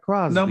 We got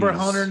Crosby. number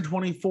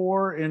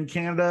 124 in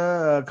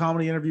Canada,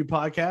 comedy interview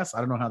podcast.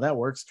 I don't know how that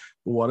works,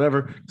 but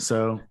whatever.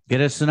 So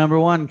Get us to number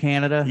one,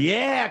 Canada.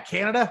 yeah,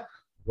 Canada.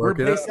 We're Work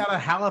it based up. out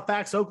of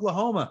Halifax,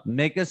 Oklahoma.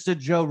 Make us the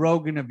Joe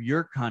Rogan of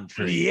your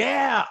country.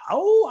 Yeah.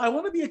 Oh, I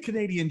want to be a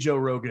Canadian Joe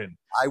Rogan.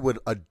 I would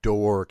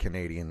adore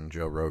Canadian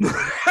Joe Rogan.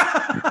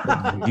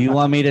 Do you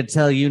want me to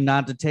tell you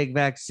not to take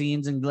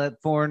vaccines and let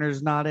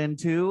foreigners not in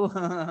too?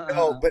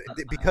 No, but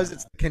because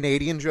it's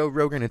Canadian Joe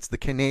Rogan, it's the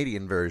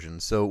Canadian version.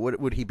 So what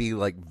would he be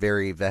like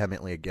very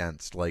vehemently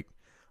against? Like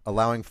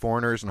allowing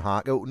foreigners in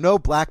hockey? Oh, no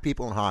black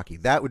people in hockey.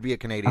 That would be a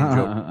Canadian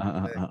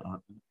Joe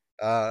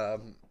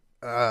Rogan.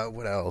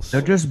 What else?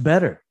 They're just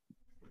better.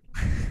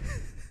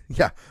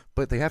 Yeah,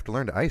 but they have to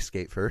learn to ice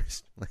skate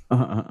first.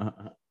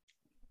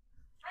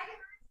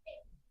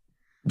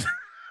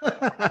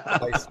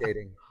 Ice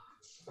skating.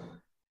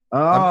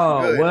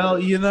 Oh good. well,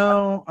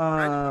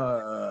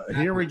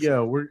 here we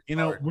go. We're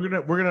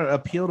gonna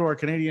appeal to our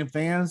Canadian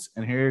fans,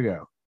 and here you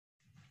go.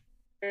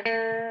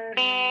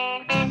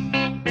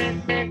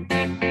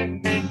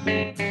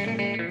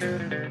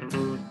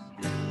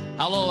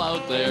 Hello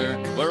out there,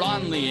 we're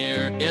on the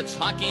air. It's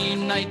hockey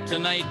night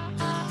tonight.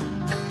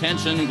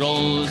 Tension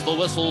grows, the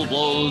whistle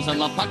blows, and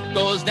the puck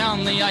goes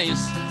down the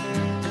ice.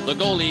 The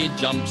goalie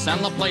jumps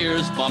and the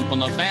players bump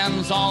and the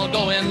fans all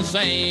go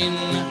insane.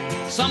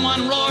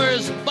 Someone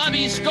roars,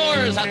 Bobby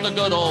scores at the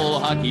good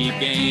old hockey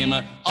game.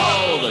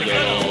 Oh, the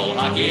good old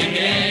hockey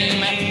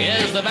game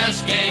is the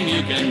best game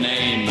you can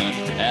name.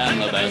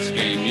 And the best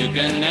game you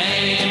can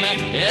name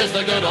is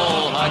the good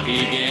old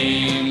hockey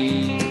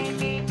game.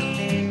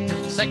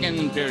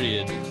 Second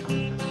period,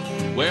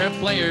 where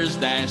players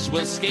dash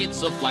with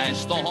skates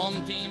aflash. The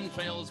home team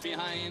trails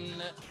behind,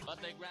 but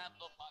they grab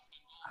the puck.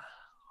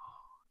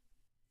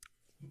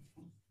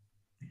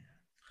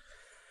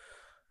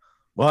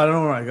 Well, I don't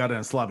know where I got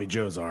in Sloppy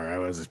Joes are. I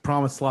was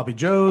promised Sloppy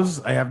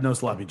Joes. I have no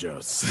Sloppy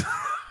Joes.